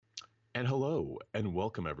And hello, and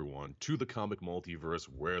welcome everyone to the comic multiverse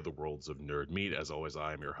where the worlds of nerd meet. As always,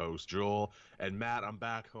 I am your host, Joel. And Matt, I'm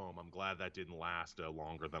back home. I'm glad that didn't last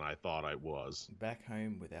longer than I thought I was. Back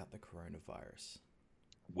home without the coronavirus.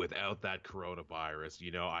 Without that coronavirus,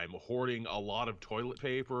 I'm hoarding a lot of toilet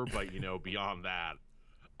paper, but beyond that,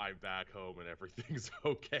 I'm back home and everything's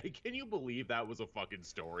okay. Can you believe that was a fucking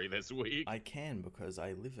story this week? I can because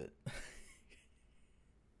I live it.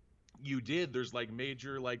 You did. There's like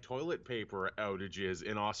major like toilet paper outages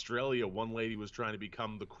in Australia. One lady was trying to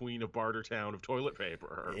become the queen of Bartertown of toilet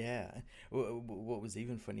paper. Yeah. What was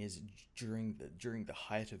even funny is during the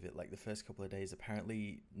height of it, like the first couple of days,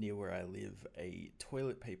 apparently near where I live, a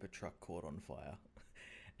toilet paper truck caught on fire,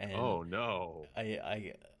 and Oh no.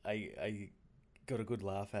 I got a good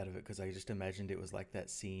laugh out of it because I just imagined it was like that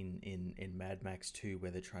scene in Mad Max 2 where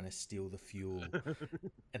they're trying to steal the fuel,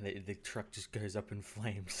 and the truck just goes up in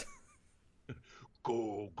flames.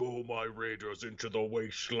 Go, my raiders into the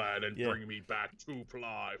wasteland and Yeah. bring me back two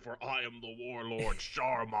ply, for I am the warlord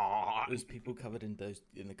Sharman. There's people covered in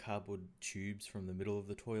the cardboard tubes from the middle of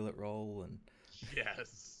the toilet roll, and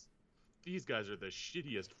Yes. These guys are the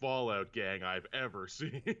shittiest Fallout gang I've ever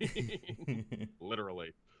seen.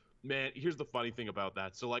 Literally. Man, here's the funny thing about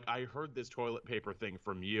that. So, like, I heard this toilet paper thing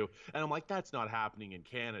from you, and I'm like, that's not happening in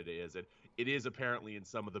Canada, is it? It is apparently in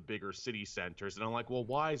some of the bigger city centers. And I'm like, well,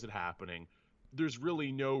 why is it happening? There's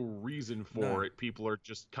really no reason for no, it. People are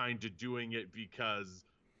just kind of doing it because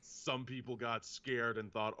some people got scared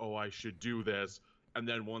and thought, oh, I should do this. And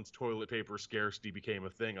then once toilet paper scarcity became a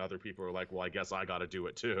thing, other people are like, well, I guess I got to do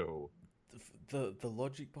it too. the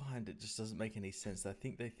logic behind it just doesn't make any sense. I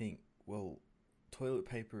think they think, well, toilet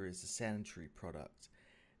paper is a sanitary product,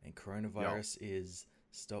 and Yeah. coronavirus is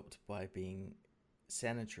stopped by being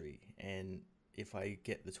sanitary. And if I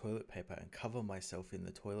get the toilet paper and cover myself in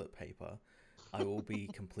the toilet paper, I will be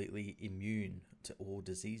completely immune to all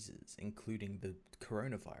diseases, including the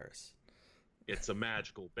coronavirus. It's a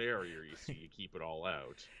magical barrier, you see, you keep it all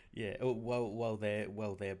out. Yeah, while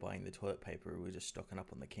they're buying the toilet paper, we're just stocking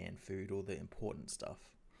up on the canned food, all the important stuff.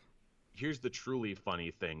 Here's the truly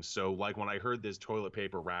funny thing. So, like, when I heard this toilet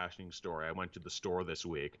paper rationing story, I went to the store this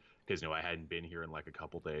week because, I hadn't been here in like a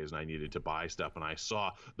couple days and I needed to buy stuff. And I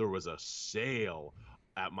saw there was a sale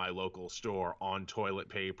at my local store on toilet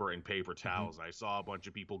paper and paper Hmm. towels. And I saw a bunch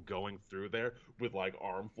of people going through there with like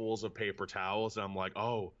armfuls of paper towels. And I'm like,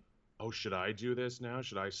 oh, should I do this now?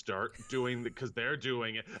 Should I start doing it? Because they're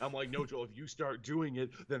doing it. I'm like, no, Joel, if you start doing it,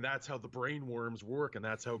 then that's how the brain worms work and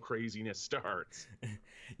that's how craziness starts.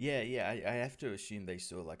 Yeah. I have to assume they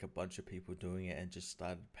saw like a bunch of people doing it and just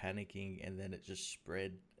started panicking, and then it just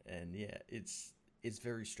spread. And yeah, it's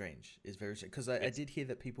very strange. It's very strange because I It's did hear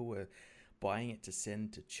that people were buying it to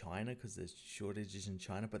send to China because there's shortages in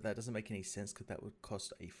China, but that doesn't make any sense because that would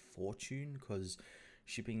cost a fortune because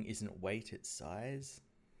shipping isn't weight, it's size.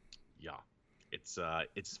 Yeah. It's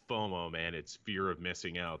FOMO, man. It's fear of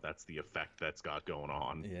missing out. That's the effect that's got going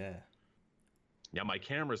on. Yeah, Yeah, my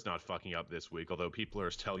camera's not fucking up this week, although people are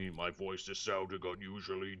telling me my voice is sounding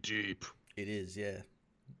unusually deep. it is. Yeah,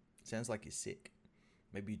 sounds like you're sick.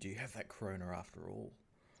 Maybe you do have that corona after all.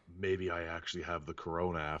 Maybe I actually have the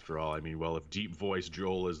corona after all. I mean, well, if deep voice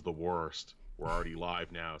Joel is the worst, we're already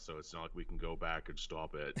live now, so it's not like we can go back and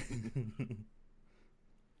stop it.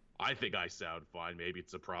 I think I sound fine. Maybe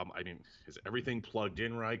it's a problem. I mean, is everything plugged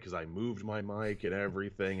in right? Because I moved my mic and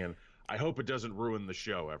everything, and I hope it doesn't ruin the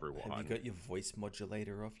show, Have you everyone. got your voice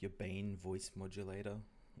modulator off? Your Bane voice modulator?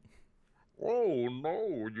 Oh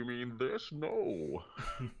no, you mean this? No,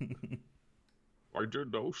 I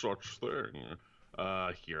did no such thing.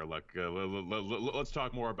 Here, look, let's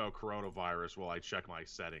talk more about coronavirus while I check my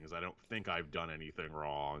settings. I don't think I've done anything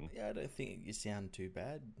wrong. Yeah, I don't think you sound too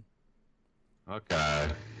bad. Okay.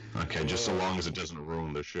 Okay, just so long Whoa. as it doesn't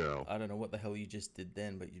ruin the show. I don't know what the hell you just did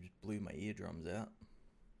then, but you just blew my eardrums out.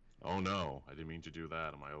 Oh no, I didn't mean to do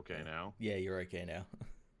that. Am I okay now? Yeah, you're okay now.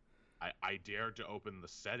 I dared to open the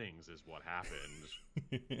settings, is what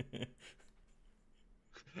happened.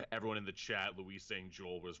 Everyone in the chat, Luis saying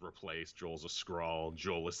Joel was replaced. Joel's a scrawl.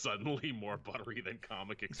 Joel is suddenly more buttery than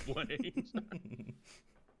Comic Explained.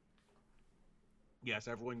 Yes,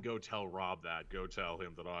 everyone go tell Rob that. Go tell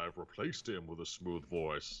him that I've replaced him with a smooth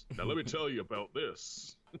voice. Now let me tell you about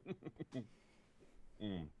this.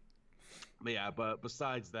 Mm. Yeah, but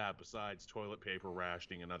besides that, besides toilet paper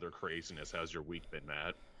rationing and other craziness, how's your week been,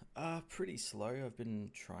 Matt? Pretty slow. I've been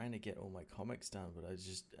trying to get all my comics done, but I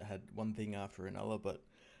just had one thing after another. But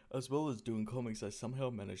as well as doing comics, I somehow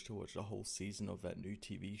managed to watch the whole season of that new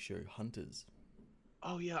TV show, Hunters.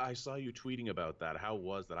 Oh yeah, I saw you tweeting about that. How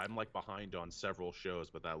was that? I'm like behind on several shows,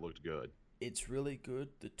 but that looked good. It's really good.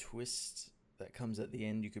 The twist that comes at the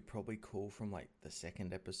end, you could probably call from like the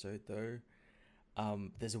second episode, though.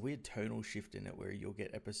 There's a weird tonal shift in it where you'll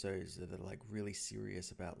get episodes that are like really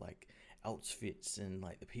serious about like outfits and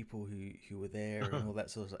like the people who were there and all that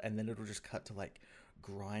sort of stuff, and then it'll just cut to like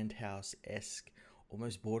grindhouse-esque,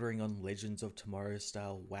 almost bordering on Legends of Tomorrow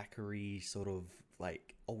style wackery sort of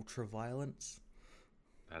like ultra violence.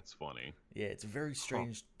 That's funny. Yeah, it's a very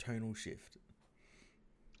strange tonal shift.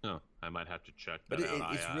 Oh, I might have to check that But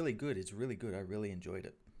out. it's really good. It's really good. I really enjoyed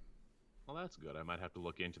it. Well, that's good. I might have to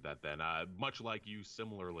look into that then. Much like you,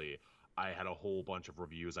 similarly, I had a whole bunch of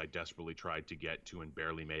reviews I desperately tried to get to and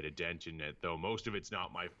barely made a dent in it, though most of it's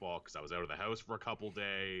not my fault because I was out of the house for a couple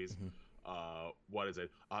days. What is it?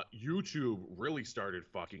 YouTube really started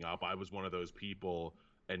fucking up. I was one of those people,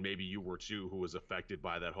 and maybe you were too, who was affected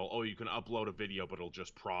by that whole, oh, you can upload a video, but it'll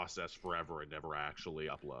just process forever and never actually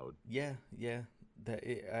upload. Yeah.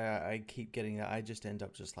 I keep getting that. I just end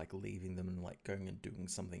up just like leaving them and like going and doing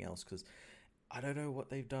something else because I don't know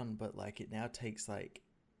what they've done, but like it now takes like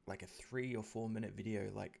a 3 or 4 minute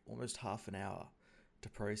video, like almost half an hour to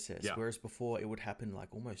process. Yeah. Whereas before it would happen like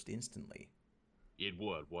almost instantly. It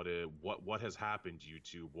would. What has happened,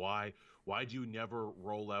 YouTube? Why do you never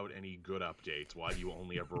roll out any good updates? Why do you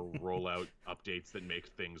only ever roll out updates that make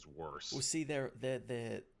things worse? Well, see, they're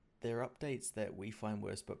updates that we find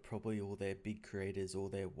worse, but probably all their big creators, all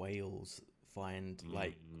their whales find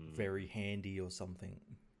like very handy or something,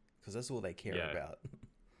 because that's all they care about.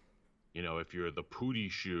 You know, if you're the Pooty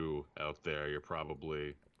Shoe out there, you're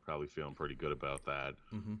probably feeling pretty good about that.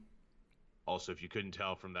 Mm-hmm. Also, if you couldn't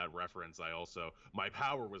tell from that reference, my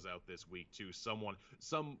power was out this week too.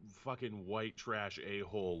 Some fucking white trash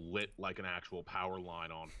a-hole lit like an actual power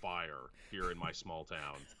line on fire here in my small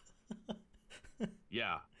town.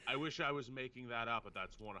 Yeah, I wish I was making that up, but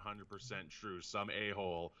that's 100% true. Some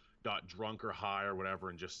a-hole got drunk or high or whatever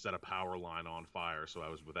and just set a power line on fire, so I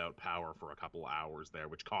was without power for a couple hours there,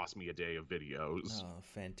 which cost me a day of videos. Oh,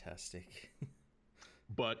 fantastic.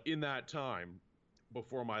 But in that time,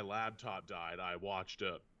 before my laptop died, I watched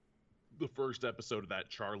the first episode of that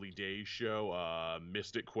Charlie Day show,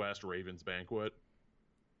 Mystic Quest Raven's Banquet.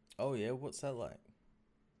 Oh yeah, what's that like?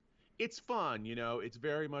 It's fun, you know, it's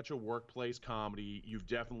very much a workplace comedy. You've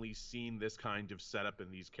definitely seen this kind of setup in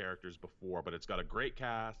these characters before, but it's got a great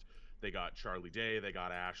cast. They got Charlie Day, they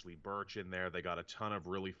got Ashley Birch in there, they got a ton of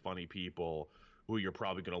really funny people who you're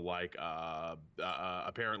probably going to like.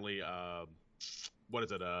 Apparently, what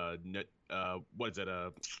is it?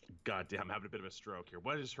 Goddamn, I'm having a bit of a stroke here.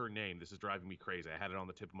 What is her name? This is driving me crazy. I had it on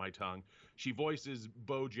the tip of my tongue. She voices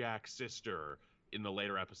BoJack's sister in the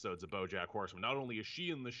later episodes of BoJack Horseman. Not only is she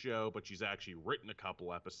in the show, but she's actually written a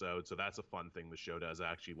couple episodes, so that's a fun thing the show does,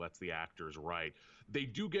 actually lets the actors write. They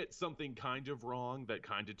do get something kind of wrong that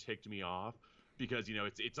kind of ticked me off, because, you know,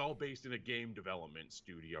 it's all based in a game development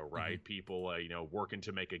studio, right? Mm-hmm. People, you know, working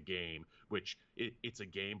to make a game, which it's a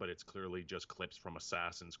game, but it's clearly just clips from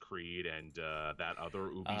Assassin's Creed and that other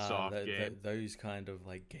Ubisoft game. Those kind of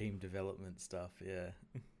like game development stuff, yeah.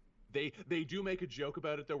 They do make a joke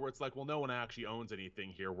about it, though, where it's like, well, no one actually owns anything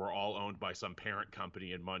here. We're all owned by some parent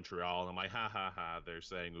company in Montreal. And I'm like, ha, ha, ha. They're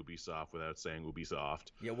saying Ubisoft without saying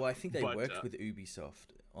Ubisoft. Yeah, well, I think they worked with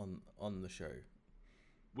Ubisoft on the show.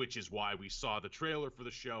 Which is why we saw the trailer for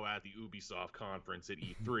the show at the Ubisoft conference at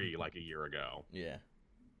E3 like a year ago. Yeah.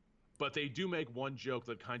 But they do make one joke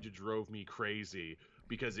that kind of drove me crazy,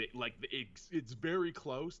 because it's very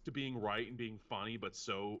close to being right and being funny, but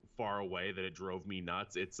so far away that it drove me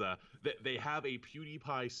nuts. It's they have a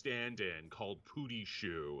PewDiePie stand-in called Pooty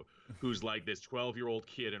Shoe, who's like this 12-year-old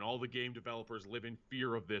kid, and all the game developers live in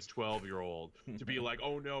fear of this 12-year-old to be like,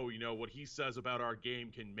 oh no, you know, what he says about our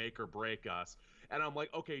game can make or break us. And I'm like,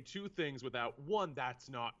 okay, two things with that. One, that's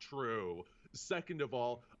not true. Second of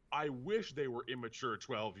all, I wish they were immature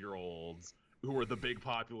 12-year-olds who are the big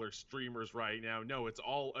popular streamers right now. No, it's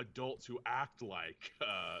all adults who act like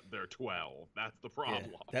they're 12. That's the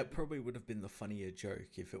problem. Yeah, that probably would have been the funnier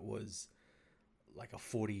joke if it was like a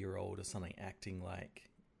 40-year-old or something acting like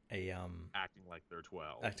acting like they're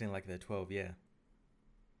 12. Acting like they're 12, yeah.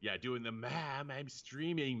 Yeah, doing the ma'am, I'm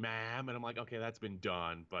streaming, ma'am, and I'm like, okay, that's been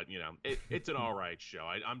done, but you know, it's an all right show.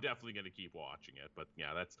 I'm definitely going to keep watching it, but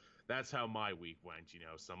yeah, that's how my week went. You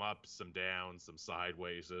know, some ups, some downs, some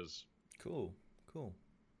sidewayses. Cool.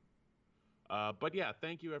 But yeah,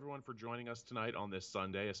 thank you everyone for joining us tonight on this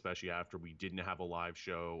Sunday, especially after we didn't have a live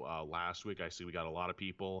show last week. I see we got a lot of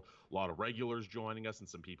people, a lot of regulars joining us, and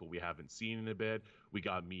some people we haven't seen in a bit. We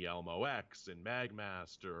got me, Elmo X, and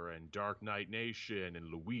Magmaster, and Dark Knight Nation, and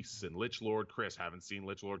Luis, and Lich Lord Chris. Haven't seen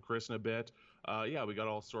Lich Lord Chris in a bit. Yeah, we got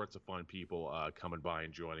all sorts of fun people coming by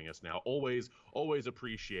and joining us now. Always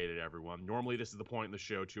appreciate it, everyone. Normally, this is the point in the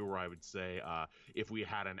show too where I would say if we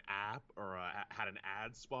had an app or had an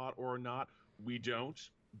ad spot or not. We don't.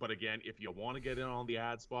 But again, if you want to get in on the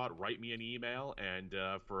ad spot, write me an email, and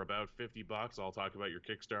for about $50, I'll talk about your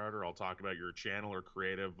Kickstarter. I'll talk about your channel or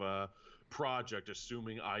creative project,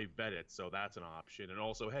 assuming I vet it. So that's an option. And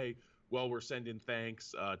also, hey, well, we're sending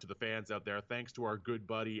thanks to the fans out there. Thanks to our good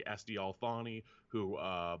buddy SD Althani, who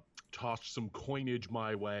tossed some coinage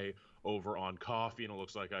my way over on coffee, and it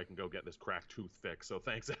looks like I can go get this cracked tooth fixed. So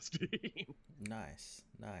thanks, SD. Nice,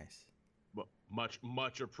 nice.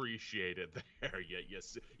 Much appreciated there.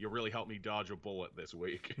 You really helped me dodge a bullet this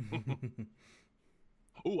week.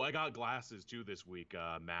 Oh, I got glasses too this week,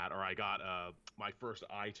 Matt. Or I got my first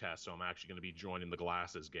eye test, so I'm actually going to be joining the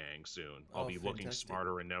glasses gang soon. I'll be fantastic. looking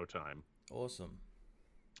smarter in no time. Awesome.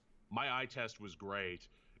 My eye test was great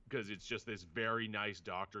because it's just this very nice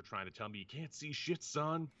doctor trying to tell me, you can't see shit,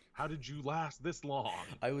 son. How did you last this long?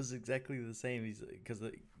 I was exactly the same. Because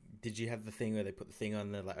did you have the thing where they put the thing on?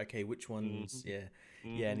 And they're like, okay, which ones? Yeah,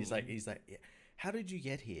 yeah. And he's like, yeah. How did you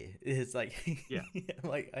get here? It's like, yeah,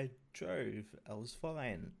 like I drove. I was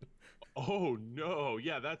fine. Oh no,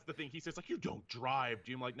 yeah, that's the thing. He says like, you don't drive,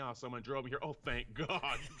 do you? I'm like, no, someone drove me here. Oh, thank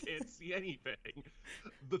God, you can't see anything.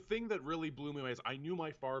 The thing that really blew me away is I knew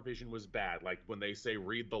my far vision was bad. Like when they say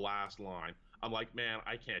read the last line, I'm like, man,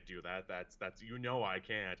 I can't do that. That's I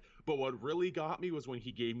can't. But what really got me was when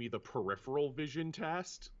he gave me the peripheral vision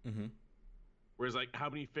test. Mm-hmm. Whereas, like, how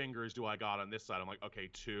many fingers do I got on this side? I'm like, okay,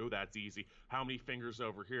 2, that's easy. How many fingers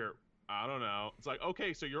over here? I don't know. It's like,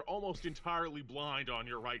 okay, so you're almost entirely blind on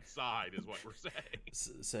your right side is what we're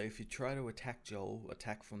saying. So if you try to attack Joel,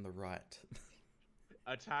 attack from the right.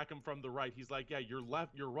 Attack him from the right. He's like, yeah, your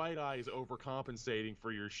right eye is overcompensating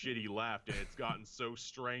for your shitty left, and it's gotten so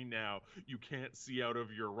strained now you can't see out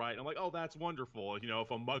of your right. I'm like, oh, that's wonderful. You know, if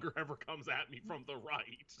a mugger ever comes at me from the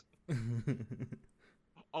right.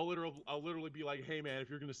 I'll literally be like, hey man, if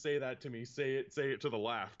you're gonna say that to me, say it to the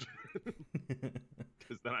left,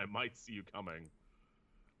 because then I might see you coming.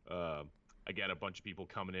 I get a bunch of people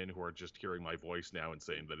coming in who are just hearing my voice now and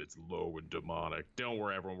saying that it's low and demonic. Don't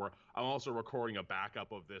worry, everyone. I'm also recording a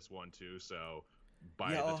backup of this one too, so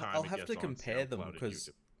by the time I'll have to compare them because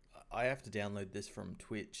I have to download this from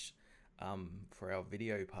Twitch for our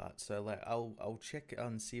video part. So like, I'll check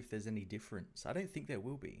and see if there's any difference. I don't think there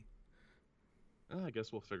will be. I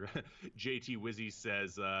guess we'll figure out. JT Wizzy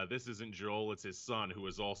says, this isn't Joel, it's his son, who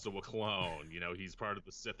is also a clone. You know, he's part of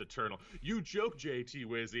the Sith Eternal. You joke, JT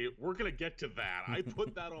Wizzy. We're going to get to that. I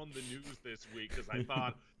put that on the news this week because I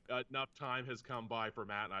thought enough time has come by for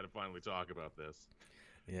Matt and I to finally talk about this.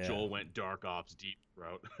 Yeah. Joel went Dark Ops deep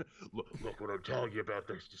throat. look what I'm telling you about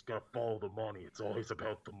this. Just got to follow the money. It's always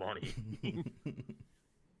about the money.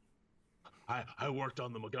 I worked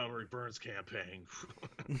on the Montgomery Burns campaign.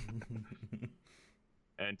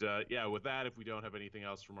 And yeah, with that, if we don't have anything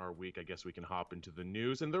else from our week, I guess we can hop into the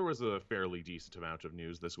news. And there was a fairly decent amount of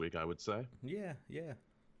news this week, I would say. Yeah.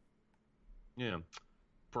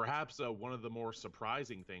 Perhaps one of the more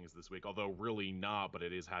surprising things this week, although really not, but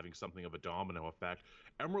it is having something of a domino effect.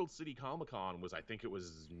 Emerald City Comic-Con was, I think it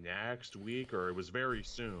was next week, or it was very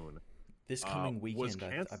soon. This coming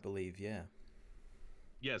weekend, I believe, yeah.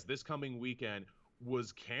 Yes, this coming weekend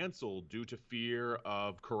was canceled due to fear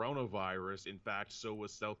of coronavirus. In fact, so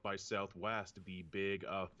was South by Southwest, the big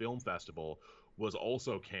film festival, was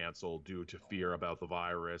also canceled due to fear about the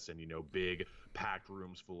virus and, you know, big packed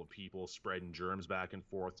rooms full of people spreading germs back and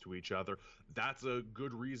forth to each other. That's a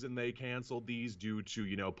good reason they canceled these, due to,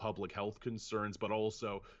 you know, public health concerns, but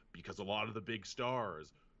also because a lot of the big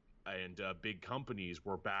stars and big companies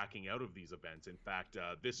were backing out of these events. In fact,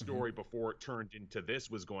 this story, before it turned into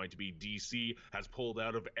this, was going to be DC has pulled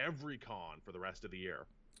out of every con for the rest of the year.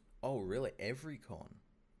 Oh, really? Every con?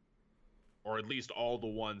 Or at least all the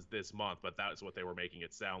ones this month, but that's what they were making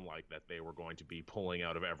it sound like, that they were going to be pulling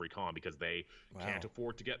out of every con because they can't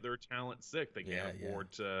afford to get their talent sick. They can't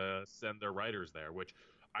afford to send their writers there, which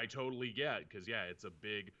I totally get, because it's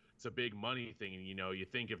a big money thing. And, you know, you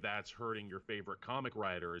think if that's hurting your favorite comic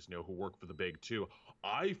writers, you know, who work for the big two.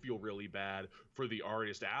 I feel really bad for the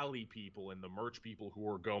Artist Alley people and the merch people who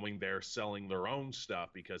are going there selling their own stuff,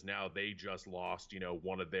 because now they just lost, you know,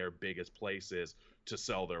 one of their biggest places to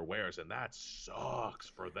sell their wares, and that sucks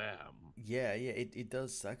for them. Yeah, it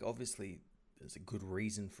does suck. Obviously, there's a good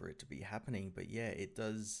reason for it to be happening, but yeah, it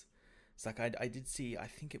does. It's like I did see, I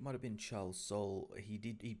think it might have been Charles Soule.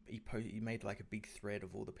 He made like a big thread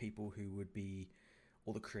of all the people who would be,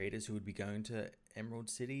 all the creators who would be going to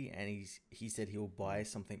Emerald City, and he said he'll buy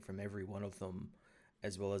something from every one of them,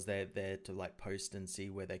 as well as they're there to like post and see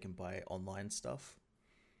where they can buy online stuff.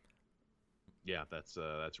 Yeah,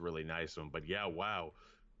 that's really nice of them. But yeah, wow,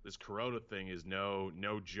 this Corona thing is no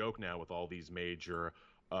joke now with all these major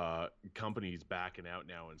companies backing out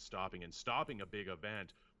now and stopping a big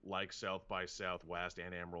event like South by Southwest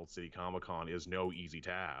and Emerald City Comic Con is no easy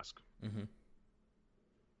task. Mm-hmm.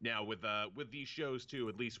 Now with these shows too,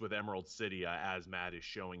 at least with Emerald City, as Matt is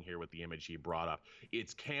showing here with the image he brought up,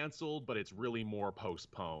 it's canceled, but it's really more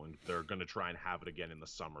postponed. They're going to try and have it again in the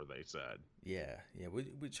summer, they said. Yeah, yeah,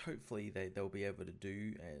 which hopefully they'll be able to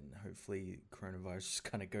do, and hopefully coronavirus just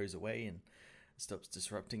kind of goes away and stops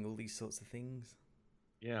disrupting all these sorts of things.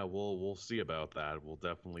 Yeah, we'll see about that. We'll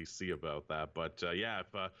definitely see about that. But yeah,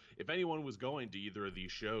 if anyone was going to either of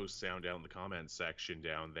these shows, sound out in the comments section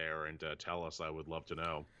down there and tell us. I would love to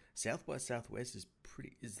know. South by Southwest was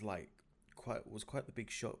quite the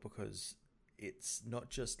big shock, because it's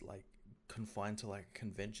not just like confined to like a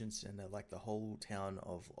convention center. Like the whole town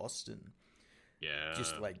of Austin, Yeah,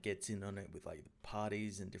 just like gets in on it with like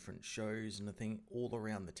parties and different shows and a thing all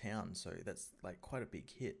around the town. So that's like quite a big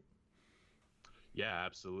hit. yeah,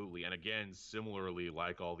 absolutely. And again, similarly,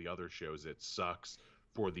 like all the other shows, it sucks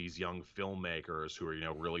for these young filmmakers who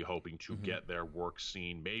are, really hoping to Mm-hmm. get their work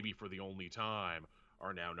seen, maybe for the only time,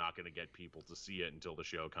 are now not going to get people to see it until the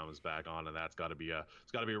show comes back on, and that's got to be a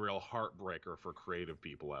real heartbreaker for creative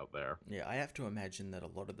people out there. Yeah, I have to imagine that a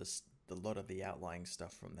lot of the outlying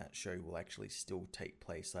stuff from that show will actually still take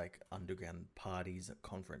place, like underground parties at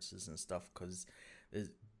conferences and stuff, because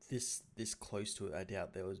this close to it, I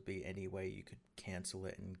doubt there would be any way you could cancel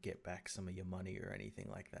it and get back some of your money or anything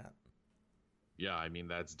like that. Yeah, I mean,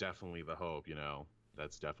 that's definitely the hope.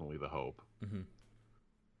 That's definitely the hope. Mm-hmm.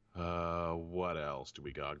 What else do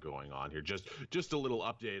we got going on here? Just a little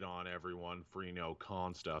update on everyone for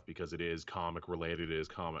con stuff, because it is comic related, it is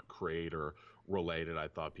comic creator related. I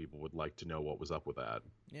thought people would like to know what was up with that.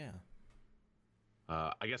 Yeah.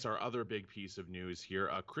 I guess our other big piece of news here: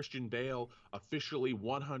 Christian Bale officially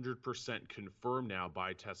 100% confirmed now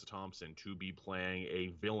by Tessa Thompson to be playing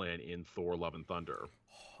a villain in Thor: Love and Thunder.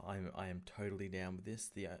 I am totally down with this.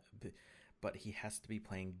 But he has to be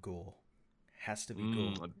playing Gore. Has to be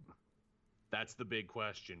Gore. That's the big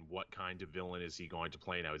question. What kind of villain is he going to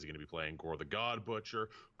play now? Is he going to be playing Gore the God Butcher?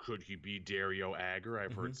 Could he be Dario Agger?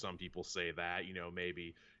 I've heard some people say that.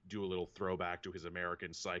 Maybe do a little throwback to his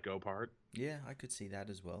American Psycho part. Yeah, I could see that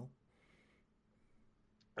as well.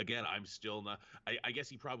 Again, I'm still not. I guess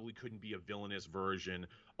he probably couldn't be a villainous version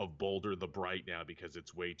of Boulder the Bright now, because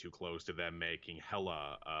it's way too close to them making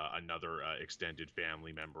Hela another extended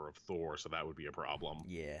family member of Thor, so that would be a problem.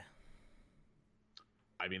 Yeah.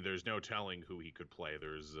 I mean, there's no telling who he could play.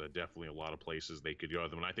 There's definitely a lot of places they could go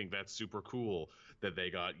with him, and I think that's super cool that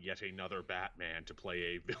they got yet another Batman to play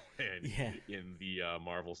a villain in the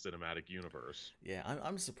Marvel Cinematic Universe. Yeah,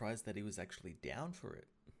 I'm surprised that he was actually down for it.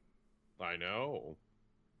 I know.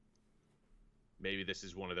 Maybe this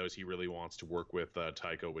is one of those he really wants to work with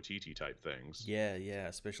Taika Waititi type things. Yeah,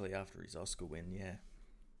 especially after his Oscar win, yeah.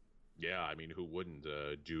 Yeah, I mean, who wouldn't?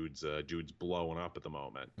 Dude's blowing up at the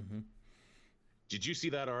moment. Mm-hmm. Did you see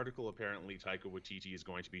that article? Apparently, Taika Waititi is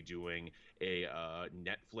going to be doing a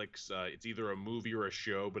Netflix. It's either a movie or a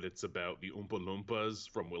show, but it's about the Oompa Loompas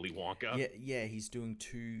from Willy Wonka. Yeah. He's doing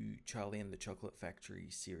 2 Charlie and the Chocolate Factory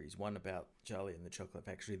series. One about Charlie and the Chocolate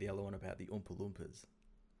Factory, the other one about the Oompa Loompas.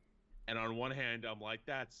 And on one hand, I'm like,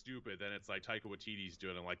 that's stupid. Then it's like Taika Waititi's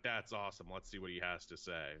doing it. I'm like, that's awesome. Let's see what he has to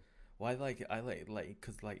say. Well, I like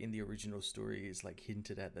because like in the original story, it's like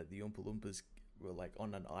hinted at that the Oompa Loompas were like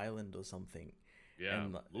on an island or something. Yeah,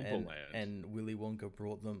 Loompa Land. And Willy Wonka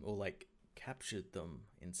brought them, or like captured them,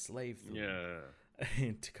 enslaved them,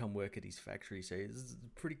 to come work at his factory. So it's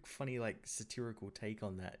a pretty funny, like satirical take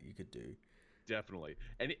on that you could do. Definitely.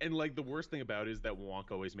 And like the worst thing about it is that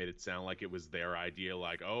Wonka always made it sound like it was their idea,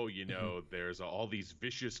 like, oh, there's all these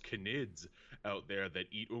vicious canids out there that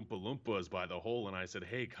eat Oompa Loompas by the whole, and I said,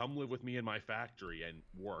 hey, come live with me in my factory and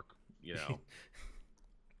work,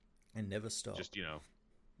 and never stop. Just,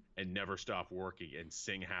 and never stop working and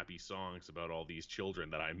sing happy songs about all these children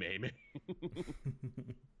that I may make.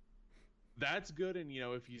 That's good. And,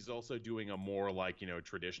 if he's also doing a more like,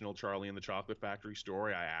 traditional Charlie and the Chocolate Factory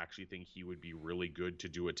story, I actually think he would be really good to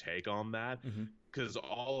do a take on that. Because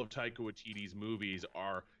all of Taika Waititi's movies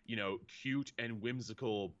are, cute and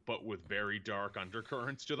whimsical, but with very dark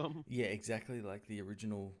undercurrents to them. Yeah, exactly like the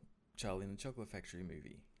original Charlie and the Chocolate Factory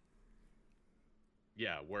movie.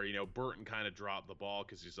 Yeah, where, Burton kind of dropped the ball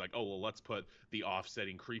because he's like, oh, well, let's put the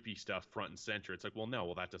offsetting creepy stuff front and center. It's like, well,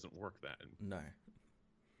 that doesn't work then.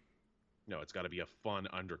 No, it's got to be a fun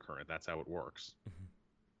undercurrent. That's how it works.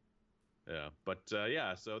 Yeah, but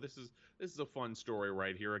yeah, so this is a fun story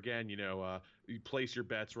right here. Again, you place your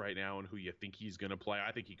bets right now on who you think he's going to play.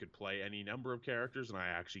 I think he could play any number of characters, and I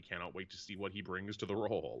actually cannot wait to see what he brings to the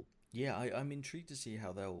role. Yeah, I'm intrigued to see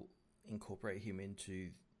how they'll incorporate him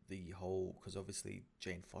into the whole, because obviously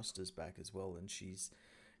Jane Foster's back as well, and she's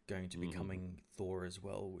going to be Hmm. becoming Thor as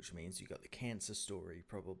well, which means you got the cancer story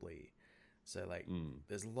probably. So like, Mm.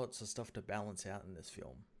 there's lots of stuff to balance out in this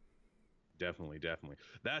film. Definitely, definitely.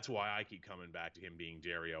 That's why I keep coming back to him being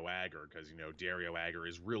Dario Agger, because Dario Agger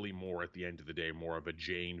is really more at the end of the day more of a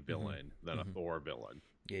Jane Hmm. villain than a Hmm. Thor villain.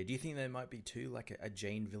 Yeah, do you think there might be two, like a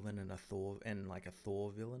Jane villain and a Thor, and like a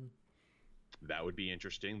Thor villain? That would be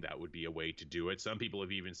interesting. That would be a way to do it. Some people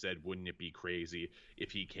have even said, wouldn't it be crazy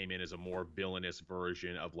if he came in as a more villainous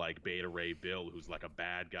version of like Beta Ray Bill, who's like a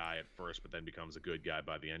bad guy at first, but then becomes a good guy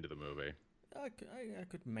by the end of the movie? I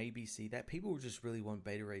could maybe see that. People just really want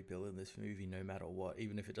Beta Ray Bill in this movie no matter what,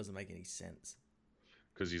 even if it doesn't make any sense.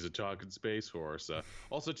 Because he's a talking space horse.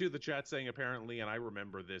 Also, too, the chat saying apparently, and I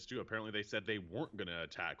remember this too, apparently they said they weren't going to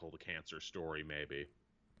tackle the cancer story, maybe.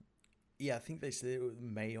 Yeah, I think they said it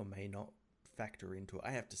may or may not factor into it.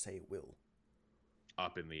 I have to say it will.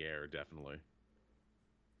 Up in the air, definitely.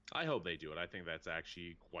 I hope they do it. I think that's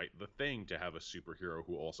actually quite the thing to have a superhero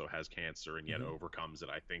who also has cancer and yet Hmm. overcomes it.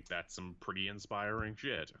 I think that's some pretty inspiring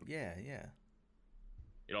shit. Yeah, yeah.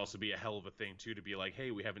 It'd also be a hell of a thing too to be like,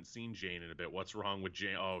 hey, we haven't seen Jane in a bit. What's wrong with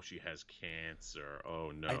Jane? Oh, she has cancer. Oh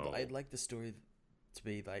I'd no. like the story to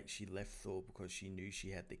be like she left Thor because she knew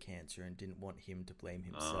she had the cancer and didn't want him to blame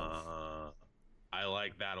himself. Uh, I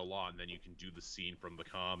like that a lot. And then you can do the scene from the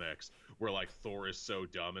comics where like Thor is so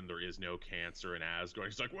dumb and there is no cancer in Asgard.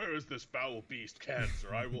 He's like, "Where is this foul beast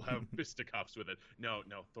cancer? I will have fisticuffs with it." No,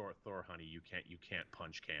 no, Thor, honey, you can't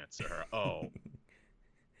punch cancer. Oh,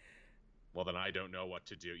 well then I don't know what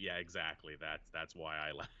to do. Yeah, exactly. That's why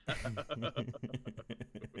I laugh.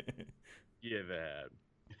 Yeah,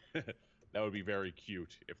 that that would be very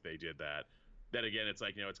cute if they did that. Then again, it's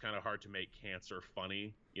like, it's kind of hard to make cancer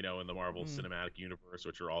funny, in the Marvel Mm, Cinematic Universe,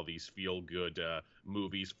 which are all these feel good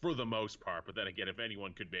movies for the most part. But then again, if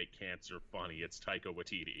anyone could make cancer funny, it's Taika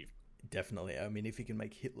Waititi. definitely. I mean, if he can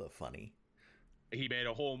make Hitler funny, He made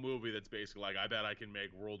a whole movie that's basically like, I bet I can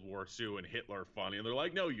make World War II and Hitler funny. And they're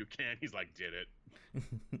like, no, you can't. He's like, did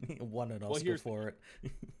it. won an Well, Oscar here's the for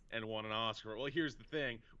it. and won an Oscar. Well, here's the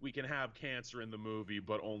thing: we can have cancer in the movie,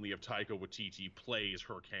 but only if Taika Waititi plays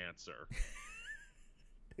her cancer.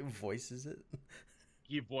 Voices it.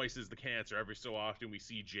 He voices the cancer. Every so often we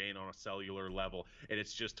see Jane on a cellular level, and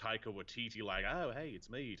it's just Taika Waititi like, oh, hey, it's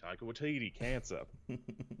me, Taika Waititi, cancer.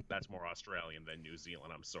 That's more Australian than New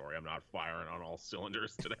Zealand. I'm sorry, I'm not firing on all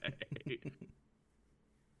cylinders today.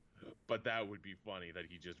 But that would be funny that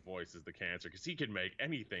he just voices the cancer, because he can make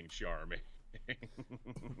anything charming.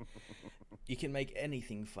 You can make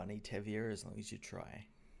anything funny, Tevye, as long as you try.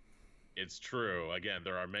 It's true. Again,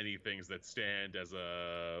 there are many things that stand as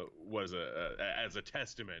a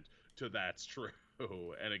testament to that's true.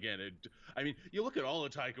 And again, I mean, you look at all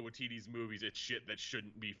of Taika Waititi's movies, it's shit that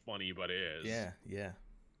shouldn't be funny but is. Yeah, yeah.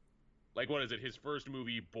 Like, what is it? His first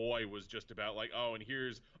movie, Boy, was just about like, oh, and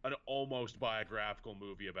here's an almost biographical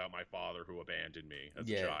movie about my father who abandoned me as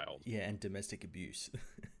a Yeah, child. yeah, and domestic abuse.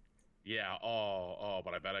 Yeah,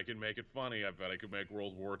 but I bet I can make it funny. I bet I could make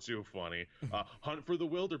World War II funny. Hunt for the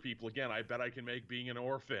Wilder People, again, I bet I can make being an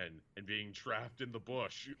orphan and being trapped in the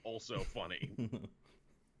bush also funny.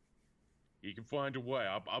 He can find a way.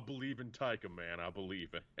 I believe in Taika, man. I believe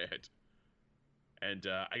in it. And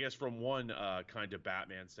I guess from one kind of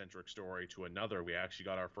Batman-centric story to another, we actually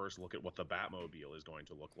got our first look at what the Batmobile is going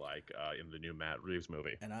to look like in the new Matt Reeves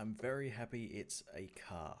movie. And I'm very happy it's a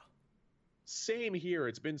car. Same here.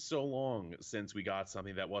 It's been so long since we got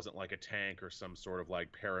something that wasn't like a tank or some sort of like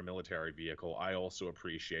paramilitary vehicle. I also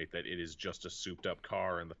appreciate that it is just a souped up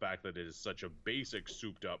car, and the fact that it is such a basic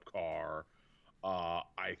souped up car,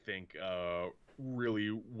 I think really,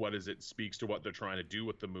 what is it, speaks to what they're trying to do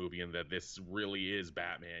with the movie, and that this really is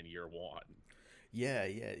Batman Year One. Yeah,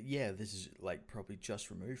 yeah, yeah. This is like probably just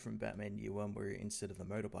removed from Batman Year One, where instead of the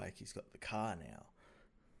motorbike, he's got the car now.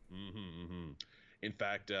 Hmm. In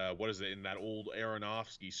fact, what is it in that old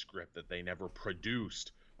Aronofsky script that they never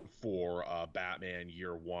produced for Batman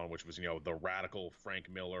Year One, which was the radical Frank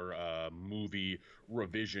Miller movie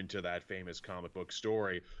revision to that famous comic book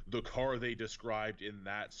story? The car they described in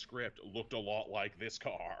that script looked a lot like this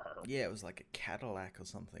car. Yeah, it was like a Cadillac or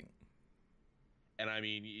something. And I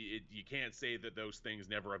mean, you can't say that those things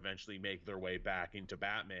never eventually make their way back into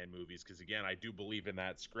Batman movies, because again, I do believe in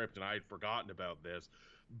that script, and I had forgotten about this.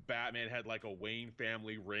 Batman had like a Wayne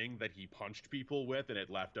family ring that he punched people with, and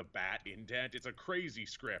it left a bat indent. It's a crazy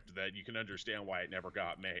script that you can understand why it never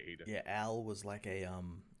got made. Yeah,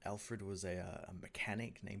 Alfred was a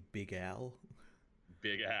mechanic named Big Al.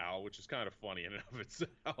 Big Al, which is kind of funny in and of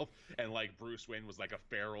itself. And like Bruce Wayne was like a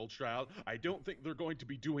feral child. I don't think they're going to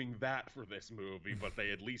be doing that for this movie, but they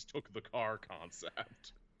at least took the car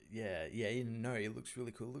concept. Yeah, no, it looks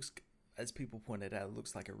really cool. It looks, as people pointed out, it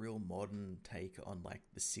looks like a real modern take on like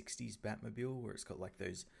the 60s Batmobile, where it's got like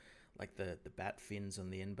those, like the bat fins on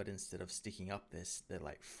the end, but instead of sticking up, they're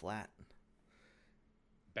like flat.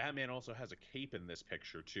 Batman also has a cape in this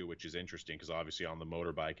picture too, which is interesting because obviously on the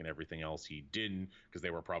motorbike and everything else he didn't, because they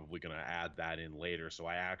were probably going to add that in later. So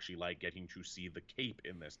I actually like getting to see the cape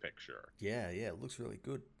in this picture. Yeah, it looks really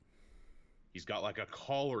good. He's got like a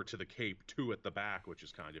collar to the cape too at the back, which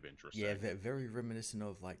is kind of interesting. Yeah, very reminiscent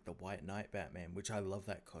of like the White Knight Batman, which I love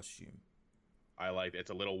that costume. I like it's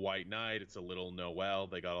a little White Knight, it's a little Noel.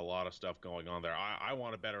 They got a lot of stuff going on there. I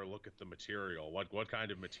want a better look at the material. What kind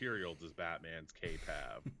of material does Batman's cape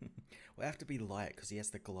have? Well, it have to be light because he has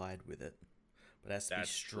to glide with it, but it has to be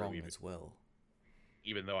strong as well.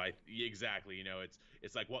 Even though exactly,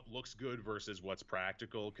 it's like what looks good versus what's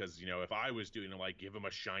practical. Because if I was doing it, like give him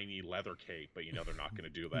a shiny leather cape, but they're not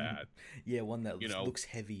going to do that. Yeah, one that looks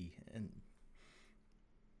heavy and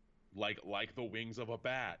like the wings of a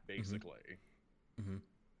bat, basically. Mm-hmm.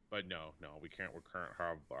 But no, we can't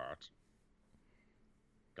have that.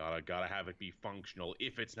 Gotta have it be functional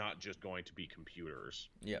if it's not just going to be computers.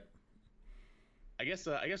 Yep. I guess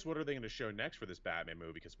what are they going to show next for this Batman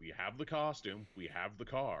movie? Because we have the costume, we have the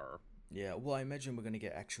car. Yeah, well, I imagine we're going to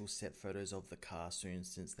get actual set photos of the car soon,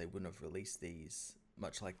 since they wouldn't have released these.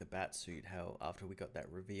 Much like the Batsuit, how after we got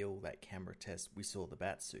that reveal, that camera test, we saw the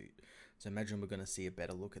Batsuit. So imagine we're going to see a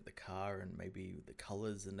better look at the car and maybe the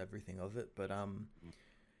colors and everything of it. But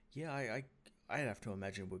yeah, I'd have to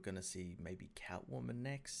imagine we're going to see maybe Catwoman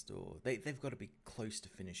next, or they've got to be close to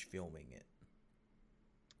finish filming it.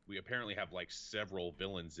 We apparently have like several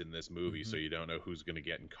villains in this movie, so you don't know who's going to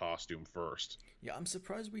get in costume first. Yeah, I'm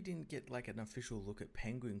surprised we didn't get like an official look at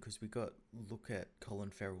Penguin, because we got look at Colin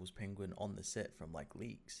Farrell's Penguin on the set from like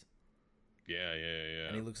leaks. Yeah.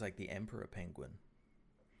 And he looks like the Emperor Penguin.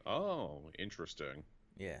 Oh, interesting.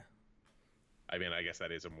 Yeah. I mean, I guess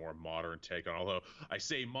that is a more modern take on, although I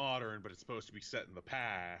say modern, but it's supposed to be set in the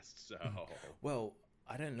past, so... Well,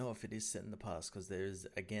 I don't know if it is set in the past, because there's,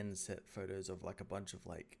 again, set photos of, like, a bunch of,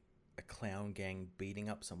 like, a clown gang beating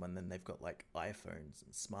up someone, then they've got, like, iPhones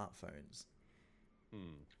and smartphones.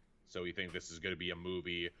 So you think this is going to be a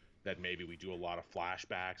movie that maybe we do a lot of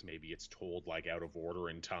flashbacks, maybe it's told, like, out of order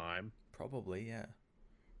in time? Probably, yeah.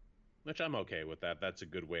 Which I'm okay with that. That's a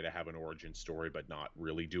good way to have an origin story, but not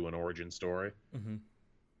really do an origin story. Mm-hmm.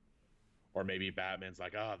 Or maybe Batman's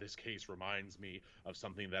like, this case reminds me of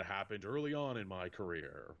something that happened early on in my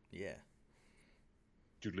career. Yeah.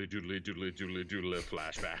 Doodly, doodly, doodly, doodly, doodly,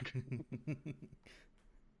 flashback.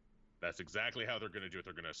 That's exactly how they're going to do it.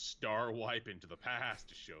 They're going to star wipe into the past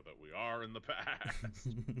to show that we are in the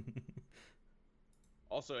past.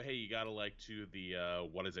 Also, hey, you gotta like to the,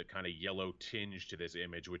 kind of yellow tinge to this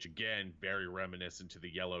image, which again, very reminiscent to the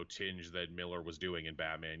yellow tinge that Miller was doing in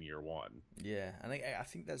Batman Year One. Yeah, and I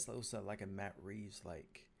think that's also like a Matt Reeves,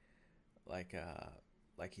 like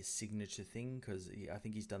his signature thing, because I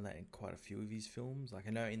think he's done that in quite a few of his films. Like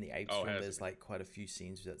I know in the Apes film, there's like quite a few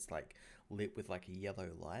scenes that's like lit with like a yellow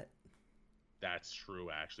light. That's true,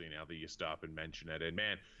 actually, now that you stop and mention it. And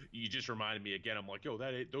man, you just reminded me again. I'm like, yo,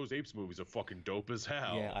 those Apes movies are fucking dope as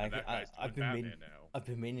hell. Yeah, I've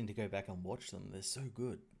been meaning to go back and watch them. They're so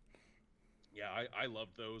good. Yeah, I love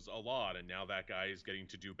those a lot, and now that guy is getting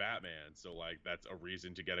to do Batman, so like that's a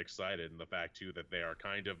reason to get excited. And the fact too that they are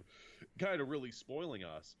kind of really spoiling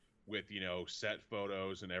us with set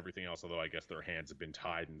photos and everything else. Although I guess their hands have been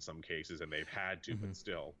tied in some cases, and they've had to, but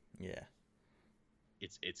still. Yeah.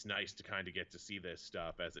 It's nice to kind of get to see this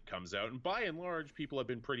stuff as it comes out. And by and large, people have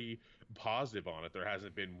been pretty positive on it. There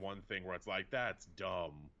hasn't been one thing where it's like, that's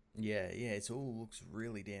dumb. Yeah, it all looks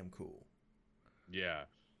really damn cool. Yeah.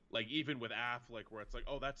 Like, even with Affleck, where it's like,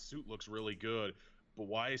 oh, that suit looks really good, but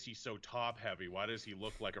why is he so top-heavy? Why does he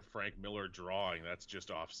look like a Frank Miller drawing? That's just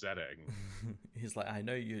offsetting. He's like, I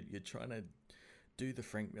know you're trying to do the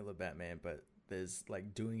Frank Miller Batman, but there's,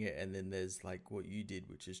 like, doing it, and then there's, like, what you did,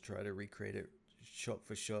 which is try to recreate it shot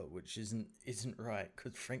for shot, which isn't right,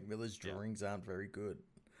 because Frank Miller's drawings aren't very good.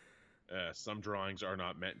 Some drawings are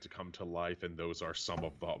not meant to come to life, and those are some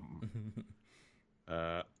of them.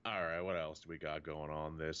 All right, what else do we got going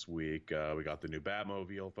on this week? We got the new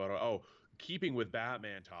Batmobile photo. Oh, keeping with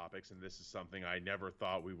Batman topics, and this is something I never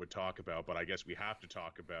thought we would talk about, but I guess we have to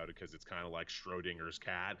talk about it because it's kind of like Schrodinger's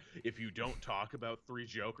cat. If you don't talk about Three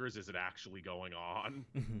Jokers, is it actually going on?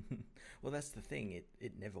 Well, that's the thing.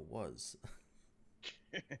 It never was.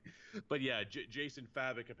 But yeah, Jason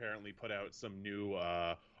Fabik apparently put out some new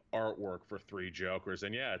artwork for Three Jokers,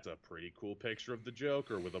 and yeah, it's a pretty cool picture of the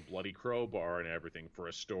Joker with a bloody crowbar and everything for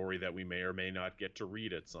a story that we may or may not get to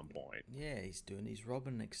read at some point. Yeah, he's doing his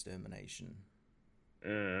Robin extermination.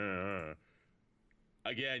 Uh,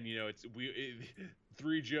 Again,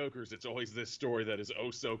 Three Jokers. It's always this story that is oh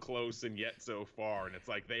so close and yet so far, and it's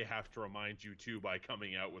like they have to remind you too by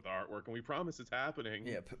coming out with artwork, and we promise it's happening.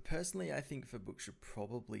 Yeah, personally, I think Verbook should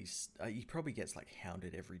probably he probably gets like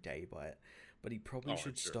hounded every day by it, but he probably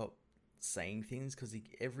should stop saying things because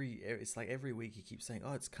it's like every week he keeps saying,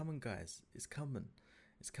 "Oh, it's coming, guys! It's coming,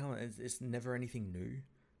 it's coming." It's never anything new,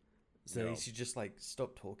 so he should just like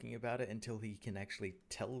stop talking about it until he can actually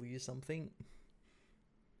tell you something.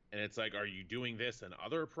 And it's like, are you doing this and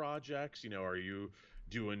other projects? Are you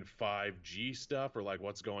doing 5G stuff, or like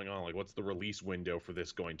what's going on? Like, what's the release window for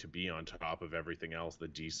this going to be on top of everything else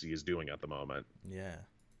that DC is doing at the moment? Yeah.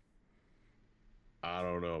 I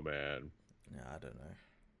don't know, man. Yeah, I don't know.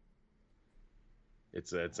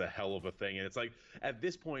 It's a hell of a thing, and it's like at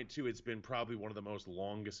this point too, it's been probably one of the most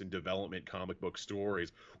longest in development comic book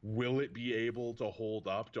stories. Will it be able to hold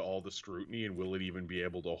up to all the scrutiny, and will it even be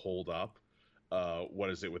able to hold up? What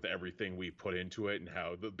is it with everything we've put into it and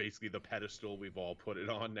how basically the pedestal we've all put it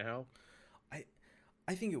on now?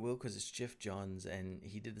 I think it will because it's Jeff Johns and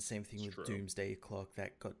he did the same thing with Doomsday Clock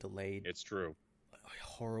that got delayed. It's true.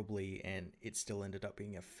 Horribly, and it still ended up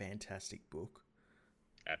being a fantastic book.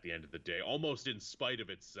 At the end of the day, almost in spite of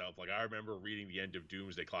itself. Like, I remember reading the end of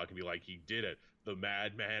Doomsday Clock and be like, he did it. The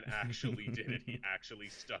madman actually did it. He actually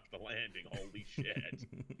stuck the landing. Holy shit.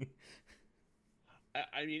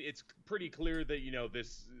 I mean, it's pretty clear that,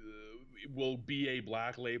 this will be a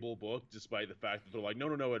Black Label book, despite the fact that they're like,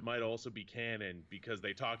 no, it might also be canon, because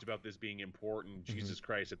they talked about this being important, Jesus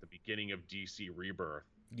Christ, at the beginning of DC Rebirth.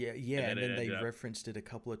 Yeah, and then they referenced it a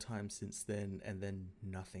couple of times since then, and then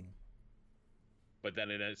nothing. But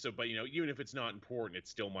then even if it's not important, it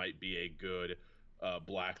still might be a good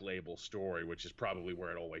Black Label story, which is probably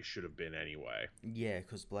where it always should have been anyway. Yeah,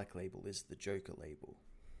 because Black Label is the Joker label.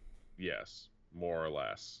 Yes. More or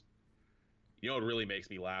less. What really makes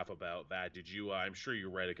me laugh about that? Did you? I'm sure you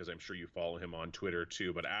read it because I'm sure you follow him on Twitter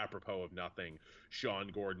too. But apropos of nothing, Sean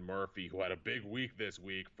Gordon Murphy, who had a big week this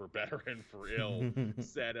week for better and for ill,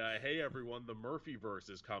 said, "Hey everyone, the Murphyverse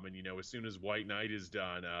is coming. As soon as White Knight is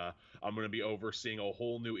done, I'm going to be overseeing a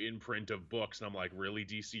whole new imprint of books." And I'm like, "Really,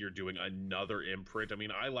 DC? You're doing another imprint?" I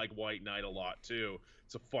mean, I like White Knight a lot too.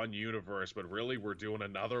 It's a fun universe, but really, we're doing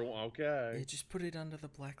another one? Okay. Yeah, just put it under the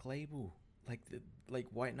Black Label. Like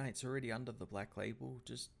White Knight's already under the Black Label.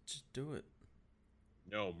 Just do it.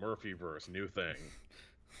 No, Murphyverse, new thing.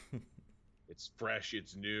 It's fresh,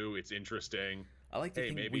 it's new, it's interesting. I like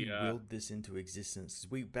to think we willed this into existence.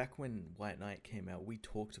 Back when White Knight came out, we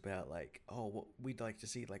talked about what we'd like to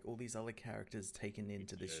see, all these other characters taken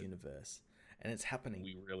into this universe, and it's happening.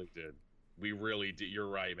 We really did. You're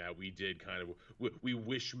right, Matt. We did kind of we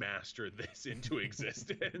wishmastered this into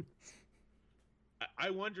existence.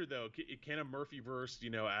 I wonder, though, can a Murphyverse,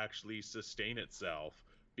 actually sustain itself?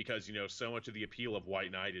 Because, so much of the appeal of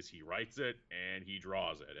White Knight is he writes it and he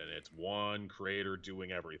draws it, and it's one creator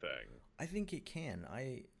doing everything. I think it can.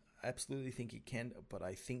 I absolutely think it can, but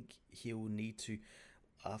I think he'll need to,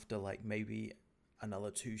 after, maybe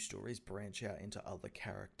another 2 stories, branch out into other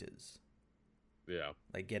characters. Yeah.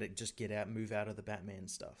 Get out, move out of the Batman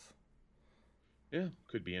stuff. Yeah,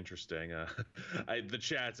 could be interesting. The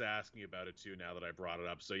chat's asking about it too now that I brought it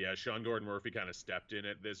up. So yeah, Sean Gordon Murphy kind of stepped in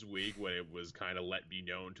it this week when it was kind of let be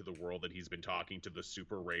known to the world that he's been talking to the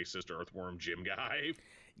super racist Earthworm Jim guy.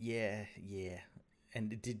 Yeah.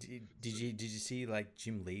 And did you see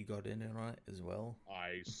Jim Lee got in on it as well?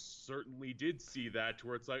 I certainly did see that, to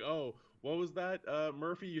where it's like, oh, what was that,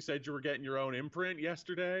 Murphy? You said you were getting your own imprint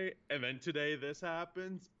yesterday, and then today this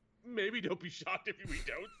happens. Maybe don't be shocked if we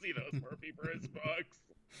don't see those Murphyverse books.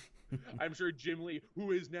 I'm sure Jim Lee,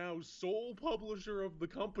 who is now sole publisher of the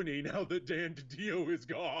company now that Dan DiDio is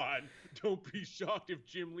gone, don't be shocked if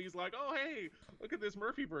Jim Lee's like, oh, hey, look at this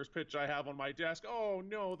Murphyverse pitch I have on my desk. Oh,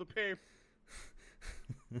 no, the paper.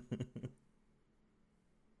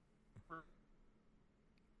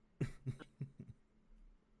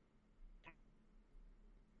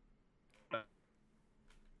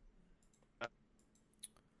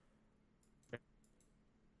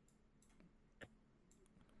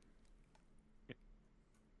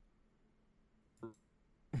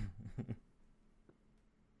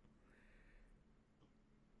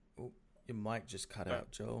 Your mic just cut out,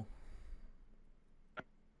 Joel.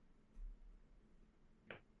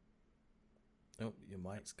 Oh, your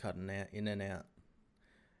mic's cutting out, in and out.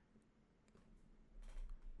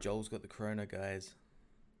 Joel's got the corona, guys.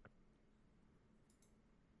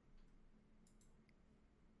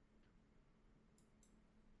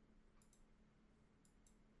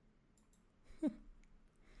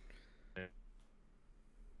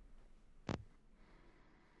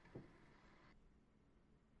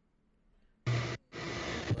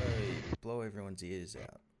 Blow everyone's ears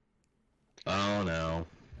out. Oh no.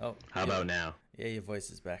 Oh, how about now? Yeah, your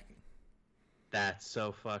voice is back. That's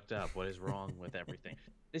so fucked up. What is wrong with everything?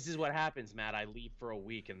 This is what happens, Matt. I leave for a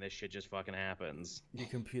week and this shit just fucking happens. Your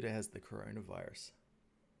computer has the coronavirus.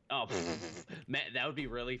 Oh, man, that would be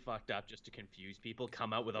really fucked up just to confuse people.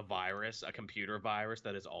 Come out with a virus, a computer virus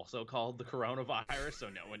that is also called the coronavirus, so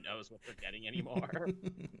no one knows what they're getting anymore.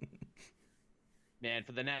 Man,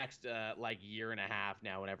 for the next year and a half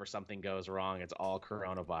now, whenever something goes wrong, it's all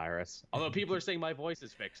coronavirus. Although people are saying my voice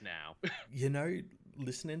is fixed now. You know,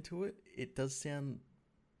 listening to it, it does sound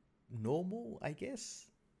normal, I guess.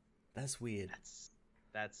 That's weird.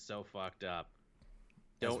 That's so fucked up.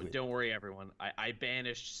 Don't worry, everyone. I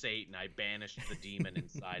banished Satan. I banished the demon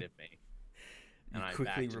inside of me. You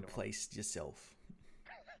quickly replaced yourself.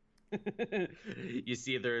 You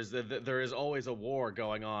see, there is always a war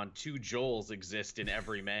going on. Two Joels exist in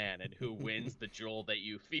every man, and who wins the Joel that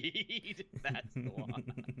you feed? That's the one.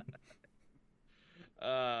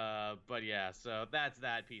 But yeah, so that's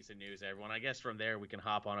that piece of news, everyone. I guess from there we can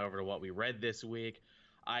hop on over to what we read this week.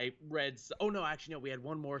 I read. Oh no, actually no. We had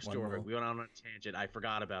one more story. We went on a tangent. I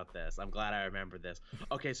forgot about this. I'm glad I remembered this.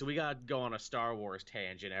 Okay, so we got to go on a Star Wars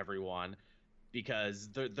tangent, everyone. Because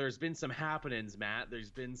there's been some happenings, Matt. There's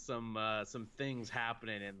been some things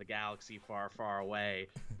happening in the galaxy far, far away,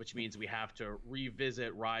 which means we have to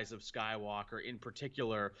revisit Rise of Skywalker, in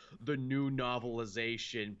particular, the new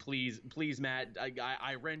novelization. Please, Matt,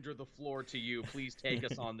 I render the floor to you. Please take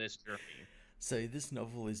us on this journey. So this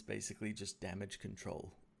novel is basically just damage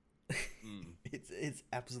control. It's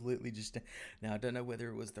absolutely just... Now, I don't know whether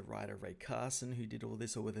it was the writer Ray Carson who did all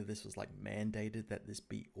this, or whether this was like mandated that this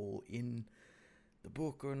be all in the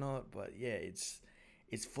book or not, but yeah, it's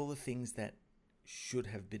full of things that should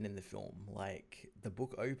have been in the film. Like, the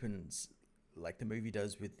book opens like the movie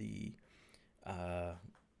does with the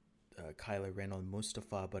Kylo Ren on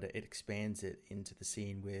Mustafar, but it expands it into the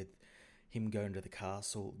scene with him going to the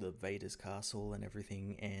castle, the Vader's castle and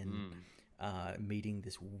everything, and meeting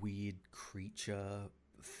this weird creature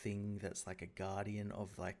thing that's like a guardian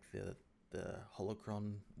of like the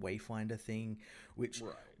holocron wayfinder thing, which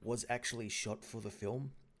was actually shot for the film.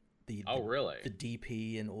 Really? The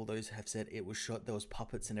DP and all those have said it was shot. There was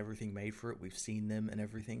puppets and everything made for it. We've seen them and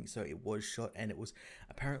everything. So it was shot, and it was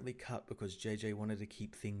apparently cut because JJ wanted to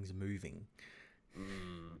keep things moving.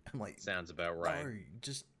 I'm like, sounds about right. No,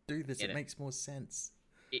 just do this. It makes more sense.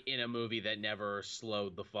 In a movie that never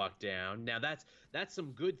slowed the fuck down. Now that's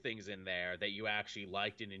some good things in there that you actually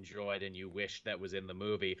liked and enjoyed and you wished that was in the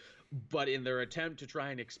movie. But in their attempt to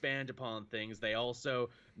try and expand upon things, they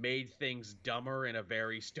also made things dumber in a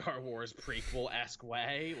very Star Wars prequel-esque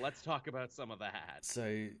way. Let's talk about some of that.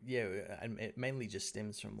 So yeah, it mainly just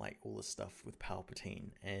stems from like all the stuff with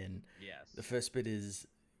Palpatine, and the first bit is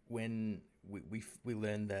when we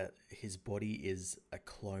learn that his body is a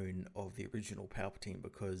clone of the original Palpatine,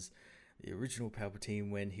 because the original Palpatine,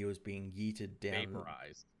 when he was being yeeted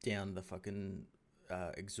down the fucking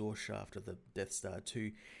exhaust shaft of the Death Star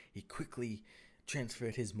 2, he quickly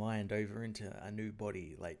transferred his mind over into a new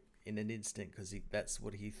body, like in an instant, because that's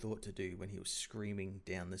what he thought to do when he was screaming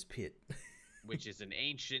down this pit. Which is an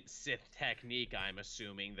ancient Sith technique, I'm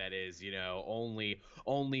assuming, that is,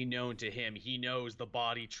 only known to him. He knows the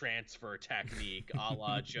body transfer technique, a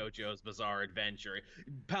la JoJo's Bizarre Adventure.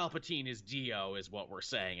 Palpatine is Dio, is what we're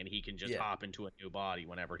saying, and he can just hop into a new body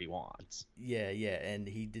whenever he wants. Yeah, and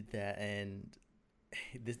he did that, and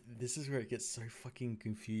this is where it gets so fucking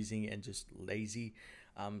confusing and just lazy.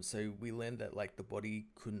 So we learned that, like, the body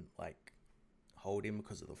couldn't, like, hold him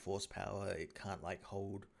because of the force power. It can't, like,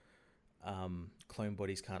 hold... clone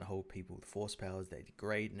bodies can't hold people with force powers. They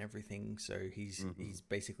degrade and everything, so he's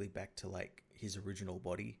basically back to like his original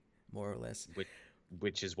body, more or less,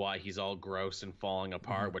 which is why he's all gross and falling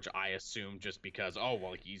apart, which I assume just because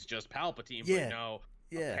he's just Palpatine, but no,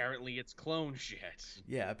 apparently it's clone shit.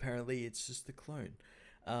 Apparently it's just the clone.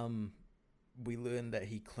 We learned that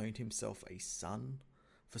he cloned himself a son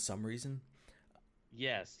for some reason.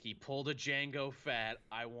 Yes, he pulled a Jango Fett,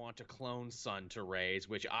 I want a clone son to raise,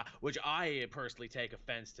 which I personally take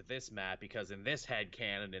offense to this, Matt, because in this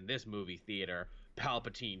headcanon, in this movie theater,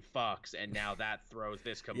 Palpatine fucks, and now that throws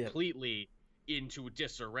this completely into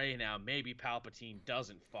disarray. Now maybe Palpatine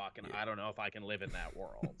doesn't fuck, and I don't know if I can live in that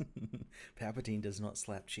world. Palpatine does not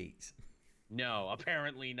slap cheeks. No,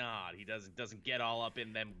 apparently not. He doesn't get all up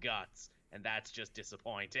in them guts, and that's just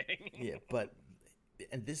disappointing. Yeah, but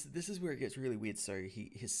and this is where it gets really weird. So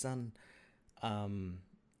his son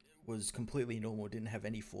was completely normal, didn't have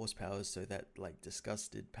any force powers, so that like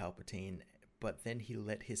disgusted Palpatine. But then he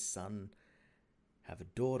let his son have a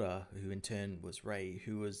daughter, who in turn was Rey,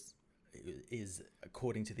 who is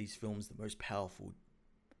according to these films the most powerful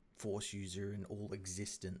force user in all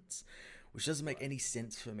existence, which doesn't make any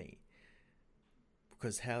sense for me.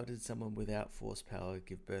 Because how did someone without force power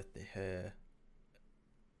give birth to her?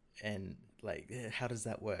 And like, how does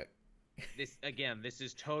that work? This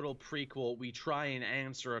is total prequel. We try and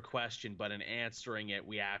answer a question, but in answering it,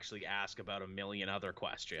 we actually ask about a million other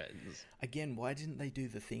questions. Again, why didn't they do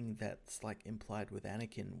the thing that's like implied with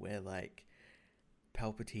Anakin, where like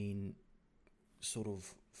Palpatine sort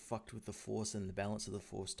of fucked with the Force and the balance of the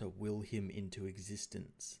Force to will him into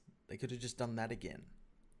existence? They could have just done that again.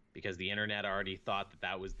 Because the internet already thought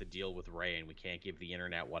that was the deal with Rey, and we can't give the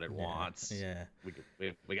internet what it wants. Yeah,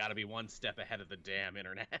 we got to be one step ahead of the damn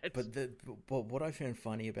internet. But what I found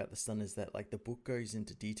funny about the son is that like the book goes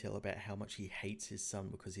into detail about how much he hates his son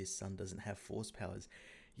because his son doesn't have force powers.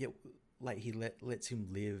 Yet, like he lets him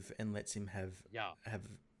live and lets him have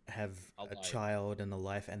a child and a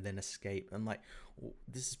life and then escape. And like,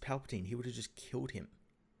 this is Palpatine. He would have just killed him.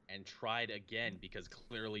 And tried again, because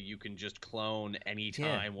clearly you can just clone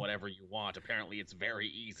anytime, whatever you want. Apparently it's very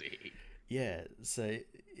easy. Yeah, so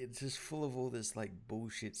it's just full of all this like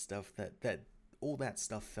bullshit stuff that all that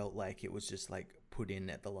stuff felt like it was just like put in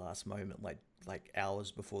at the last moment, like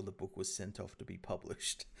hours before the book was sent off to be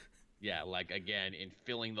published. Yeah, like again, in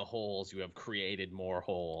filling the holes, you have created more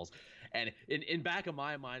holes. And in back of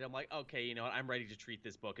my mind, I'm like, okay, you know what? I'm ready to treat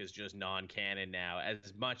this book as just non-canon now.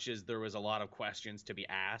 As much as there was a lot of questions to be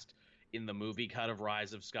asked in the movie cut of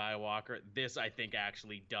Rise of Skywalker, this I think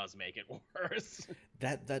actually does make it worse.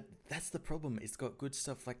 That's the problem. It's got good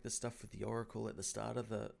stuff like the stuff with the Oracle at the start of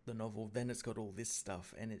the novel. Then it's got all this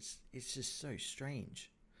stuff, and it's just so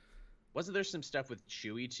strange. Wasn't there some stuff with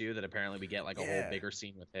Chewie too that apparently we get like a whole bigger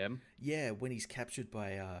scene with him? Yeah, when he's captured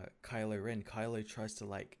by Kylo Ren, Kylo tries to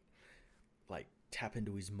like tap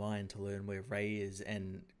into his mind to learn where Rey is,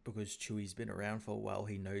 and because Chewie's been around for a while,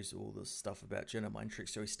 he knows all the stuff about Jedi mind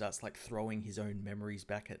tricks, so he starts like throwing his own memories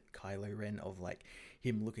back at Kylo Ren of like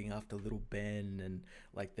him looking after little Ben and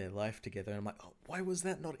like their life together. And I'm like, oh, why was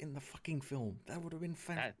that not in the fucking film? That would have been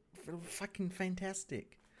fucking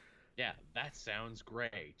fantastic. Yeah, that sounds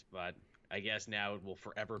great, but I guess now it will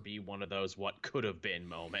forever be one of those what could have been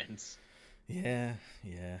moments. Yeah.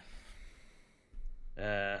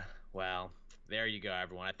 Well, there you go,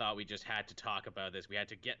 everyone. I thought we just had to talk about this. We had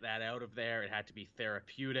to get that out of there. It had to be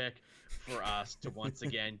therapeutic for us to once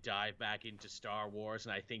again dive back into Star Wars.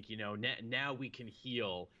 And I think, you know, now we can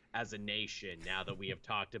heal as a nation now that we have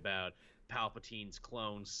talked about Palpatine's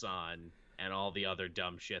clone son and all the other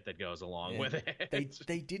dumb shit that goes along with it.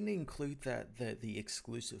 They didn't include the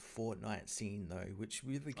exclusive Fortnite scene though, which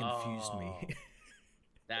really confused me.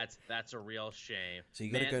 That's a real shame. So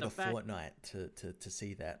you got to go to Fortnite to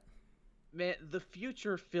see that. Man, the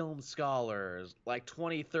future film scholars, like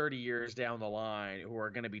 20, 30 years down the line, who are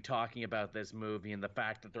going to be talking about this movie and the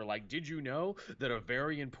fact that they're like, did you know that a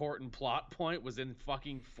very important plot point was in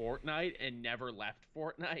fucking Fortnite and never left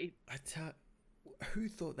Fortnite? Who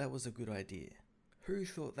thought that was a good idea? Who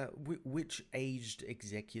thought that? Which aged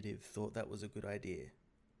executive thought that was a good idea?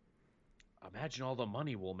 Imagine all the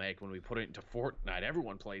money we'll make when we put it into Fortnite.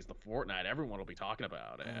 Everyone plays the Fortnite. Everyone will be talking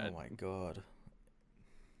about it. Oh my god.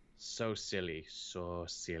 So silly. So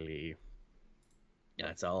silly.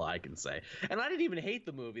 That's all I can say. And I didn't even hate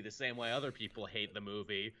the movie the same way other people hate the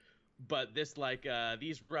movie. But this, like,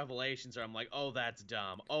 these revelations are, I'm like, oh, that's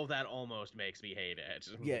dumb. Oh, that almost makes me hate it.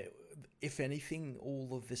 Yeah, if anything, all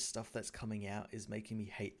of this stuff that's coming out is making me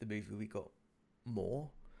hate the movie we got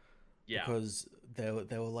more. Yeah. Because they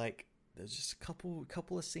were like, there's just a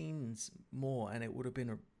couple of scenes more, and it would have been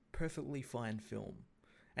a perfectly fine film.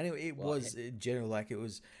 And it was in general, like, it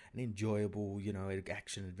was an enjoyable, you know,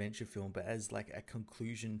 action adventure film, but as like a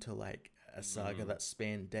conclusion to like a saga that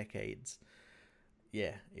spanned decades,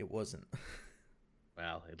 yeah, it wasn't.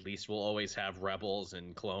 Well, at least we'll always have Rebels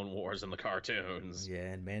and Clone Wars and the cartoons.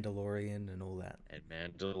 Yeah, and Mandalorian and all that. And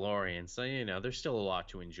Mandalorian. So, you know, there's still a lot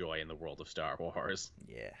to enjoy in the world of Star Wars.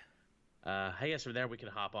 Yeah. I guess from there we can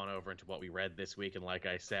hop on over into what we read this week. And like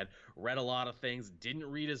I said, read a lot of things, didn't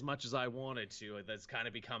read as much as I wanted to. That's kind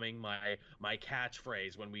of becoming my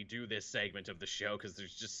catchphrase when we do this segment of the show, because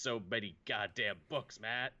there's just so many goddamn books,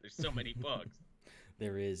 Matt. There's so many books.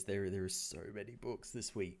 There is so many books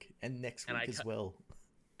this week and next week as well.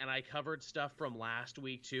 And I covered stuff from last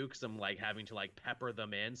week too, because I'm like having to like pepper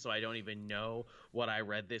them in, so I don't even know what I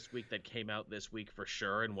read this week that came out this week for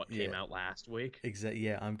sure, and what came out last week. Exactly.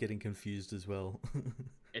 Yeah, I'm getting confused as well.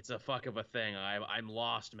 It's a fuck of a thing. I'm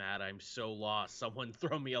lost, Matt. I'm so lost. Someone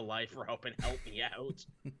throw me a life rope and help me out.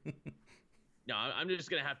 No, I'm just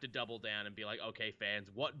gonna have to double down and be like, okay, fans,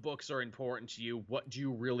 what books are important to you? What do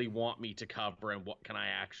you really want me to cover, and what can I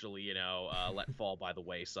actually, let fall by the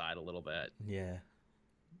wayside a little bit? Yeah.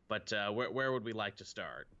 But where would we like to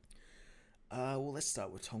start? Well, let's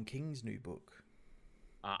start with Tom King's new book.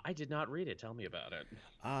 I did not read it. Tell me about it.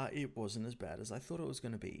 It wasn't as bad as I thought it was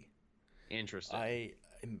going to be. Interesting. I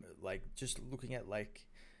am just looking at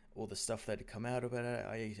all the stuff that had come out about it.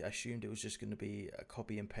 I assumed it was just going to be a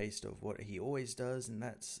copy and paste of what he always does, and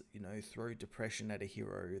that's throw depression at a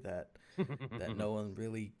hero that no one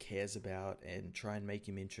really cares about, and try and make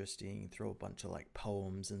him interesting. Throw a bunch of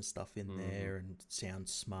poems and stuff in there, and sound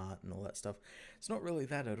smart and all that stuff. It's not really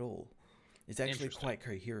that at all. It's actually quite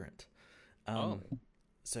coherent.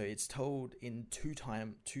 So it's told in two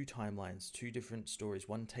timelines, two different stories.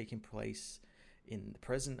 One taking place in the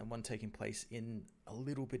present and one taking place in a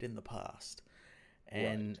little bit in the past.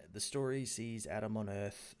 And the story sees Adam on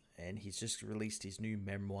Earth, and he's just released his new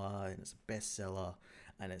memoir, and it's a bestseller,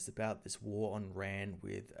 and it's about this war on Rann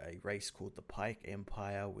with a race called the Pike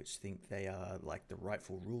Empire, which think they are the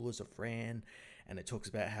rightful rulers of Rann, and it talks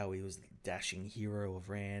about how he was the dashing hero of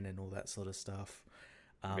Rann and all that sort of stuff.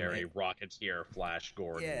 Very Rocketeer, Flash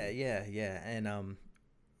Gordon. Yeah. And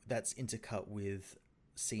that's intercut with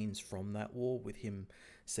scenes from that war, with him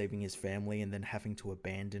saving his family and then having to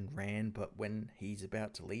abandon Rann. But when he's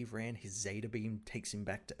about to leave Rann, his Zeta beam takes him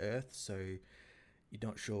back to Earth, so you're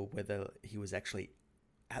not sure whether he was actually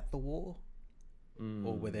at the war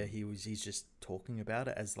or whether he's just talking about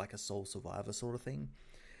it as a sole survivor sort of thing.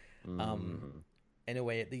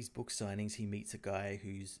 Anyway, at these book signings, he meets a guy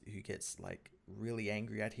who gets really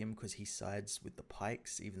angry at him because he sides with the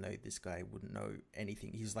Pikes, even though this guy wouldn't know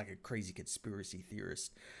anything. He's a crazy conspiracy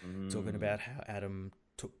theorist, talking about how Adam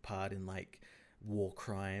took part in war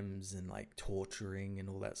crimes and torturing and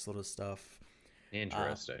all that sort of stuff.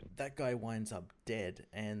 Interesting. That guy winds up dead,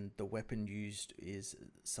 and the weapon used is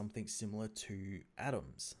something similar to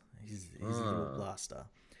Adam's. His little blaster.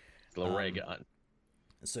 His little ray gun.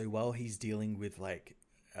 So while he's dealing with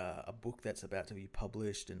a book that's about to be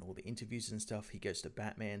published and all the interviews and stuff, he goes to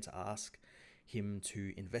Batman to ask him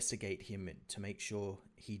to investigate him to make sure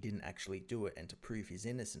he didn't actually do it and to prove his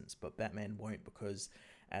innocence. But Batman won't, because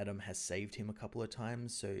Adam has saved him a couple of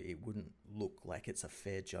times, so it wouldn't look like it's a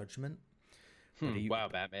fair judgment. Wow,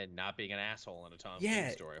 Batman not being an asshole in a Tom King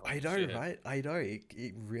story. I know, right? I know.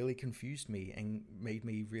 It really confused me and made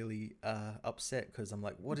me really upset, because I'm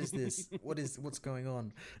like, what is this? What's going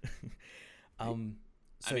on?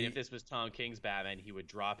 So if this was Tom King's Batman, he would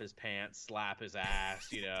drop his pants, slap his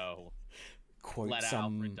ass, quote let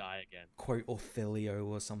Alfred die again. Quote Othello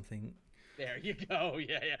or something. There you go.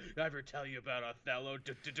 Yeah. I ever tell you about Othello?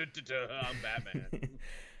 I'm Batman.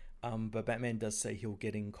 But Batman does say he'll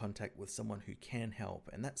get in contact with someone who can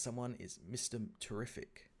help, and that someone is Mr.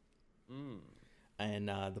 Terrific. And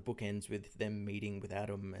the book ends with them meeting with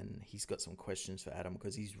Adam, and he's got some questions for Adam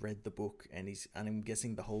because he's read the book, and I'm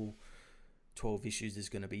guessing the whole 12 issues is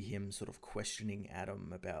going to be him sort of questioning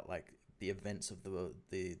Adam about the events of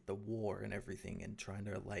the war and everything, and trying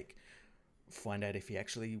to find out if he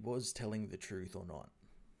actually was telling the truth or not.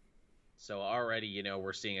 So already,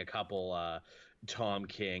 we're seeing a couple Tom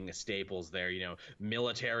King staples there,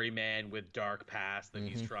 military man with dark past that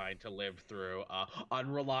he's trying to live through,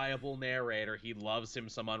 unreliable narrator. He loves him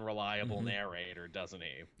some unreliable narrator, doesn't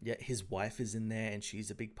he? Yeah, his wife is in there, and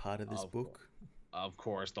she's a big part of this book. Of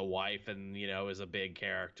course, the wife is a big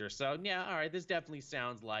character. So, yeah, all right, this definitely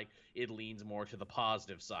sounds like it leans more to the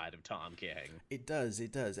positive side of Tom King. It does.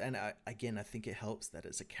 And I think it helps that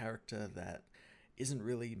it's a character that isn't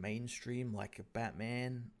really mainstream like a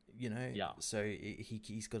Batman, Yeah. So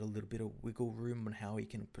he's got a little bit of wiggle room on how he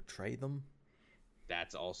can portray them.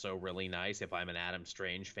 That's also really nice. If I'm an Adam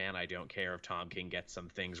Strange fan, I don't care if Tom King gets some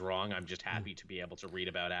things wrong. I'm just happy to be able to read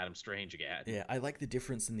about Adam Strange again. Yeah, I like the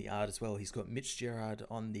difference in the art as well. He's got Mitch Gerard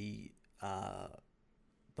on the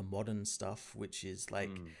modern stuff, which is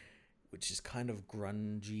which is kind of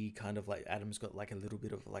grungy, kind of like Adam's got like a little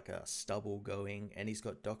bit of like a stubble going, and he's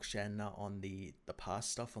got Doc Shanna on the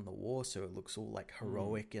past stuff on the war, so it looks all like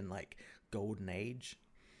heroic and like golden age.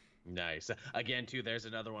 Nice. Again, too, there's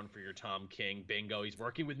another one for your Tom King. Bingo, he's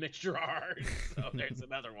working with Mitch Gerard. So there's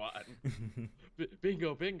another one.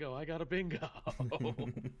 Bingo, I got a bingo.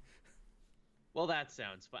 Well, that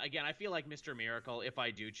sounds fun. Again, I feel like Mr. Miracle, if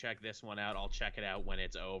I do check this one out, I'll check it out when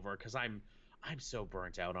it's over, because I'm so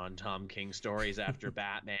burnt out on Tom King stories after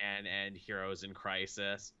Batman and Heroes in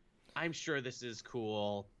Crisis. I'm sure this is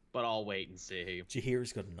cool, but I'll wait and see. Did you hear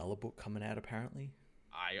he's got another book coming out, apparently?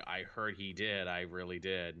 I heard he did. I really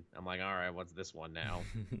did. I'm like, all right, what's this one now?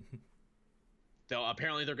 Though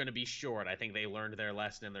apparently they're going to be short. I think they learned their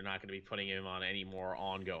lesson and they're not going to be putting him on any more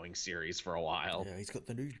ongoing series for a while. Yeah, he's got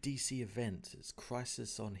the new DC event. It's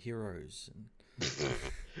Crisis on Heroes.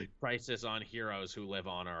 Crisis on heroes who live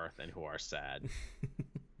on Earth and who are sad.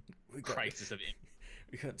 We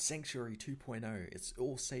got Sanctuary 2.0. It's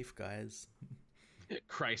all safe, guys.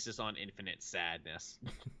 Crisis on Infinite Sadness.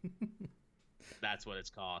 That's what it's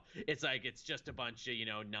called. It's like, it's just a bunch of,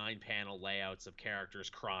 9-panel layouts of characters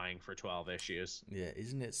crying for 12 issues. Yeah,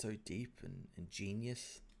 isn't it so deep and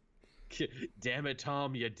genius? Damn it,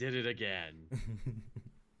 Tom, you did it again.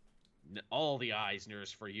 All the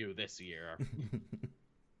Eisners for you this year.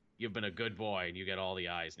 You've been a good boy and you get all the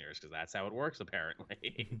Eisners, because that's how it works,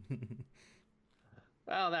 apparently.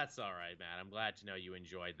 Well, that's all right, man. I'm glad to know you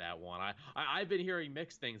enjoyed that one. I've been hearing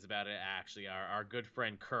mixed things about it, actually. Our good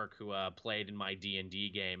friend Kirk, who played in my D&D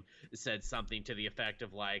game, said something to the effect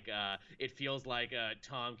of, like, it feels like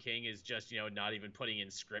Tom King is just, not even putting in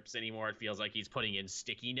scripts anymore. It feels like he's putting in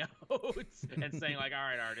sticky notes and saying, like, all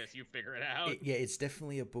right, artist, you figure it out. It's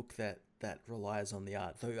definitely a book that relies on the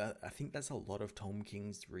art, though I think that's a lot of Tom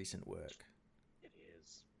King's recent work. It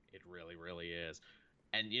is. It really, really is.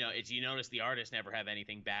 And, you notice the artists never have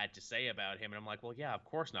anything bad to say about him. And I'm like, well, yeah, of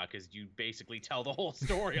course not, because you basically tell the whole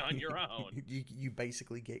story on your own. You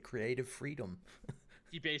basically get creative freedom.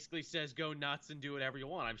 He basically says, go nuts and do whatever you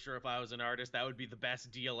want. I'm sure if I was an artist, that would be the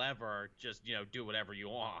best deal ever. Just, do whatever you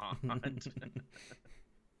want.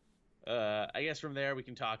 I guess from there we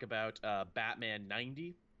can talk about Batman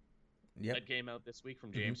 90. Yep. That came out this week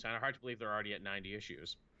from James Tynion. Hard to believe they're already at 90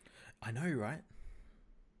 issues. I know, right?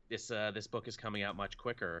 This book is coming out much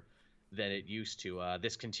quicker than it used to.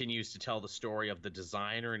 This continues to tell the story of the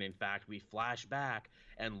designer, and in fact, we flash back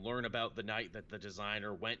and learn about the night that the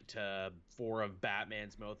designer went to 4 of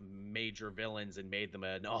Batman's most major villains and made them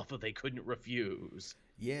an offer they couldn't refuse.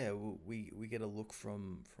 Yeah, we get a look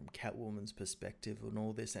from Catwoman's perspective on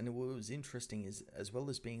all this, and what was interesting is, as well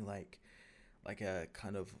as being like a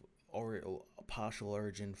kind of a partial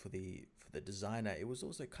origin for the designer, it was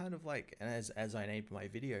also kind of like, and as I named my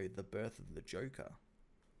video, the birth of the Joker.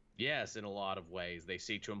 Yes, in a lot of ways. They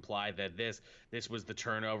seek to imply that this was the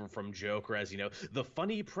turnover from Joker as, the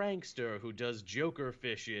funny prankster who does Joker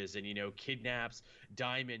fishes and, kidnaps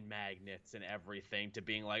diamond magnets and everything, to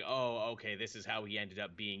being like, oh, okay, this is how he ended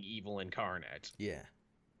up being evil incarnate. Yeah.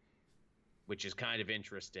 Which is kind of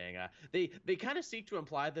interesting. They kind of seek to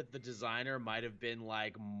imply that the designer might have been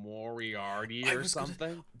like Moriarty or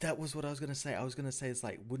something. That was what I was going to say. I was going to say, it's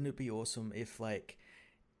like, wouldn't it be awesome if like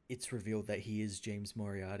it's revealed that he is James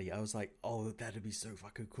Moriarty? I was like, oh, that'd be so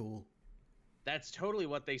fucking cool. That's totally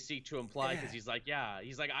what they seek to imply, because he's like,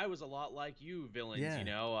 I was a lot like you villains,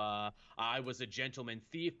 I was a gentleman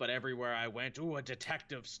thief, but everywhere I went, a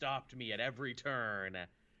detective stopped me at every turn.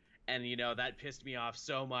 And, that pissed me off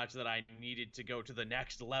so much that I needed to go to the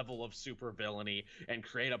next level of supervillainy and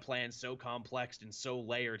create a plan so complex and so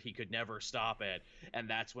layered he could never stop it. And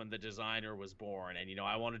that's when the designer was born. And,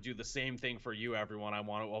 I want to do the same thing for you, everyone. I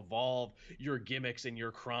want to evolve your gimmicks and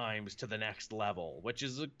your crimes to the next level, which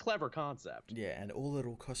is a clever concept. Yeah, and all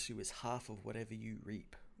it'll cost you is half of whatever you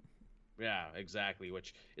reap. Yeah, exactly,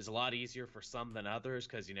 which is a lot easier for some than others,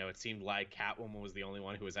 because, it seemed like Catwoman was the only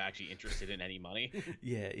one who was actually interested in any money.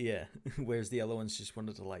 Yeah. Whereas the other ones just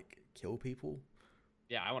wanted to, like, kill people.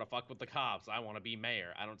 Yeah, I want to fuck with the cops. I want to be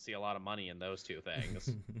mayor. I don't see a lot of money in those two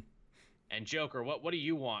things. And Joker, what do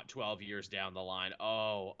you want 12 years down the line?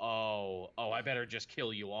 Oh, I better just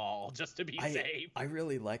kill you all just to be safe. I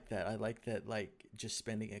really like that. I like that, like, just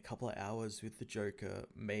spending a couple of hours with the Joker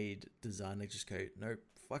made designer just go, nope,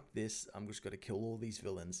 fuck this. I'm just going to kill all these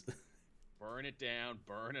villains. Burn it down.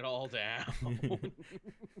 Burn it all down.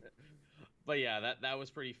 But yeah, that was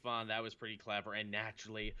pretty fun. That was pretty clever. And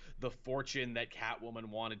naturally, the fortune that Catwoman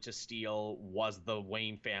wanted to steal was the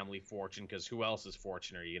Wayne family fortune, because who else's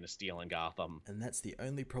fortune are you going to steal in Gotham? And that's the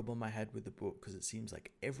only problem I had with the book, because it seems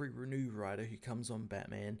like every new writer who comes on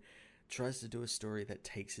Batman tries to do a story that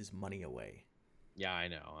takes his money away. Yeah, I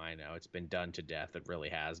know. It's been done to death. It really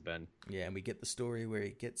has been. Yeah, and we get the story where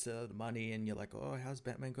he gets the money, and you're like, oh, how's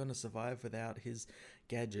Batman going to survive without his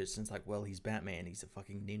gadgets? And it's like, well, he's Batman. He's a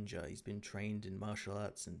fucking ninja. He's been trained in martial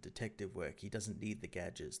arts and detective work. He doesn't need the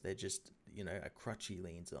gadgets. They're just, a crutch he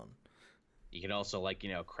leans on. You can also,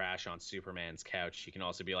 crash on Superman's couch. You can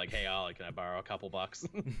also be like, hey, Ollie, can I borrow a couple bucks?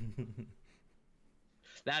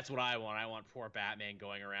 That's what I want. I want poor Batman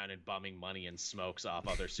going around and bumming money and smokes off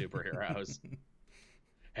other superheroes.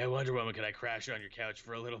 Hey, Wonder Woman, can I crash on your couch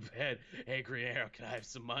for a little bit? Hey, Green Arrow, can I have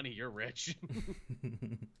some money? You're rich.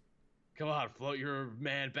 Come on, float your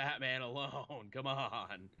man Batman alone. Come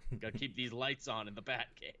on. Gotta keep these lights on in the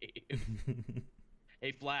Batcave.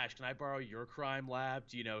 Hey, Flash, can I borrow your crime lab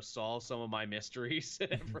to, solve some of my mysteries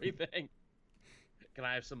and everything? Can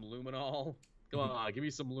I have some luminol? Come on, give me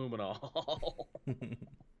some luminol.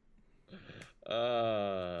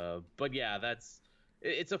 But yeah,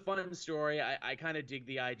 it's a fun story. I kind of dig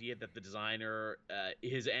the idea that the designer,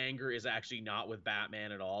 his anger is actually not with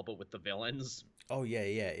Batman at all, but with the villains. Oh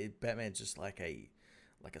yeah. Batman's just like a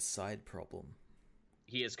side problem.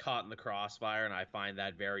 He is caught in the crossfire, and I find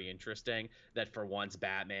that very interesting. That for once,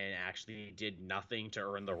 Batman actually did nothing to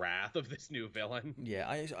earn the wrath of this new villain. Yeah,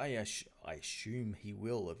 I assume he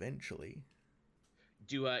will eventually.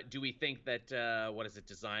 Do we think that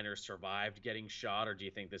designer survived getting shot, or do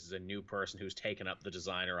you think this is a new person who's taken up the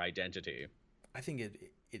designer identity? I think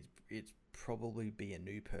it's probably be a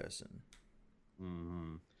new person.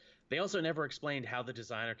 Mm-hmm. They also never explained how the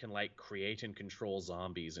designer can create and control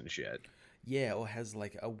zombies and shit. Yeah, or has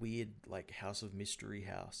a weird House of Mystery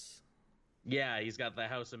house. Yeah, he's got the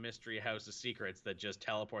House of Mystery, House of Secrets that just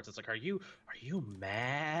teleports. It's like, are you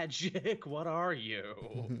magic? What are you?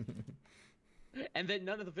 And then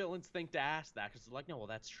none of the villains think to ask that because they're like, no, well,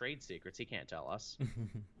 that's trade secrets. He can't tell us.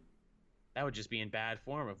 That would just be in bad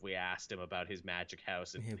form if we asked him about his magic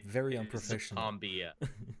house and very unprofessional. Zombie.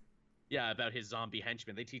 Yeah, about his zombie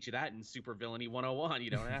henchmen. They teach you that in Super Villainy 101. You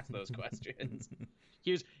don't ask those questions.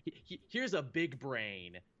 Here's a big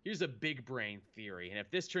brain. Here's a big brain theory. And if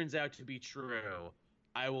this turns out to be true,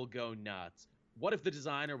 I will go nuts. What if the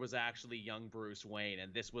designer was actually young Bruce Wayne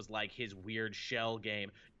and this was his weird shell game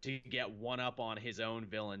to get one up on his own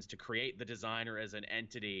villains, to create the designer as an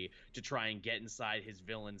entity to try and get inside his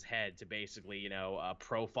villain's head to basically,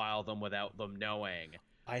 profile them without them knowing?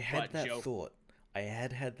 I had that thought. I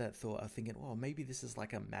had that thought. I was thinking, well, maybe this is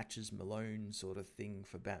like a Matches Malone sort of thing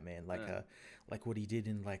for Batman, like what he did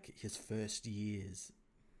in his first years.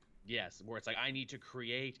 Yes, where it's I need to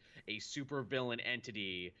create a supervillain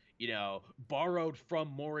entity, borrowed from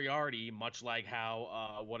Moriarty, much like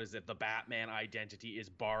how the Batman identity is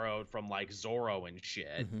borrowed from Zorro and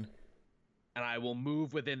shit. Mm-hmm. And I will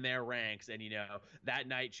move within their ranks. And, that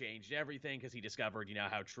night changed everything because he discovered,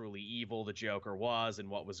 how truly evil the Joker was and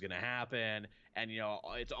what was going to happen. And,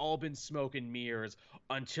 it's all been smoke and mirrors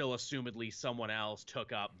until assumedly someone else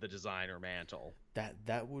took up the designer mantle.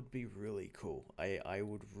 That would be really cool. I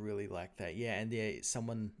would really like that. Yeah, and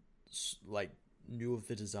someone knew of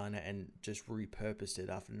the designer and just repurposed it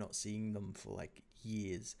after not seeing them for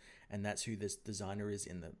years. And that's who this designer is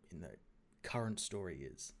in the current story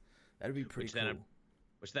is. That'd be pretty cool.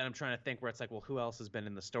 Which then I'm trying to think where it's well, who else has been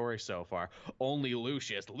in the story so far? Only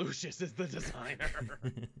Lucius. Lucius is the designer.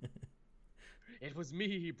 It was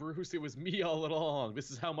me, Bruce. It was me all along. This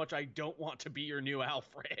is how much I don't want to be your new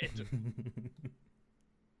Alfred.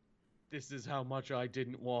 This is how much I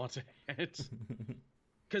didn't want it.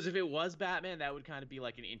 Because if it was Batman, that would kind of be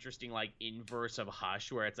an interesting inverse of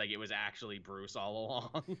Hush, where it's it was actually Bruce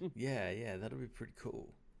all along. Yeah, that'd be pretty cool.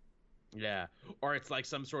 Yeah, or it's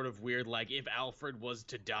some sort of weird if Alfred was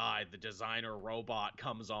to die, the designer robot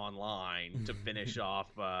comes online to finish off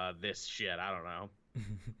this shit. I don't know.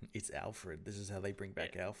 It's Alfred. This is how they bring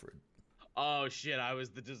back Alfred. Oh shit, I was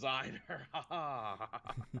the designer.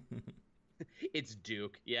 It's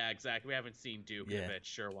Duke. Yeah, exactly. We haven't seen Duke in a bit.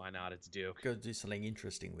 Sure, why not? It's Duke. Go do something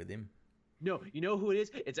interesting with him. No, you know who it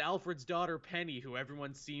is? It's Alfred's daughter, Penny, who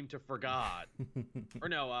everyone seemed to forgot. Or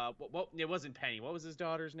no, it wasn't Penny. What was his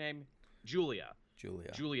daughter's name? Julia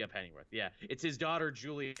Pennyworth. Yeah, it's his daughter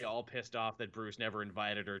Julia, all pissed off that Bruce never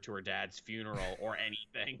invited her to her dad's funeral or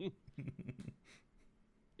anything.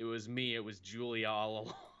 It was me. It was Julia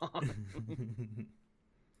all along.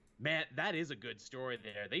 Man, that is a good story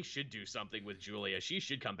there. They should do something with Julia. She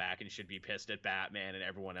should come back and should be pissed at Batman and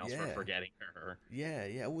everyone else for forgetting her.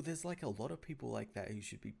 Yeah. Well, there's a lot of people like that who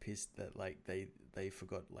should be pissed that they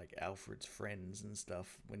forgot Alfred's friends and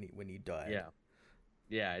stuff when he died. Yeah.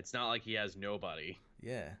 Yeah, it's not like he has nobody.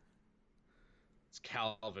 Yeah. It's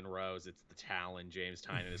Calvin Rose. It's the Talon. James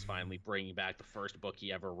Tynion is finally bringing back the first book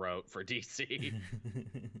he ever wrote for DC.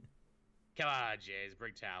 Come on, James,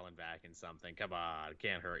 bring Talon back in something. Come on,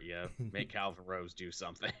 can't hurt you. Make Calvin Rose do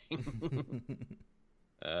something.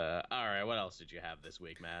 All right, what else did you have this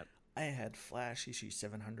week, Matt? I had Flash issue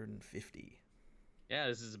 750. Yeah,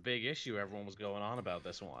 this is a big issue. Everyone was going on about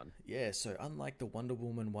this one. Yeah, so unlike the Wonder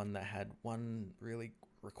Woman one that had one really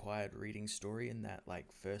required reading story in that like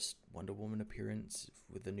first Wonder Woman appearance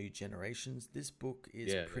with the new generations, this book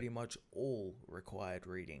is pretty much all required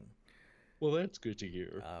reading. Well, that's good to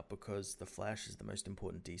hear. Because The Flash is the most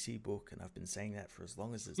important DC book, and I've been saying that for as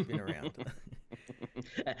long as it's been around.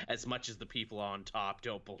 As much as the people on top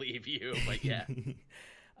don't believe you, but yeah.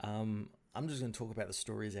 I'm just going to talk about the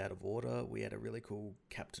stories out of order. We had a really cool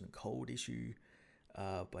Captain Cold issue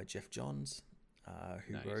by Jeff Johns,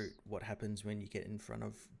 who wrote what happens when you get in front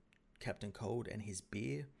of Captain Cold and his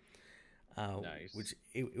beer. Which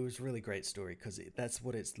it was a really great story because that's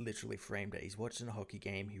what it's literally framed at. He's watching a hockey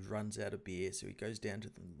game, he runs out of beer, so he goes down to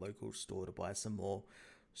the local store to buy some more.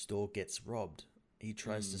 Store gets robbed. He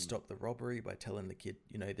tries to stop the robbery by telling the kid,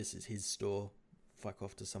 this is his store, fuck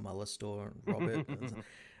off to some other store and rob it.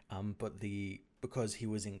 But because he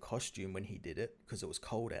was in costume when he did it, because it was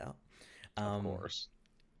cold out, of course,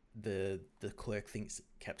 the clerk thinks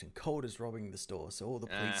Captain Cold is robbing the store, so all the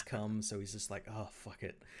police come, so he's just like, oh, fuck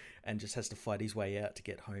it, and just has to fight his way out to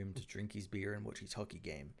get home to drink his beer and watch his hockey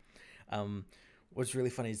game. What's really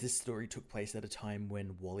funny is this story took place at a time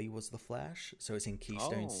when Wally was the Flash, so it's in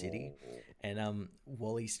Keystone City, and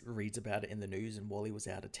Wally reads about it in the news, and Wally was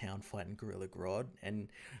out of town fighting Gorilla Grodd, and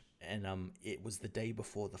it was the day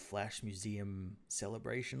before the Flash Museum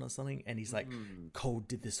celebration or something, and he's like, Cold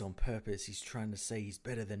did this on purpose. He's trying to say he's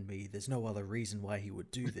better than me. There's no other reason why he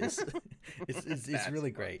would do this. It's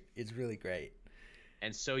really great. It's really great.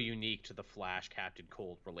 And so unique to the Flash Captain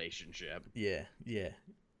Cold relationship. Yeah.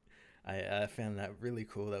 I found that really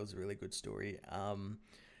cool. That was a really good story.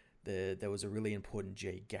 There was a really important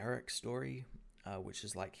Jay Garrick story, which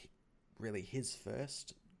is like really his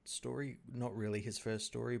first story, not really his first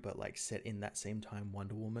story, but like set in that same time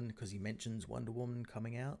Wonder Woman, because he mentions Wonder Woman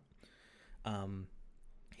coming out.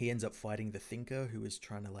 He ends up fighting the Thinker, who is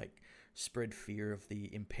trying to like spread fear of the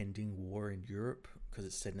impending war in Europe because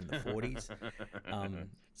it's set in the 40s.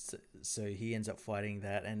 So he ends up fighting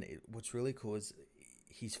that, and what's really cool is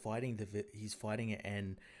he's fighting it,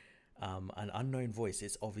 and an unknown voice,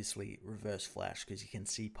 it's obviously Reverse Flash because you can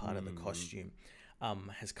see part of the costume,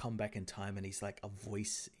 has come back in time, and he's like a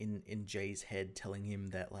voice in Jay's head telling him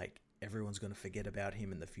that like everyone's going to forget about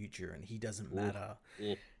him in the future and he doesn't matter.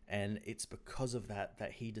 And it's because of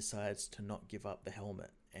that he decides to not give up the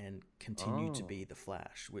helmet and continue to be the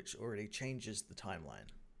Flash, which already changes the timeline.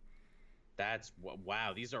 That's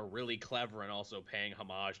wow. These are really clever and also paying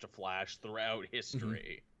homage to Flash throughout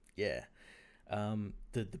history. Yeah.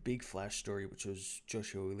 The big Flash story, which was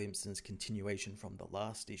Joshua Williamson's continuation from the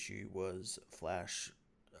last issue, was Flash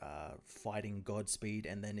fighting Godspeed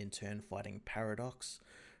and then in turn fighting Paradox,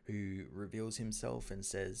 who reveals himself and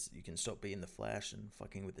says, you can stop being the Flash and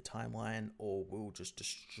fucking with the timeline, or we'll just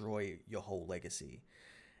destroy your whole legacy.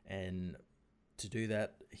 And to do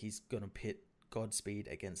that, he's going to pit Godspeed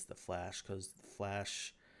against the Flash, because the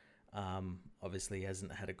Flash obviously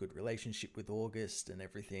hasn't had a good relationship with August and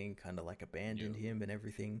everything, kind of like abandoned him and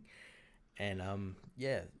everything. And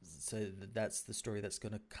so that's the story that's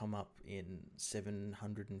going to come up in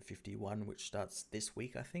 751, which starts this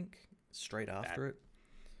week, I think, straight after it.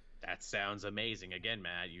 That sounds amazing. Again,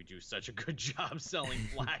 Matt, you do such a good job selling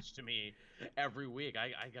Flash to me every week.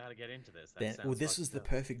 I gotta get into this. This was the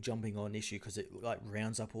perfect jumping on issue because it like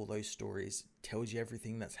rounds up all those stories, tells you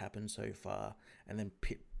everything that's happened so far, and then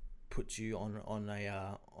puts you on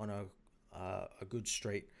a good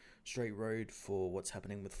straight road for what's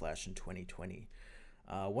happening with Flash in 2020.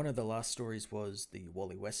 One of the last stories was the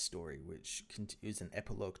Wally West story, which is an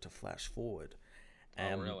epilogue to Flash Forward.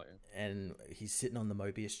 Really? And he's sitting on the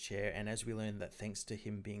Mobius chair, and as we learn that thanks to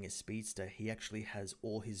him being a speedster, he actually has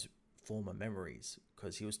all his former memories,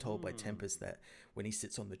 because he was told by Tempest that when he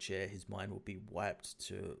sits on the chair, his mind will be wiped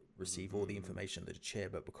to receive all the information of the chair,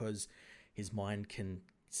 but because his mind can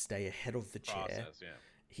stay ahead of the chair,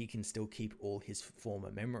 he can still keep all his former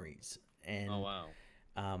memories. And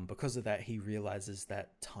because of that, he realizes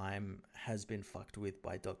that time has been fucked with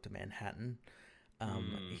by Dr. Manhattan.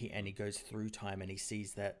 He goes through time and he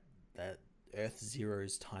sees that Earth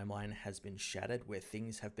Zero's timeline has been shattered, where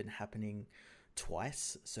things have been happening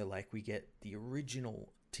twice. So like we get the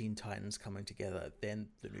original Teen Titans coming together, then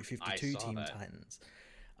the new 52 Teen Titans.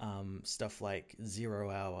 Stuff like 0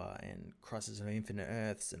 Hour and Crisis of Infinite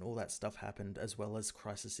Earths and all that stuff happened, as well as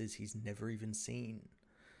crises he's never even seen.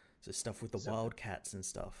 So stuff with the Wildcats and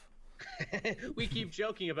stuff. We keep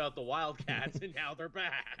joking about the Wildcats, and now they're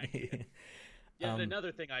back. Yet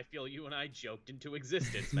another thing I feel you and I joked into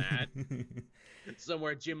existence, Matt.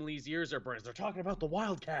 Somewhere Jim Lee's ears are burning. They're talking about the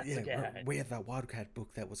Wildcats again. We have that Wildcat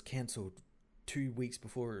book that was cancelled 2 weeks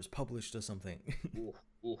before it was published or something.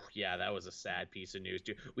 Ooh, yeah, that was a sad piece of news,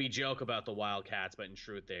 too. We joke about the Wildcats, but in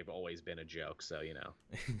truth, they've always been a joke, so, you know.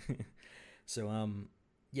 So,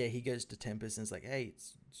 yeah, he goes to Tempest and is like, hey,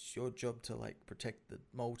 it's your job to, like, protect the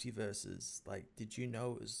multiverses. Like, did you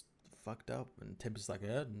know it was fucked up? And Tempest's like,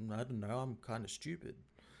 I don't know, I'm kind of stupid.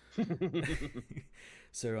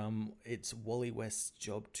 So, it's Wally West's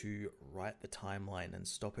job to write the timeline and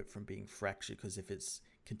stop it from being fractured, because if it's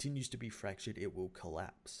continues to be fractured, it will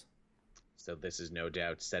collapse. So this is no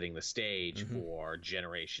doubt setting the stage for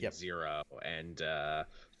Generation Zero and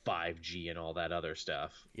 5G and all that other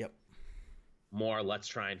stuff. Yep. More, let's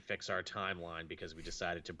try and fix our timeline because we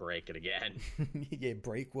decided to break it again. Yeah,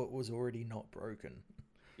 break what was already not broken.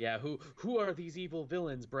 Yeah, who are these evil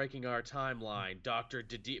villains breaking our timeline? Dr.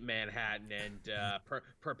 Manhattan and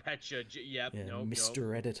Perpetua.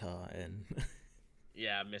 Mr. Editor and...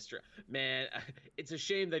 Yeah, Man, it's a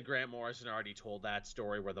shame that Grant Morrison already told that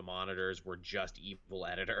story where the monitors were just evil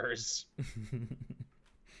editors.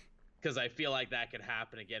 Because I feel like that could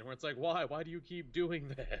happen again, where it's like, why? Why do you keep doing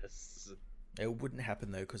this? It wouldn't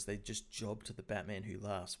happen, though, because they just jobbed the Batman Who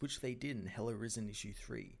Laughs, which they did in Hell Arisen issue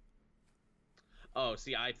 3. Oh,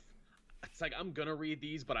 see, it's like, I'm gonna read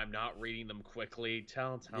these, but I'm not reading them quickly.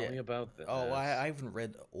 Tell me about this. Oh, I haven't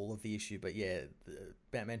read all of the issue, but yeah, the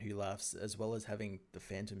Batman Who Laughs, as well as having the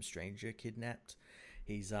Phantom Stranger kidnapped,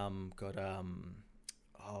 he's got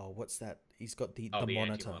what's that? He's got the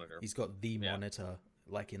monitor. He's got the monitor,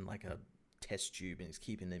 like in like a test tube, and he's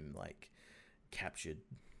keeping him like captured.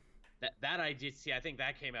 That I did see. I think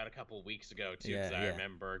that came out a couple of weeks ago too, because I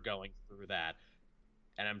remember going through that.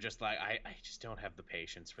 And I'm just like, I just don't have the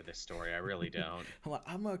patience for this story. I really don't.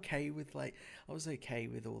 I'm okay with, like, I was okay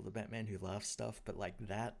with all the Batman Who Laughs stuff, but, like,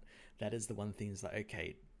 that is the one thing is like,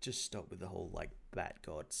 okay, just stop with the whole, like, Bat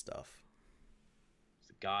God stuff. He's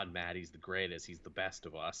a god, Matt. He's the greatest. He's the best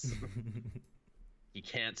of us. He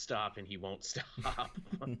can't stop, and he won't stop.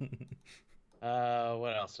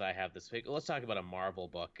 What else did I have this week? Let's talk about a Marvel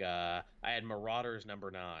book. I had Marauders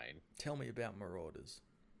 #9. Tell me about Marauders.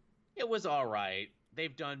 It was all right.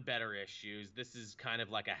 They've done better issues. This is kind of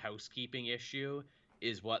like a housekeeping issue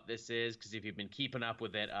is what this is, because if you've been keeping up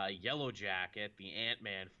with it, Yellow Jacket, the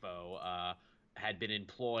Ant-Man foe, had been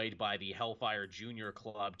employed by the Hellfire Junior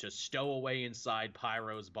Club to stow away inside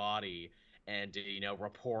Pyro's body and,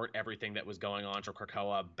 report everything that was going on to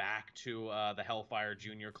Krakoa back to the Hellfire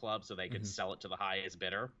Junior Club so they could sell it to the highest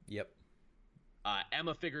bidder. Yep.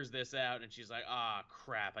 Emma figures this out, and she's like,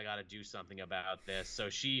 crap, I gotta do something about this. So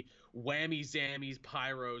she whammy-zammies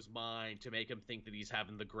Pyro's mind to make him think that he's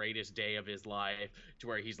having the greatest day of his life, to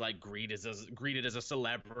where he's, like, greeted as a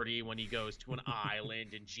celebrity when he goes to an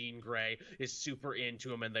island, and Jean Grey is super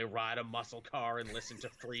into him, and they ride a muscle car and listen to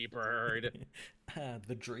Freebird.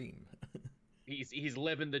 The dream. He's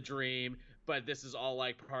living the dream, but this is all,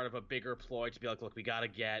 like, part of a bigger ploy to be like, look, we gotta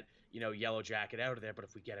get... Yellow Jacket out of there, but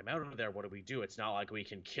if we get him out of there, what do we do? It's not like we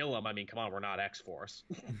can kill him. I mean, come on, we're not X-Force.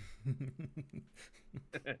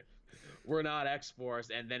 We're not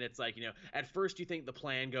X-Force, and then it's like, at first you think the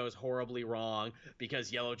plan goes horribly wrong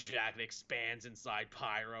because Yellow Jacket expands inside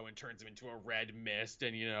Pyro and turns him into a red mist,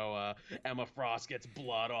 and, Emma Frost gets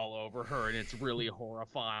blood all over her, and it's really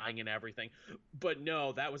horrifying and everything. But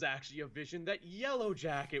no, that was actually a vision that Yellow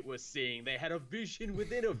Jacket was seeing. They had a vision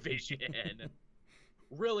within a vision.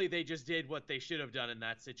 Really, they just did what they should have done in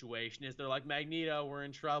that situation. Is they're like, Magneto, we're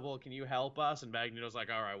in trouble. Can you help us? And Magneto's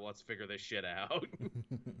like, all right, well, let's figure this shit out.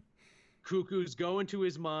 Cuckoo's go into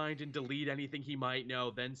his mind and delete anything he might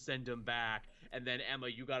know, then send him back. And then, Emma,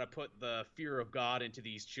 you got to put the fear of God into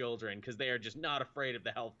these children because they are just not afraid of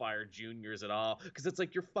the Hellfire Juniors at all. Because it's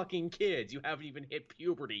like, you're fucking kids. You haven't even hit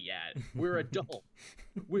puberty yet. We're adults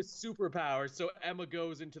with superpowers. So Emma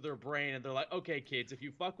goes into their brain and they're like, okay, kids, if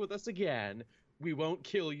you fuck with us again... we won't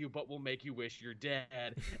kill you, but we'll make you wish you're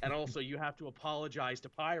dead. And also, you have to apologize to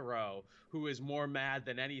Pyro, who is more mad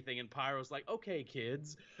than anything. And Pyro's like, okay,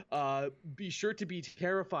 kids, be sure to be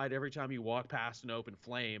terrified every time you walk past an open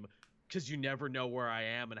flame, because you never know where I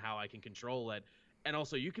am and how I can control it. And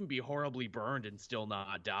also, you can be horribly burned and still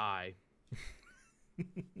not die.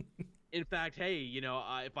 In fact, hey,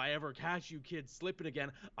 if I ever catch you kids slipping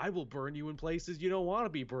again, I will burn you in places you don't want to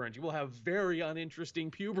be burned. You will have very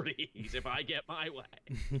uninteresting puberties if I get my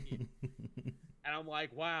way. And I'm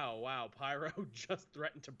like, wow, Pyro just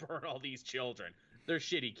threatened to burn all these children. They're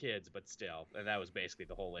shitty kids, but still. And that was basically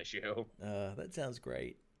the whole issue. That sounds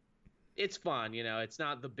great. It's fun, it's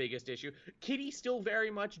not the biggest issue. Kitty's still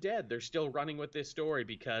very much dead. They're still running with this story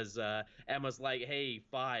because Emma's like, hey,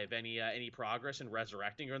 Five, any progress in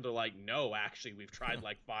resurrecting her? And they're like, no, actually, we've tried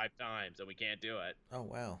like 5 times and we can't do it. Oh,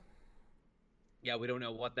 wow. Yeah, we don't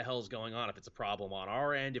know what the hell's going on. If it's a problem on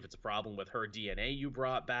our end, if it's a problem with her DNA you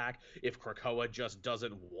brought back, if Krakoa just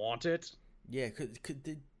doesn't want it. Yeah,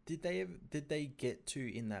 did they get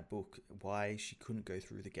to in that book why she couldn't go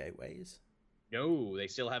through the gateways? No, they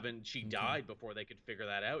still haven't. She died before they could figure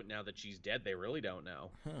that out. Now that she's dead, they really don't know.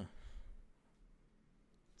 Huh.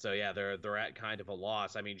 So yeah, they're at kind of a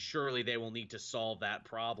loss. I mean, surely they will need to solve that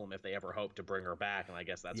problem if they ever hope to bring her back, and I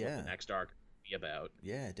guess that's what the next arc will be about.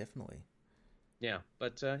 Yeah, definitely. Yeah,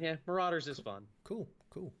 but Marauders is fun. Cool.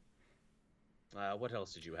 What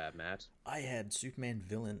else did you have, Matt? I had Superman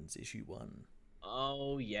Villains issue 1.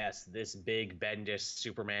 Oh, yes, this big Bendis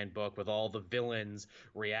Superman book with all the villains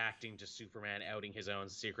reacting to Superman outing his own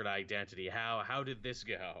secret identity. How did this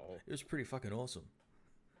go? It was pretty fucking awesome.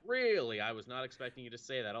 Really? I was not expecting you to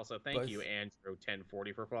say that. Also, thank you,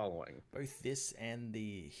 Andrew1040, for following. Both this and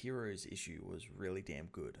the Heroes issue was really damn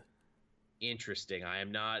good. Interesting.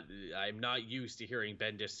 I'm not used to hearing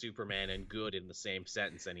Bendis Superman and good in the same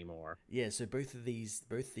sentence anymore. Yeah, so both these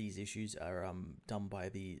issues are done by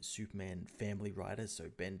the Superman family writers, so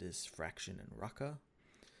Bendis, Fraction, and Rucker.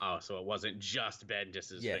 Oh, so it wasn't just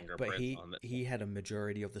Bendis's fingerprints on it. He had a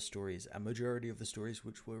majority of the stories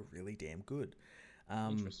which were really damn good.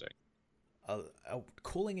 Interesting.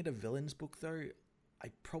 Calling it a villains book, though, I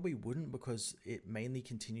probably wouldn't, because it mainly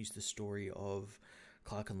continues the story of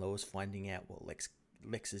Clark and Lois finding out what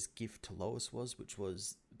Lex's gift to Lois was, which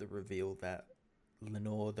was the reveal that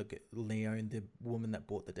Leone, the woman that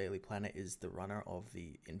bought the Daily Planet, is the runner of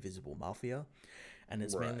the Invisible Mafia. And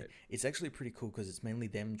it's actually pretty cool because it's mainly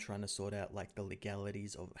them trying to sort out like the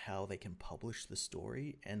legalities of how they can publish the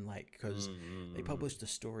story, and like because they publish the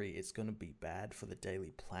story, it's going to be bad for the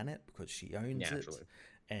Daily Planet because she owns it,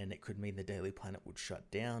 and it could mean the Daily Planet would shut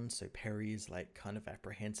down. So Perry is like kind of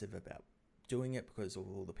apprehensive about doing it because of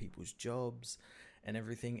all the people's jobs and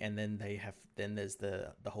everything. And then there's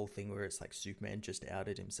the whole thing where it's like Superman just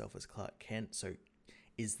outed himself as Clark Kent. So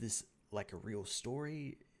is this like a real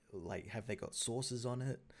story? Like, have they got sources on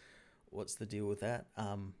it? What's the deal with that?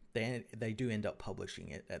 They do end up publishing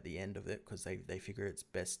it at the end of it because they figure it's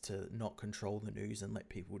best to not control the news and let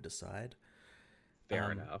people decide.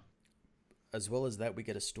 Fair enough. As well as that, we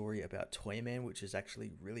get a story about Toyman, which is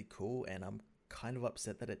actually really cool, and I'm kind of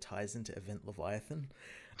upset that it ties into Event Leviathan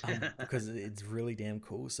because it's really damn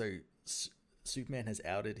cool. So Superman has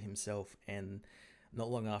outed himself, and not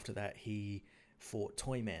long after that he fought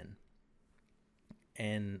Toyman,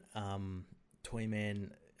 and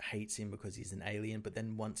Toyman hates him because he's an alien. But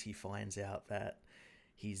then once he finds out that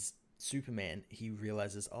he's Superman, he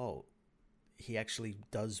realizes, oh, he actually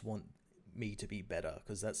does want me to be better,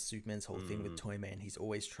 because that's Superman's whole thing with Toyman. He's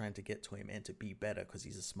always trying to get Toyman to be better because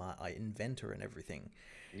he's a smart inventor and everything.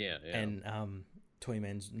 Yeah. And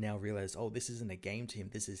Toyman's now realized, oh, this isn't a game to him.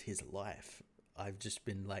 This is his life. I've just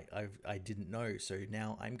been like, I didn't know. So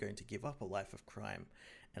now I'm going to give up a life of crime,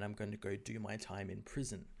 and I'm going to go do my time in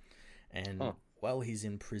prison. And while he's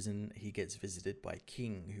in prison, he gets visited by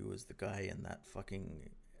King, who was the guy in that fucking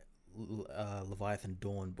Leviathan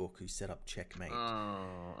Dawn book who set up Checkmate.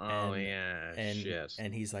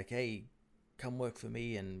 And he's like, hey, come work for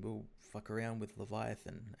me and we'll fuck around with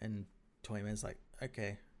Leviathan. And Toyman's like,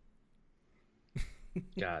 okay.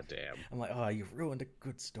 God damn. I'm like, oh, you ruined a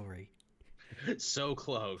good story. So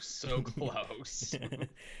close.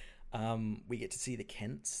 We get to see the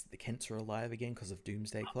Kents. The Kents are alive again because of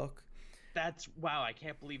Doomsday Clock. That's wow! I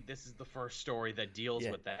can't believe this is the first story that deals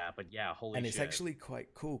with that. But yeah, holy shit! And it's actually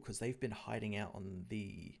quite cool because they've been hiding out on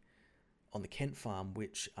the Kent farm,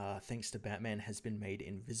 which, thanks to Batman, has been made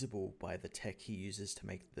invisible by the tech he uses to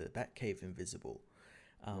make the Batcave invisible.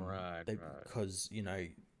 Because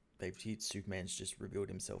Superman's just revealed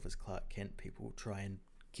himself as Clark Kent. People try and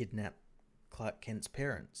kidnap Clark Kent's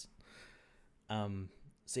parents.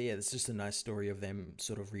 So yeah, it's just a nice story of them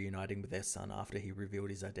sort of reuniting with their son after he revealed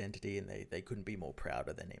his identity, and they couldn't be more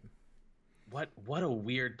prouder than him. What a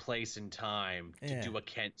weird place and time to do a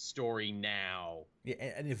Kent story now. Yeah,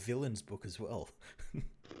 and a villains book as well.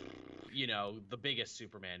 The biggest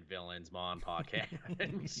Superman villains, Ma and Pa Kent.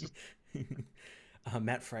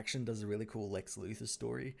 Matt Fraction does a really cool Lex Luthor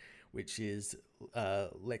story, which is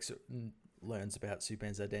Lex learns about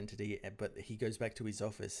Superman's identity, but he goes back to his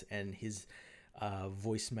office and his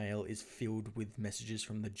voicemail is filled with messages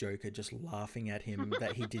from the Joker just laughing at him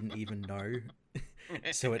that he didn't even know.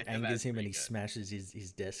 So it angers him and he smashes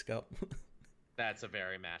his desk up. That's a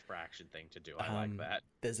very Matt Fraction thing to do. I like that.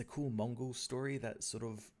 There's a cool Mongol story that sort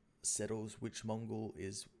of settles which Mongol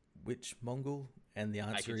is which Mongol, and the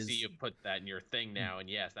answer is... I can see you put that in your thing now, and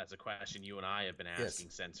yes, that's a question you and I have been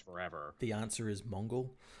asking since forever. The answer is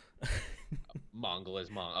Mongol. Mongol is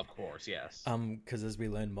of course, yes. Because as we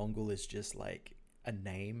learn, Mongol is just like a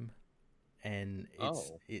name, and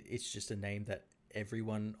it's just a name that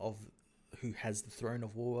everyone who has the throne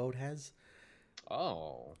of Warworld has.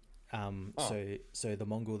 So the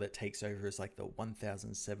Mongol that takes over is like the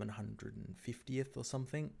 1750th or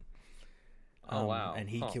something. Wow. And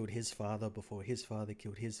he killed his father before his father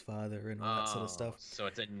killed his father and all that sort of stuff. So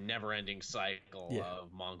it's a never-ending cycle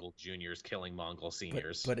of Mongol juniors killing Mongol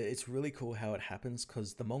seniors. But it's really cool how it happens,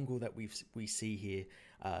 because the Mongol that we see here,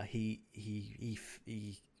 he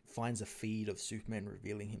finds a feed of Superman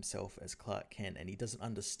revealing himself as Clark Kent, and he doesn't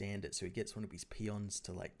understand it, so he gets one of his peons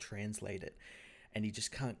to like translate it, and he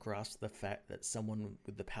just can't grasp the fact that someone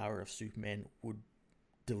with the power of Superman would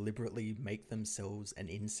deliberately make themselves an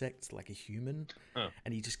insect like a human.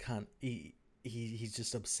 And he just can't. He's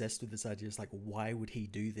just obsessed with this idea. It's like, why would he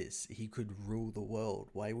do this? He could rule the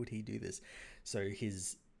world. Why would he do this? So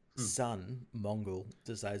his son Mongol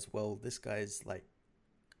decides, well, this guy's like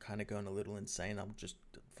kind of going a little insane. I'll just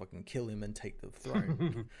fucking kill him and take the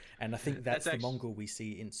throne. And I think that's the Mongol we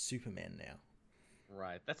see in Superman now.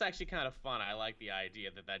 Right. That's actually kind of fun. I like the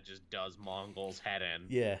idea that just does Mongol's head in.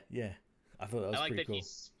 Yeah. I thought that was pretty cool.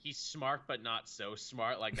 He's smart, but not so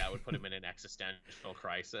smart. Like, that would put him in an existential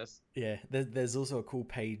crisis. Yeah, there's also a cool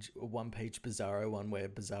one-page Bizarro one where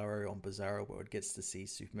Bizarro on Bizarro World gets to see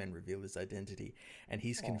Superman reveal his identity, and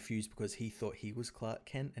he's confused because he thought he was Clark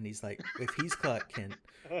Kent, and he's like, if he's Clark Kent,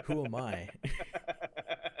 who am I?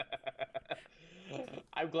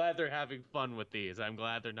 I'm glad they're having fun with these. I'm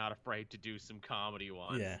glad they're not afraid to do some comedy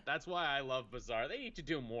ones. Yeah. That's why I love Bizarro. They need to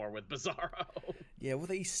do more with Bizarro. Yeah, well,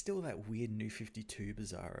 he's still that weird New 52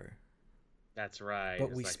 Bizarro. That's right.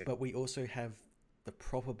 But we also have the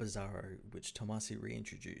proper Bizarro, which Tomasi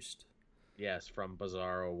reintroduced. Yes, from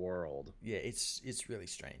Bizarro World. Yeah, it's really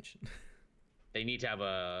strange. They need to have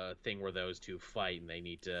a thing where those two fight, and they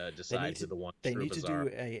need to decide who the one true Bizarro. They need to do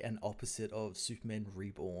an opposite of Superman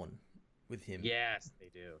Reborn with him. Yes, they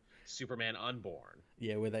do. Superman Unborn.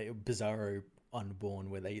 Yeah, Bizarro Unborn,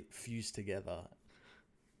 where they fuse together.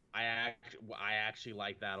 I actually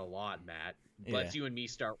like that a lot, Matt. Let's you and me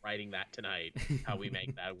start writing that tonight, how we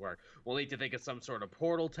make that work. We'll need to think of some sort of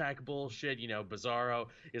portal tech bullshit. Bizarro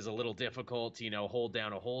is a little difficult to, hold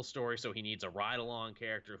down a whole story, so he needs a ride-along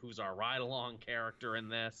character. Who's our ride-along character in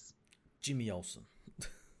this? Jimmy Olsen.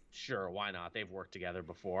 Sure, why not? They've worked together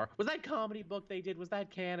before. Was that comedy book they did, was that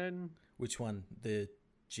canon? Which one? The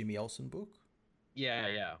Jimmy Olsen book?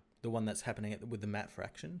 Yeah. The one that's happening with the Matt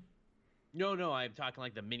Fraction? No, I'm talking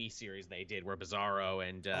like the mini-series they did where Bizarro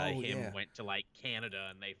and went to like Canada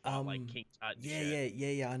and they fought like King Tut and shit.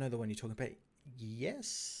 Yeah, I know the one you're talking about.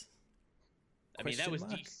 Yes. I mean, that was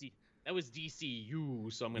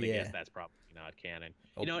DCU, so I'm going to guess that's probably not canon.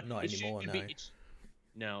 Not anymore, no.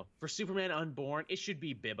 No, for Superman Unborn, it should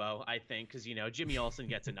be Bibbo, I think, because, Jimmy Olsen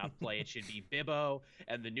gets enough play. It should be Bibbo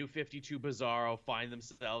and the New 52 Bizarro find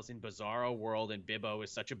themselves in Bizarro World, and Bibbo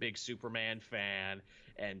is such a big Superman fan,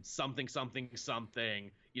 and something.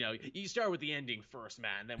 You start with the ending first,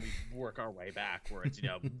 man, and then we work our way backwards.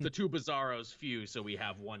 The two Bizarros fuse, so we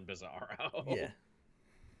have one Bizarro. Yeah.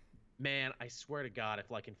 Man, I swear to God, if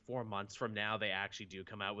like in 4 months from now they actually do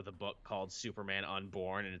come out with a book called Superman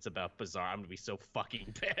Unborn and it's about Bizarro, I'm gonna be so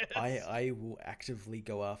fucking pissed. I will actively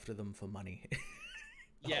go after them for money.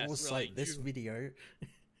 Yes, I will cite this video.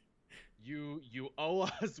 You owe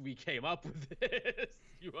us. We came up with this.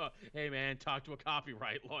 Hey man, talk to a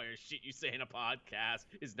copyright lawyer. Shit you say in a podcast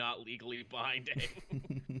is not legally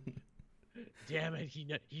binding. Damn it,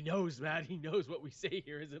 he knows, Matt. He knows what we say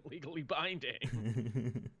here isn't legally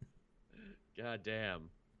binding. God damn.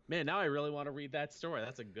 Man, now I really want to read that story.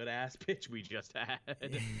 That's a good-ass pitch we just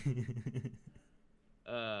had.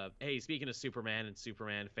 Hey, speaking of Superman and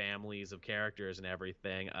Superman families of characters and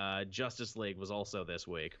everything, Justice League was also this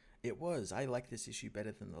week. It was. I like this issue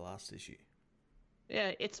better than the last issue.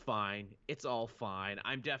 Yeah, it's fine. It's all fine.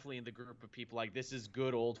 I'm definitely in the group of people like, this is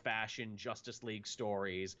good old-fashioned Justice League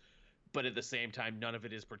stories. but at the same time, none of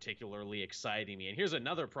it is particularly exciting me. And here's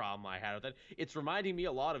another problem I had with it. It's reminding me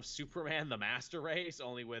a lot of Superman the Master Race,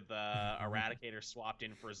 only with Eradicator swapped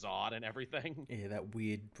in for Zod and everything. Yeah, that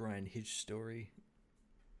weird Brian Hitch story.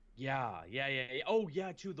 Yeah. Oh,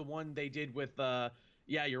 yeah, too, the one they did with,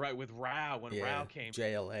 yeah, you're right, with Rao, when Rao came.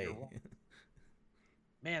 JLA.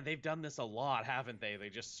 Man, they've done this a lot, haven't they? They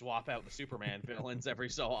just swap out the Superman villains every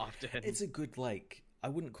so often. It's a good, like, I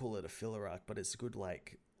wouldn't call it a filler arc, but it's a good,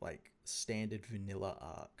 like standard vanilla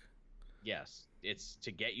arc. Yes, it's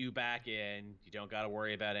to get you back in. You don't got to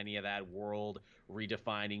worry about any of that world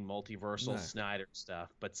redefining multiversal Snyder stuff.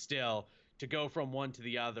 But still, to go from one to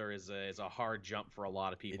the other is a hard jump for a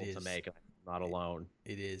lot of people to make. I'm not alone.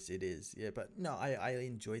 It is. Yeah, but no, I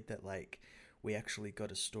enjoyed that. Like, we actually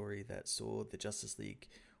got a story that saw the Justice League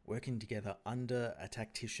working together under a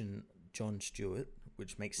tactician, John Stewart,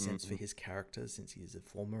 which makes sense for his character since he's a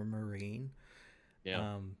former Marine.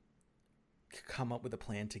 Yeah. Come up with a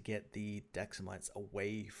plan to get the Daxamites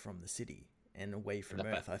away from the city and away from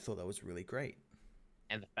Earth. I thought that was really great.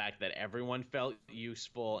 And the fact that everyone felt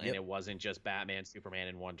useful and it wasn't just Batman, Superman,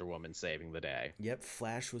 and Wonder Woman saving the day. Yep,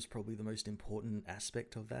 Flash was probably the most important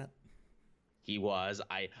aspect of that. He was.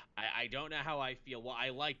 I don't know how I feel. Well, I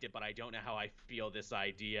liked it, but I don't know how I feel this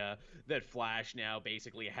idea that Flash now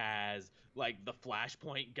basically has, like, the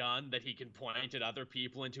Flashpoint gun that he can point at other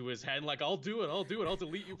people into his head. Like, I'll do it. I'll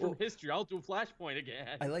delete you from history. I'll do a Flashpoint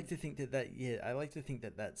again. I like to think that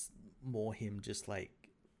that's more him just like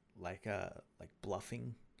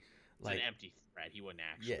bluffing. It's an empty threat. He wouldn't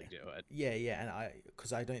actually do it. Yeah, and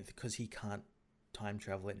because he can't time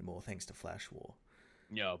travel anymore thanks to Flash War.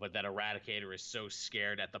 No, but that Eradicator is so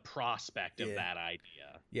scared at the prospect of that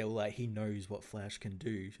idea. Yeah, well, like, he knows what Flash can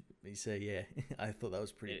do. So, yeah, I thought that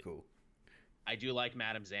was pretty cool. I do like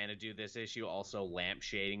Madame Xanadu this issue, also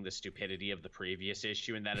lampshading the stupidity of the previous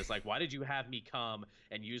issue, and that is like, why did you have me come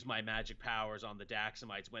and use my magic powers on the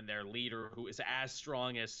Daxamites when their leader, who is as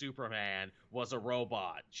strong as Superman, was a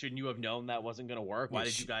robot? Shouldn't you have known that wasn't going to work? Why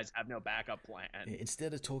did you guys have no backup plan?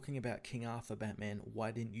 Instead of talking about King Arthur, Batman,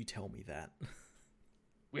 why didn't you tell me that?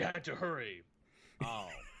 We had to hurry. Oh.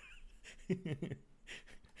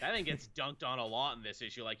 That thing gets dunked on a lot in this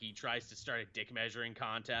issue. Like, he tries to start a dick measuring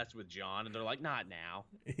contest with John, and they're like, not now.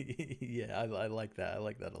 Yeah, I like that. I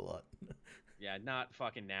like that a lot. Yeah, not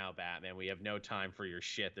fucking now, Batman. We have no time for your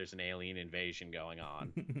shit. There's an alien invasion going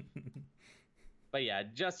on. But yeah,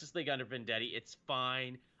 Justice League Under Vendetti, it's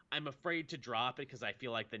fine. I'm afraid to drop it because I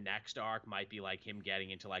feel like the next arc might be like him getting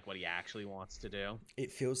into like what he actually wants to do.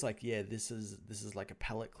 It feels like, yeah, this is like a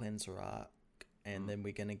palate cleanser arc, and then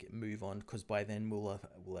we're gonna move on because by then we'll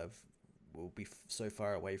be so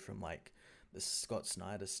far away from like the Scott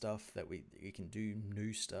Snyder stuff that we can do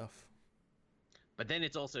new stuff. But then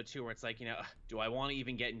it's also too where it's like, you know, do I want to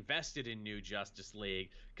even get invested in new Justice League?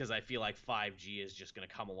 Because I feel like 5G is just going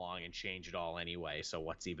to come along and change it all anyway. So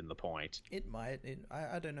what's even the point? It might.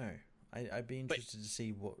 I don't know. I'd be interested to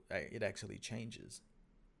see what it actually changes.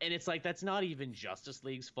 And it's like, that's not even Justice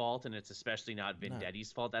League's fault, and it's especially not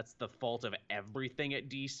Vendetti's fault. That's the fault of everything at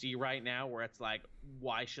DC right now, where it's like,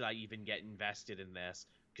 why should I even get invested in this?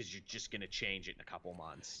 Because you're just going to change it in a couple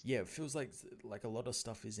months. Yeah, it feels like a lot of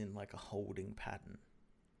stuff is in like a holding pattern.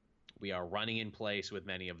 We are running in place with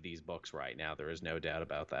many of these books right now. There is no doubt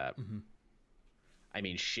about that. Mm-hmm. I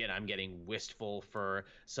mean, shit, I'm getting wistful for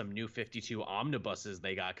some new 52 omnibuses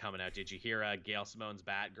they got coming out. Did you hear Gail Simone's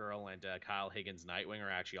Batgirl and Kyle Higgins' Nightwing are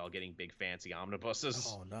actually all getting big fancy omnibuses?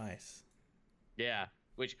 Oh, nice. Yeah,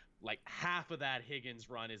 which, like, half of that Higgins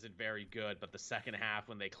run isn't very good, but the second half,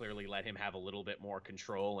 when they clearly let him have a little bit more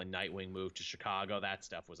control and Nightwing moved to Chicago, that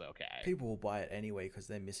stuff was okay. People will buy it anyway because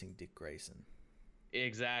they're missing Dick Grayson.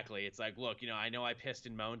 Exactly. It's like, look, you know, I know I pissed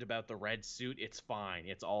and moaned about the red suit. It's fine.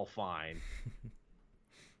 It's all fine.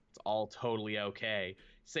 It's all totally okay.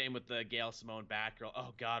 Same with the Gail Simone Batgirl.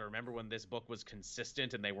 Oh, God, remember when this book was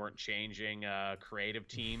consistent and they weren't changing creative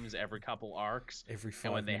teams every couple arcs? Every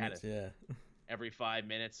 5 minutes, yeah. Every 5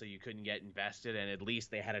 minutes, so you couldn't get invested, and at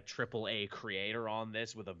least they had a AAA creator on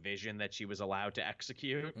this with a vision that she was allowed to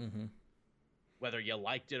execute. Mm-hmm. Whether you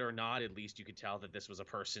liked it or not, at least you could tell that this was a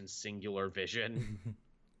person's singular vision.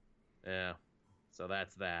 Yeah, so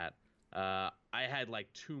that's that. I had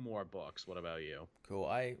like 2 more books. What about you? Cool.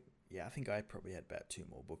 I think I probably had about 2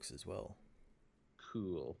 more books as well.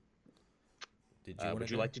 Cool. Did you? Would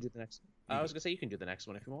you like to do the next one? I was gonna say you can do the next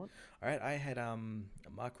one if you want. All right. I had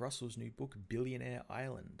Mark Russell's new book, Billionaire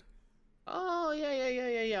Island. Oh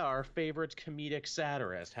yeah. Our favorite comedic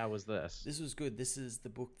satirist. How was this? This was good. This is the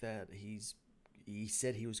book that he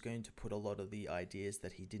said he was going to put a lot of the ideas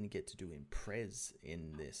that he didn't get to do in Prez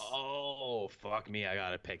in this. Oh, fuck me! I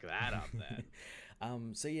gotta pick that up then.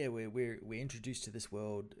 So yeah, we're introduced to this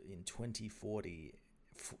world in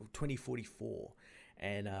 2044,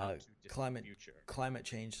 and climate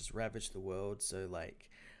change has ravaged the world. So like,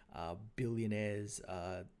 billionaires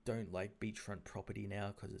don't like beachfront property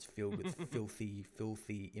now because it's filled with filthy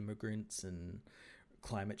immigrants and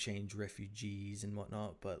climate change refugees and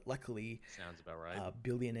whatnot. But luckily, sounds about right.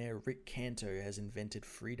 Billionaire Rick Canto has invented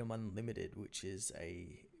Freedom Unlimited, which is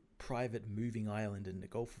a private moving island in the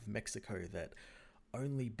Gulf of Mexico that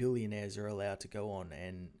only billionaires are allowed to go on.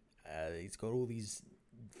 And he's got all these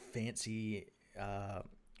fancy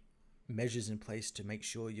measures in place to make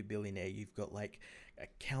sure you're a billionaire. You've got like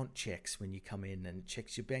account checks when you come in, and it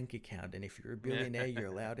checks your bank account, and if you're a billionaire you're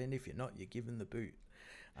allowed in. If you're not, you're given the boot.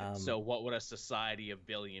 So what would a society of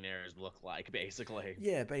billionaires look like, basically?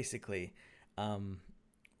 Yeah, basically. All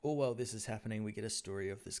while this is happening, we get a story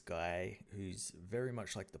of this guy who's very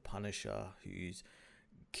much like the Punisher, who's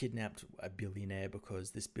kidnapped a billionaire because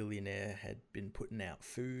this billionaire had been putting out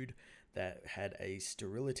food that had a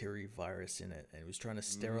sterility virus in it, and was trying to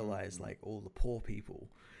sterilize like all the poor people.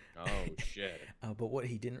 Oh shit. But what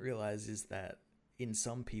he didn't realize is that in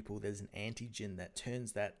some people there's an antigen that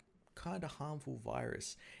turns that kind of harmful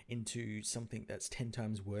virus into something that's 10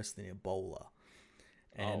 times worse than Ebola.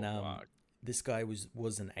 And this guy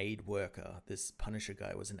was an aid worker. This Punisher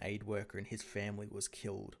guy was an aid worker, and his family was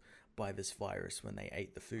killed by this virus when they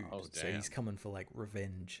ate the food. Oh, so he's coming for like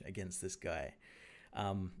revenge against this guy.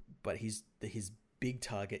 But his big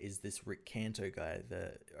target is this Rick Canto guy,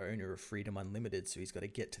 the owner of Freedom Unlimited. So he's got to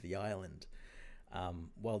get to the island.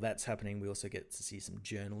 While that's happening, we also get to see some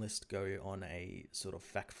journalists go on a sort of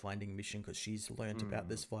fact-finding mission because she's learned about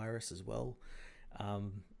this virus as well.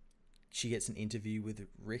 She gets an interview with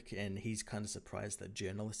Rick, and he's kind of surprised that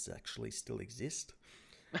journalists actually still exist.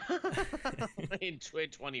 In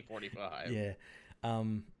 2045. Yeah.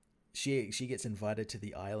 She gets invited to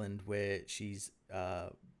the island where she's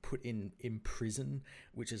put in prison,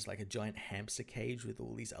 which is like a giant hamster cage with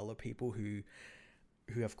all these other people who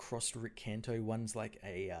have crossed Rick Canto. One's like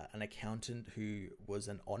an accountant who was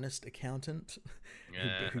an honest accountant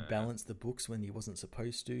who balanced the books when he wasn't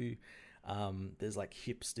supposed to. There's like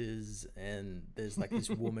hipsters, and there's like this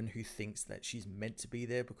woman who thinks that she's meant to be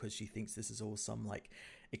there because she thinks this is all some like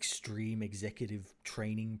extreme executive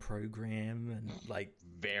training program, and like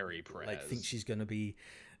very press. Like thinks she's gonna be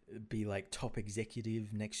like top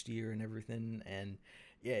executive next year and everything. And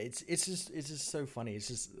yeah, it's just so funny. It's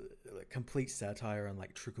just like complete satire on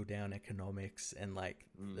like trickle down economics and like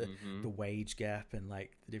the wage gap, and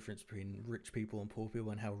like the difference between rich people and poor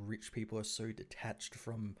people, and how rich people are so detached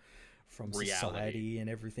from society and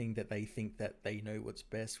everything that they think that they know what's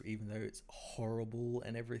best, even though it's horrible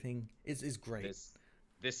and everything. Is great.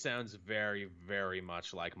 This sounds very, very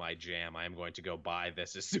much like my jam. I am going to go buy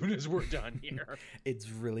this as soon as we're done here.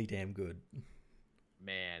 It's really damn good.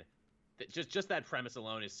 Man, just that premise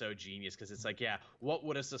alone is so genius, because it's like, yeah, what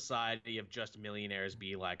would a society of just millionaires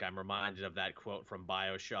be like? I'm reminded of that quote from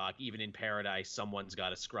BioShock. Even in paradise, someone's got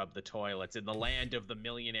to scrub the toilets. In the land of the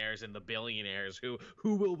millionaires and the billionaires, who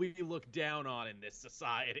will we look down on in this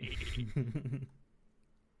society?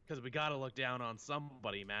 Because we got to look down on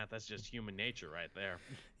somebody, Matt. That's just human nature right there.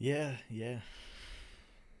 Yeah.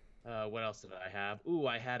 What else did I have? Ooh,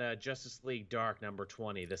 I had a Justice League Dark number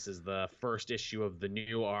 20. This is the first issue of the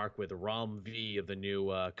new arc with Ram V, the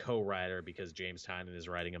new co-writer, because James Tynion is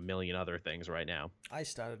writing a million other things right now. I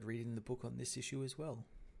started reading the book on this issue as well.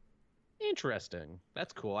 Interesting.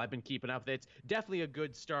 That's cool. I've been keeping up. It's definitely a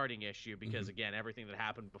good starting issue because, again, everything that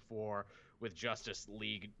happened before with Justice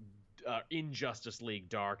League, in Justice League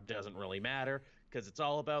Dark doesn't really matter, because it's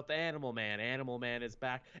all about the Animal Man. Animal Man is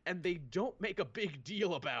back, and they don't make a big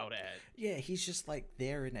deal about it. Yeah, he's just like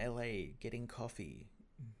there in LA getting coffee.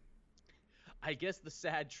 I guess the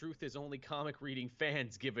sad truth is only comic reading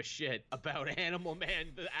fans give a shit about Animal Man.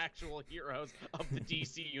 The actual heroes of the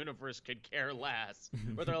DC universe could care less.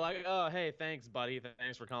 Where they're like, oh, hey, thanks, buddy.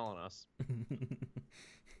 Thanks for calling us.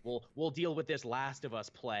 We'll deal with this Last of Us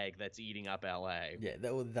plague that's eating up LA. Yeah,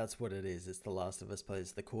 that's what it is. It's the Last of Us plague.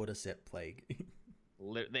 It's the cordyceps plague.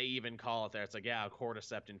 They even call it there. It's like, yeah, a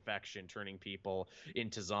cordyceps infection turning people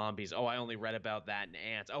into zombies. Oh, I only read about that in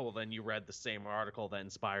Ants. Oh, well, then you read the same article that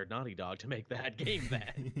inspired Naughty Dog to make that game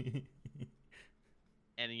then.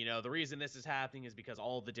 And, the reason this is happening is because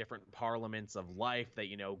all the different parliaments of life that,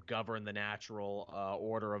 govern the natural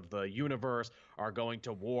order of the universe are going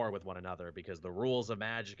to war with one another because the rules of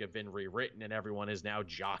magic have been rewritten and everyone is now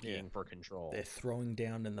jockeying for control. They're throwing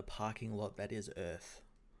down in the parking lot that is Earth.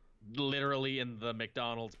 literally in the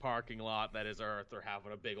McDonald's parking lot that is Earth. They're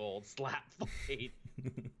having a big old slap fight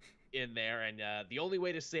in there, and the only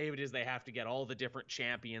way to save it is they have to get all the different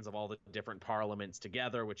champions of all the different parliaments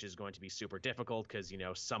together, which is going to be super difficult because, you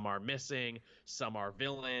know, some are missing, some are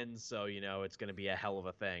villains, so, you know, it's going to be a hell of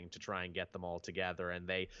a thing to try and get them all together. And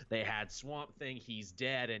they had Swamp Thing, he's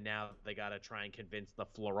dead, and now they got to try and convince the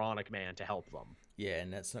Floronic Man to help them. Yeah,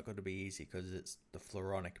 and that's not going to be easy because it's the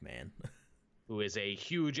Floronic Man. Who is a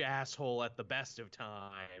huge asshole at the best of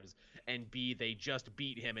times, and B, they just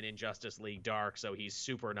beat him in Injustice League Dark, so he's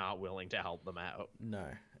super not willing to help them out. No,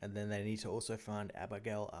 and then they need to also find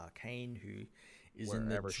Abigail Arcane, who is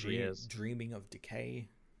Wherever in the Dreaming of Decay.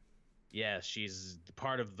 Yeah, she's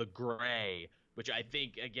part of the Gray, which I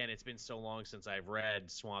think, again, it's been so long since I've read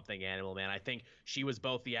Swamp Thing Animal Man. I think she was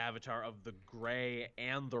both the avatar of the Gray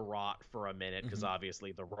and the Rot for a minute, because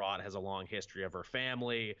obviously the Rot has a long history of her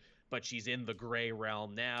family, but she's in the Gray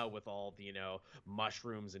realm now with all the, you know,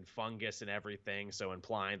 mushrooms and fungus and everything, so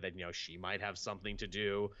implying that, you know, she might have something to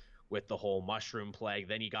do with the whole mushroom plague.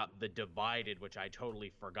 Then you got the Divided, which I totally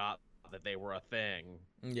forgot that they were a thing.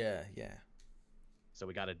 Yeah. So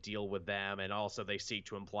we got to deal with them, and also they seek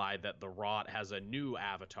to imply that the Rot has a new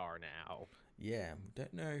avatar now. Yeah, we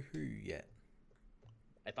don't know who yet.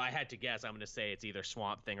 If I had to guess, I'm going to say it's either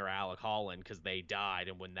Swamp Thing or Alec Holland, because they died,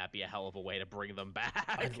 and wouldn't that be a hell of a way to bring them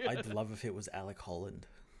back? I'd love if it was Alec Holland.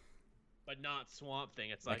 But not Swamp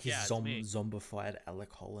Thing. It's like, he's yeah, it's me. Zombified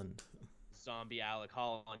Alec Holland. Zombie Alec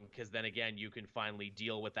Holland, because then again, you can finally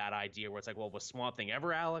deal with that idea where it's like, well, was Swamp Thing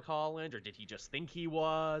ever Alec Holland, or did he just think he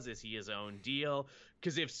was? Is he his own deal?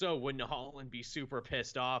 Because if so, wouldn't Holland be super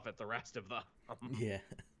pissed off at the rest of them? Yeah.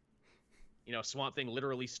 You know, Swamp Thing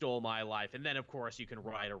literally stole my life. And then, of course, you can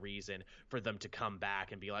write a reason for them to come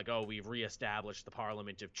back and be like, oh, we've reestablished the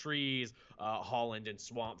Parliament of Trees. Holland and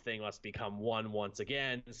Swamp Thing must become one once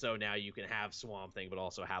again. So now you can have Swamp Thing, but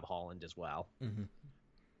also have Holland as well. Mm-hmm.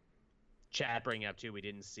 Chat bringing up, too, we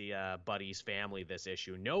didn't see Buddy's family this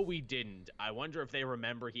issue. No, we didn't. I wonder if they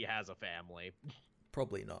remember he has a family.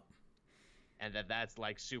 Probably not. And that's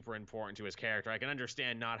like super important to his character. I can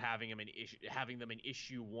understand not having him having them in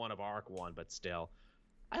issue 1 of Arc 1, but still,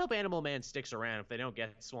 I hope Animal Man sticks around. If they don't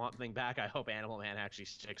get Swamp Thing back, I hope Animal Man actually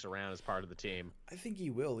sticks around as part of the team. I think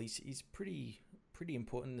he will. He's pretty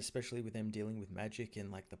important, especially with them dealing with magic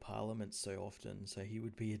in like the Parliament so often. So he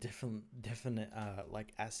would be a definite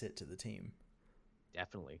like asset to the team.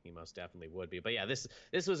 Definitely, he most definitely would be. But yeah, this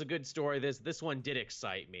was a good story. This one did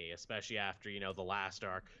excite me, especially after, you know, the last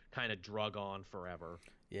arc kind of drug on forever.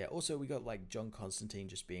 Yeah. Also, we got like John Constantine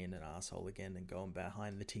just being an asshole again and going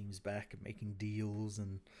behind the team's back and making deals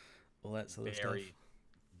and all that sort of stuff.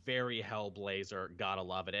 Very Hellblazer, gotta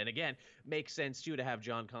love it. And again, makes sense too to have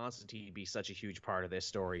John Constantine be such a huge part of this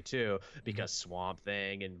story too, because Swamp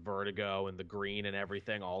Thing and Vertigo and the Green and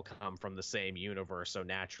everything all come from the same universe, so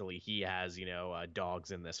naturally he has, you know, dogs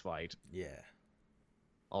in this fight. Yeah.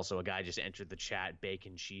 Also, a guy just entered the chat,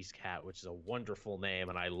 Bacon Cheese Cat, which is a wonderful name,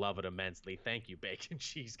 and I love it immensely. Thank you, Bacon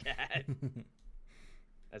Cheese Cat.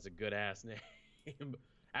 That's a good ass name.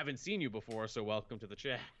 I haven't seen you before, so welcome to the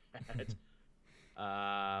chat.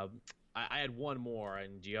 I had one more,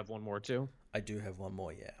 and do you have one more too? I do have one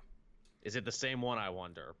more, yeah. Is it the same one, I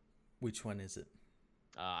wonder? Which one is it?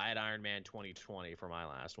 I had Iron Man 2020 for my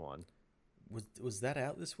last one. Was that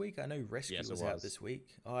out this week? I know Rescue was out this week.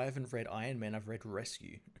 Oh, I haven't read Iron Man, I've read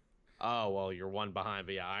Rescue. Oh, well, you're one behind,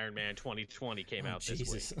 but yeah, Iron Man 2020 came out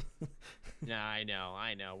this week. Nah, I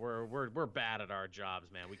know. We're bad at our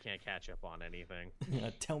jobs, man. We can't catch up on anything.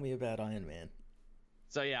 Tell me about Iron Man.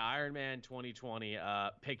 So yeah, Iron Man 2020,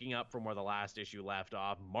 picking up from where the last issue left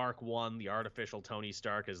off. Mark 1, the artificial Tony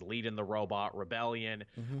Stark, is leading the robot rebellion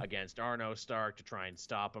against Arno Stark to try and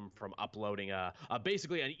stop him from uploading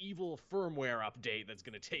basically an evil firmware update that's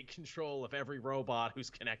going to take control of every robot who's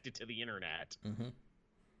connected to the internet.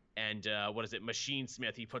 And Machine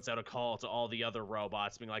Smith, he puts out a call to all the other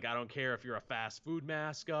robots being like, I don't care if you're a fast food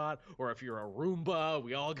mascot or if you're a Roomba,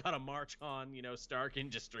 we all gotta march on, you know, Stark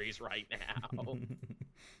Industries right now.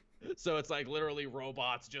 So it's like literally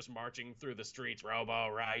robots just marching through the streets. Robo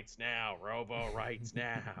rights now.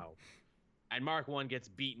 And Mark 1 gets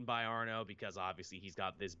beaten by Arno because obviously he's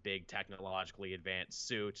got this big technologically advanced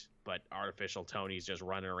suit, but artificial Tony's just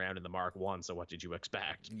running around in the Mark 1, so what did you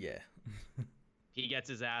expect? Yeah. He gets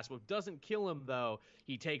his ass whooped. Doesn't kill him, though.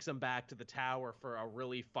 He takes him back to the tower for a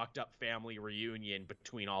really fucked up family reunion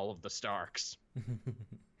between all of the Starks.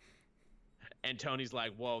 And Tony's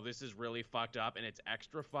like, whoa, this is really fucked up. And it's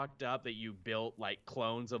extra fucked up that you built like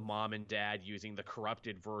clones of mom and dad using the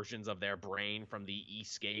corrupted versions of their brain from the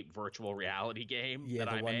Escape virtual reality game that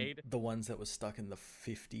I made. The ones that were stuck in the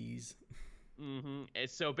 50s. Mm-hmm. And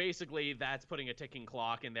so basically, that's putting a ticking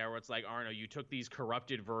clock in there where it's like, Arno, you took these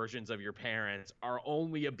corrupted versions of your parents, are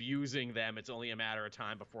only abusing them. It's only a matter of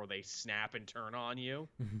time before they snap and turn on you.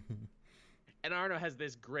 And Arno has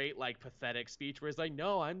this great, like, pathetic speech where he's like,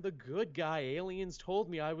 no, I'm the good guy. Aliens told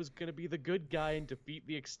me I was going to be the good guy and defeat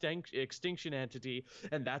the extinction entity.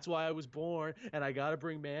 And that's why I was born. And I got to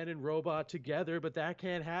bring man and robot together. But that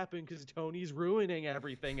can't happen because Tony's ruining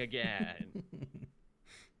everything again.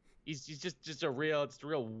 He's just a real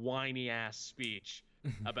whiny ass speech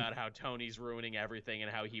about how Tony's ruining everything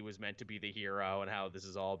and how he was meant to be the hero and how this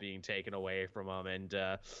is all being taken away from him. And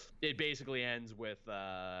it basically ends with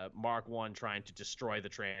Mark 1 trying to destroy the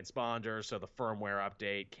transponder so the firmware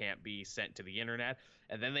update can't be sent to the internet.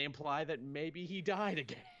 And then they imply that maybe he died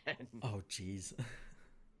again. Oh, jeez.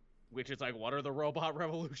 Which is like, what are the robot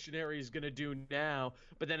revolutionaries going to do now?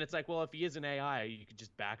 But then it's like, well, if he is an AI, you could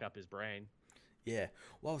just back up his brain. Yeah,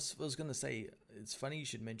 well, I was going to say, it's funny you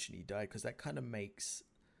should mention he died, because that kind of makes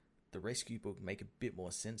the rescue book make a bit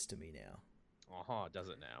more sense to me now. Does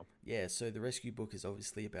it now? Yeah, so the rescue book is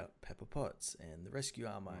obviously about Pepper Potts and the rescue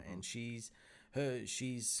armor, and she's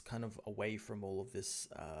kind of away from all of this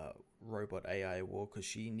robot AI war, because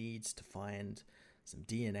she needs to find some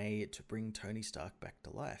DNA to bring Tony Stark back to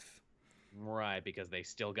life. Right, because they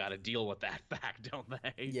still got to deal with that fact, don't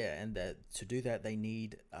they? Yeah, and to do that, they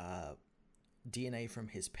need DNA from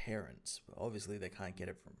his parents. But obviously, they can't get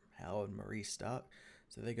it from Howard Marie Stark,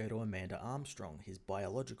 so they go to Amanda Armstrong, his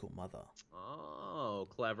biological mother. Oh,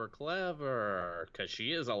 clever, because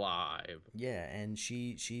she is alive. Yeah, and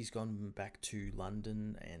she's gone back to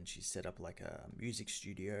London, and she's set up like a music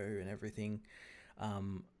studio and everything.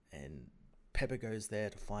 And Pepper goes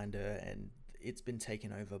there to find her, and it's been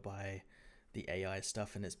taken over by the AI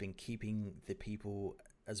stuff, and it's been keeping the people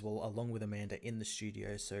as well, along with Amanda, in the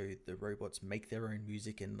studio, so the robots make their own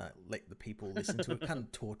music and let the people listen to it, kind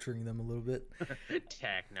of torturing them a little bit.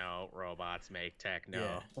 Techno, robots make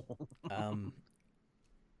techno. Yeah.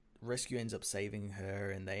 Rescue ends up saving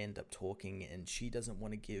her, and they end up talking, and she doesn't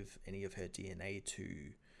want to give any of her DNA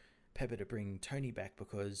to Pepper to bring Tony back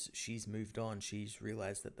because she's moved on. She's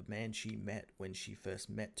realized that the man she met when she first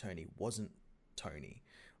met Tony wasn't Tony.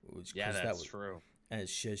 That's true. As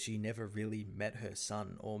she never really met her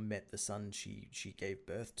son or met the son she gave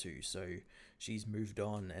birth to, so she's moved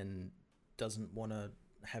on and doesn't want to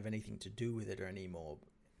have anything to do with it anymore.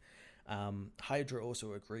 Hydra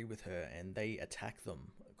also agree with her, and they attack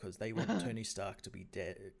them because they want Tony Stark to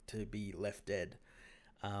be left dead.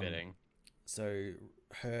 Fitting. So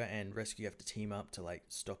her and Rescue have to team up to like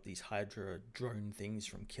stop these Hydra drone things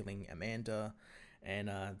from killing Amanda. And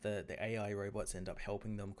the AI robots end up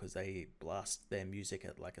helping them because they blast their music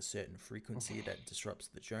at like a certain frequency that disrupts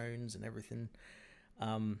the drones and everything.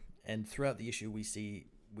 And throughout the issue,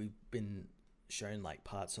 we've been shown like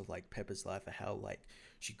parts of like Pepper's life, of how like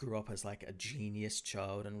she grew up as like a genius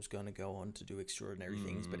child and was going to go on to do extraordinary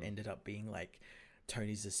things, but ended up being like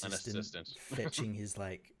Tony's assistant. Fetching his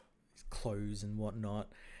like his clothes and whatnot.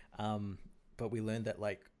 But we learned that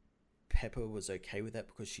like Pepper was okay with that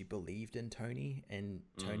because she believed in Tony, and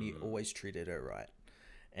Tony always treated her right,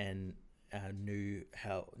 and knew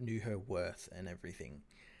her worth and everything.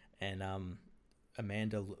 And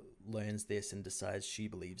Amanda learns this and decides she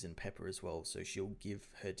believes in Pepper as well, so she'll give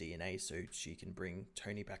her DNA so she can bring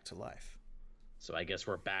Tony back to life. So I guess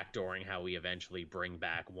we're backdooring how we eventually bring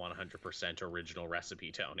back 100% original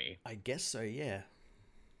recipe Tony. I guess so, yeah.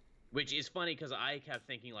 Which is funny because I kept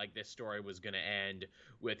thinking like this story was going to end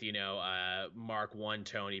with, Mark 1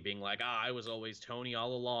 Tony being like, I was always Tony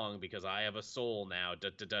all along because I have a soul now,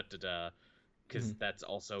 Because that's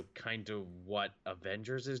also kind of what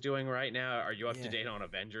Avengers is doing right now. Are you up to date on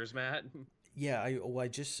Avengers, Matt? Yeah,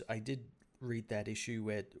 I did read that issue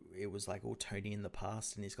where it was like all Tony in the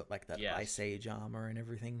past, and he's got like that Ice Age armor and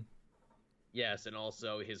everything. Yes, and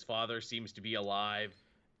also his father seems to be alive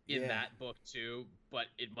in that book too, but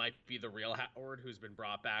it might be the real Howard who's been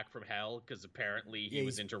brought back from hell because apparently he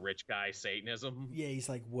was into rich guy Satanism. Yeah, he's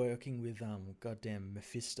like working with goddamn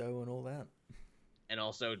Mephisto and all that. And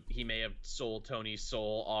also he may have sold Tony's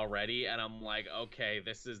soul already, and I'm like, okay,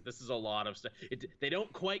 this is a lot of stuff. They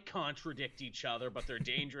don't quite contradict each other, but they're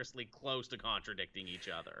dangerously close to contradicting each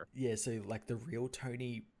other. Yeah, so like the real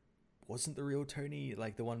Tony wasn't the real Tony,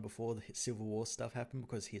 like the one before the Civil War stuff happened,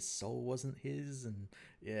 because his soul wasn't his, and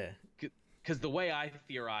because the way I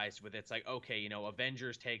theorized with it's like, okay, you know,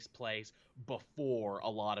 Avengers takes place before a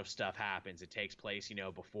lot of stuff happens. It takes place, you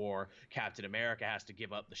know, before Captain America has to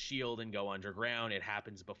give up the shield and go underground. It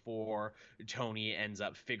happens before Tony ends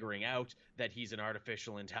up figuring out that he's an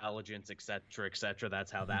artificial intelligence, etc., etc.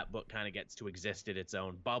 That's how that book kind of gets to exist in its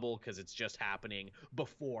own bubble, because it's just happening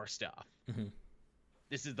before stuff.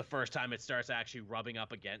 This is the first time it starts actually rubbing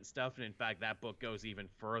up against stuff. And in fact, that book goes even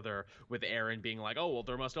further with Aaron being like, oh, well,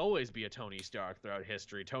 there must always be a Tony Stark throughout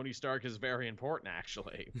history. Tony Stark is very important,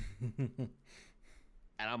 actually. And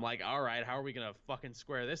I'm like, all right, how are we going to fucking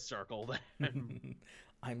square this circle then?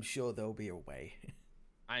 I'm sure there'll be a way.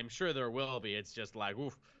 I'm sure there will be. It's just like,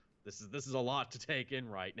 oof, this is a lot to take in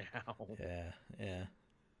right now. Yeah.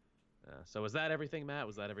 So was that everything, Matt?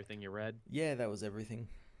 Was that everything you read? Yeah, that was everything.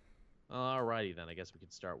 Alrighty then, I guess we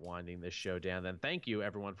could start winding this show down then. Thank you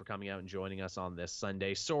everyone for coming out and joining us on this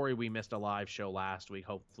Sunday. Sorry we missed a live show last week.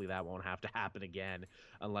 Hopefully that won't have to happen again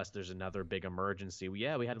unless there's another big emergency. We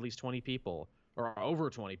had at least 20 people, or over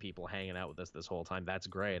 20 people hanging out with us this whole time. That's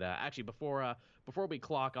great. Actually, before we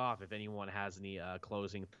clock off, if anyone has any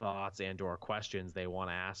closing thoughts and or questions they want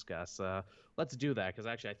to ask us, let's do that, because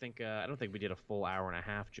actually I don't think we did a full hour and a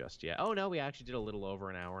half just yet. Oh no, we actually did a little over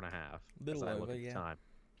an hour and a half. Little over, yeah. Time.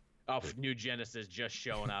 Oh, New Genesis just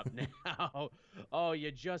showing up now. Oh,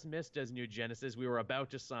 you just missed us, New Genesis. We were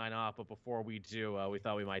about to sign off, but before we do, we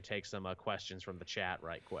thought we might take some questions from the chat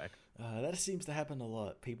right quick. That seems to happen a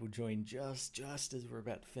lot. People join just as we're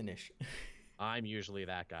about to finish. I'm usually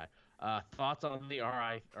that guy. Thoughts on the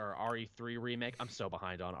RE3 remake? I'm so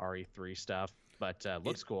behind on RE3 stuff, but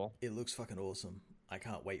looks cool. It looks fucking awesome. I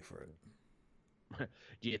can't wait for it.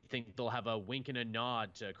 Do you think they'll have a wink and a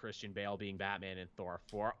nod to Christian Bale being Batman in Thor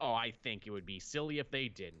 4? Oh, I think it would be silly if they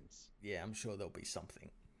didn't. Yeah, I'm sure there'll be something.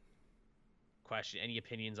 Question, any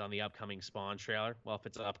opinions on the upcoming Spawn trailer? Well, if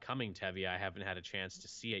it's upcoming, Tevi, I haven't had a chance to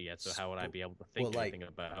see it yet, so how would I be able to think anything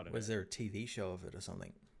about it? Was there a TV show of it or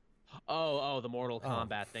something? Oh, the Mortal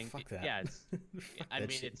Kombat thing. Fuck that. Yeah, I mean,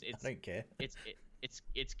 it's I don't care.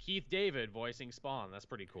 It's Keith David voicing Spawn. That's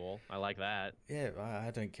pretty cool. I like that. Yeah,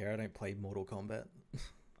 I don't care. I don't play Mortal Kombat.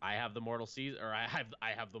 I have the Mortal Season, or I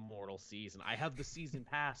have the Mortal Season. I have the Season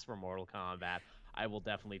Pass for Mortal Kombat. I will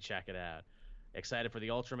definitely check it out. Excited for the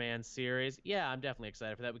Ultraman series? Yeah, I'm definitely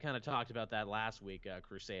excited for that. We kind of talked about that last week,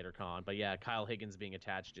 Crusader Con. But yeah, Kyle Higgins being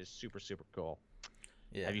attached is super, super cool.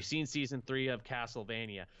 Yeah. Have you seen season 3 of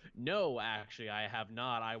Castlevania? No, actually, I have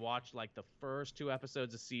not. I watched like the first 2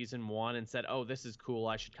 episodes of season 1 and said, "Oh, this is cool.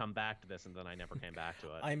 I should come back to this," and then I never came back to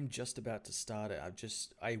it. I'm just about to start it.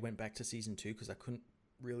 I went back to season 2 because I couldn't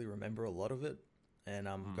really remember a lot of it, and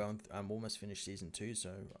I'm almost finished season 2,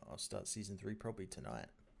 so I'll start season 3 probably tonight.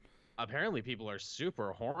 Apparently people are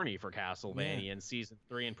super horny for Castlevania, and season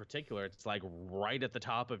 3 in particular. It's like right at the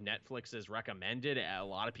top of Netflix's recommended. A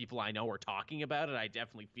lot of people I know are talking about it. I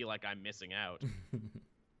definitely feel like I'm missing out.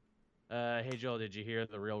 Hey Joel, did you hear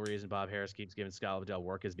the real reason Bob Harris keeps giving Scott Lobdell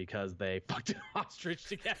work is because they fucked an ostrich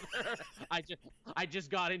together? I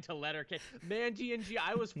just got into Letterkenny. Man, GNG,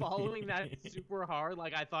 I was following that super hard.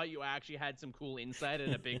 Like, I thought you actually had some cool insight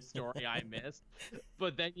and a big story I missed.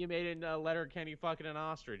 But then you made a Letterkenny fucking an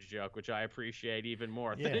ostrich joke, which I appreciate even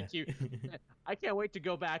more. Yeah. Thank you. I can't wait to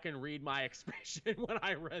go back and read my expression when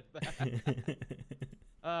I read that.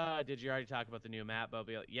 Did you already talk about the new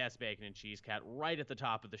Batmobile? Yes, Bacon and Cheese Cat, right at the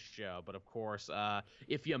top of the show. But of course,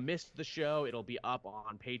 if you missed the show, it'll be up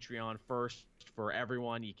on Patreon first for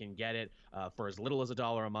everyone. You can get it for as little as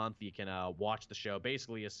 $1 a month. You can watch the show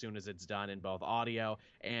basically as soon as it's done in both audio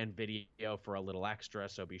and video for a little extra.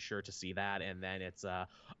 So be sure to see that. And then it's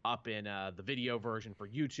up in the video version for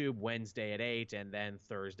YouTube Wednesday at 8, and then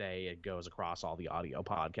Thursday it goes across all the audio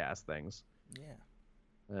podcast things. Yeah.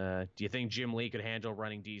 Do you think Jim Lee could handle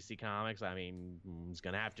running DC Comics? I mean, he's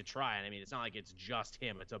going to have to try. And I mean, it's not like it's just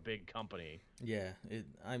him. It's a big company. Yeah,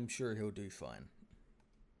 I'm sure he'll do fine.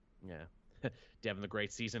 Yeah. Devin the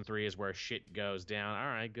Great season 3 is where shit goes down. All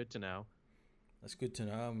right, good to know. That's good to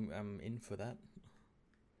know. I'm in for that.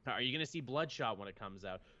 Are you going to see Bloodshot when it comes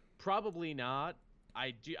out? Probably not.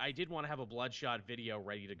 I did want to have a Bloodshot video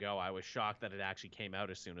ready to go. I was shocked that it actually came out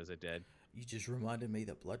as soon as it did. You just reminded me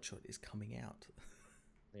that Bloodshot is coming out.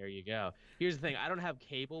 There you go. Here's the thing. I don't have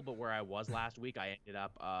cable, but where I was last week, I ended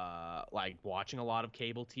up like watching a lot of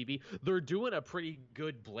cable TV. They're doing a pretty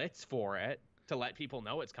good blitz for it to let people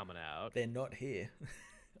know it's coming out. They're not here.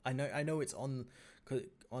 I know it's on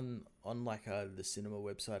like the cinema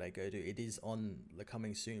website I go to. It is on the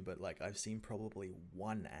coming soon, but like I've seen probably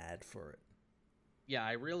one ad for it. Yeah,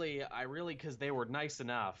 I really, because they were nice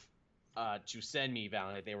enough to send me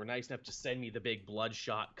Valiant. They were nice enough to send me the big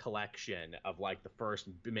Bloodshot collection of like the first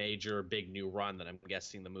major big new run that I'm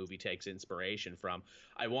guessing the movie takes inspiration from.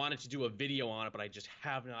 I wanted to do a video on it, but I just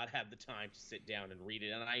have not had the time to sit down and read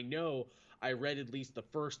it. And I know I read at least the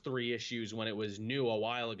first 3 issues when it was new a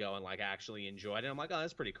while ago and like actually enjoyed it. I'm like, oh,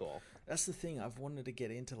 that's pretty cool. That's the thing. I've wanted to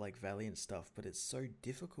get into like Valiant stuff, but it's so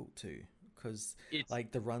difficult to. Because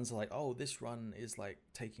like the runs are like, oh, this run is like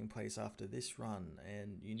taking place after this run,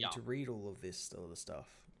 and you need to read all of this other stuff.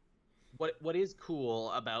 What is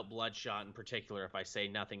cool about Bloodshot in particular, if I say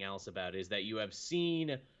nothing else about it, is that you have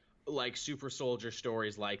seen like super soldier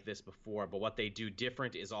stories like this before, but what they do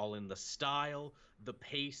different is all in the style, the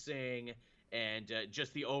pacing, and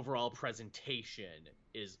just the overall presentation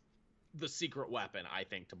is the secret weapon, I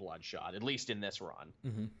think, to Bloodshot, at least in this run.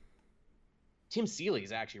 Mm-hmm. Tim Seeley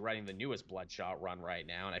is actually writing the newest Bloodshot run right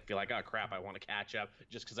now, and I feel like, oh crap, I want to catch up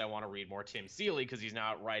just because I want to read more Tim Seeley because he's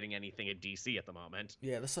not writing anything at DC at the moment.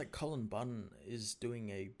 Yeah, that's like Colin Bunn is doing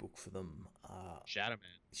a book for them.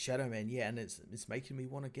 Shadowman, yeah, and it's making me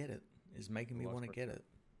want to get it. It's making me want to get it.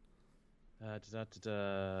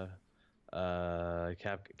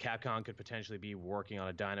 Capcom could potentially be working on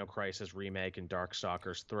a Dino Crisis remake and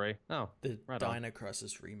Darkstalkers 3. Oh, the Dino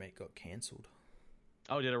Crisis remake got cancelled.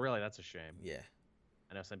 Oh, did it really? That's a shame. Yeah.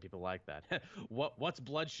 I know some people like that. What's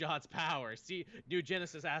Bloodshot's power? See, New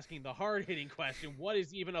Genesis asking the hard-hitting question, what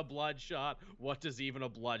is even a Bloodshot? What does even a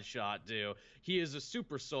Bloodshot do? He is a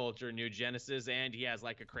super soldier, New Genesis, and he has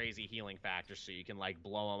like a crazy healing factor, so you can like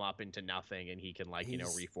blow him up into nothing and he can like,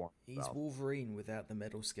 reform himself. He's Wolverine without the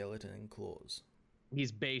metal skeleton and claws.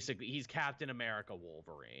 He's Captain America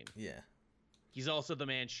Wolverine. Yeah. He's also the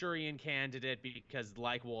Manchurian candidate because,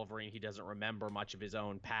 like Wolverine, he doesn't remember much of his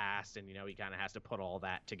own past, and, he kind of has to put all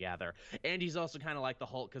that together. And he's also kind of like the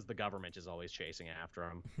Hulk because the government is always chasing after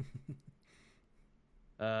him.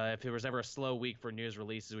 If there was ever a slow week for news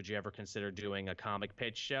releases, would you ever consider doing a comic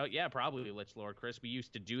pitch show? Yeah, probably, Lich Lord Chris. We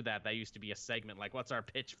used to do that. That used to be a segment, like, what's our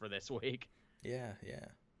pitch for this week? Yeah.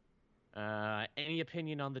 Any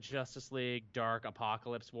opinion on the Justice League Dark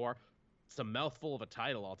Apocalypse War? It's a mouthful of a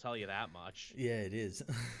title, I'll tell you that much. Yeah, it is.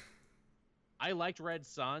 I liked Red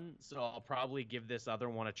Sun, so I'll probably give this other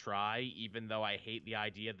one a try, even though I hate the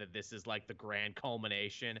idea that this is like the grand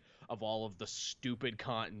culmination of all of the stupid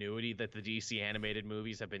continuity that the DC animated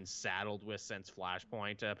movies have been saddled with since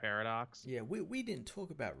Flashpoint Paradox. Yeah, we didn't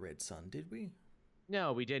talk about Red Sun, did we?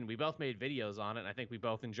 No, we didn't. We both made videos on it, and I think we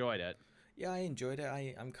both enjoyed it. Yeah, I enjoyed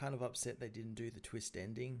it. I'm kind of upset they didn't do the twist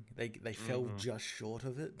ending. They fell just short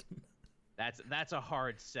of it. That's a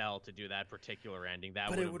hard sell to do that particular ending.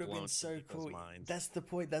 But it would have been so cool. Minds. That's the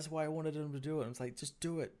point. That's why I wanted them to do it. I was like, just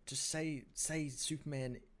do it. Just say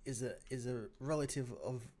Superman is a relative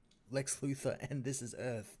of Lex Luthor, and this is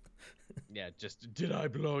Earth. Yeah, just did I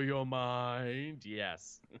blow your mind?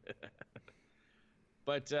 Yes.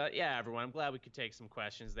 But yeah, everyone, I'm glad we could take some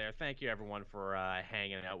questions there. Thank you, everyone, for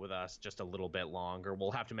hanging out with us just a little bit longer.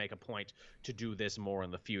 We'll have to make a point to do this more in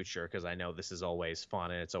the future because I know this is always fun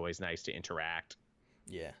and it's always nice to interact.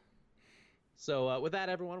 Yeah. So with that,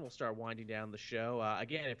 everyone, we'll start winding down the show.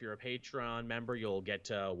 Again, if you're a Patreon member, you'll get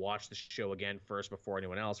to watch the show again first before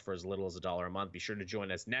anyone else for as little as $1 a month. Be sure to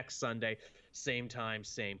join us next Sunday, same time,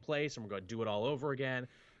 same place, and we're going to do it all over again.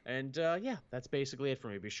 And yeah, that's basically it for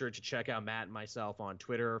me. Be sure to check out Matt and myself on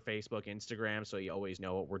Twitter, Facebook, Instagram, so you always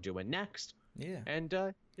know what we're doing next. Yeah. And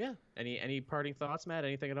yeah, any parting thoughts, Matt?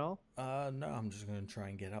 Anything at all? No, I'm just going to try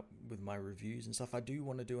and get up with my reviews and stuff. I do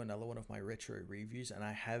want to do another one of my retro reviews, and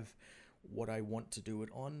I have what I want to do it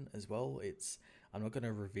on as well. I'm not going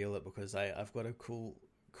to reveal it because I've got a cool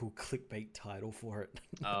clickbait title for it.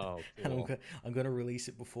 Oh, cool. And I'm going to release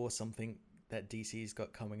it before something that DC's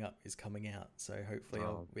got coming up is coming out, so hopefully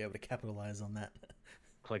I'll be able to capitalize on that.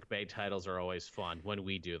 Clickbait titles are always fun when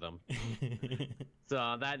we do them. So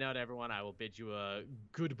on that note, everyone, I will bid you a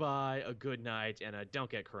goodbye, a good night, and don't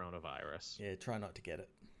get coronavirus. Yeah, try not to get it.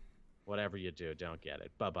 Whatever you do, don't get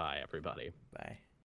it. Bye-bye, everybody. Bye.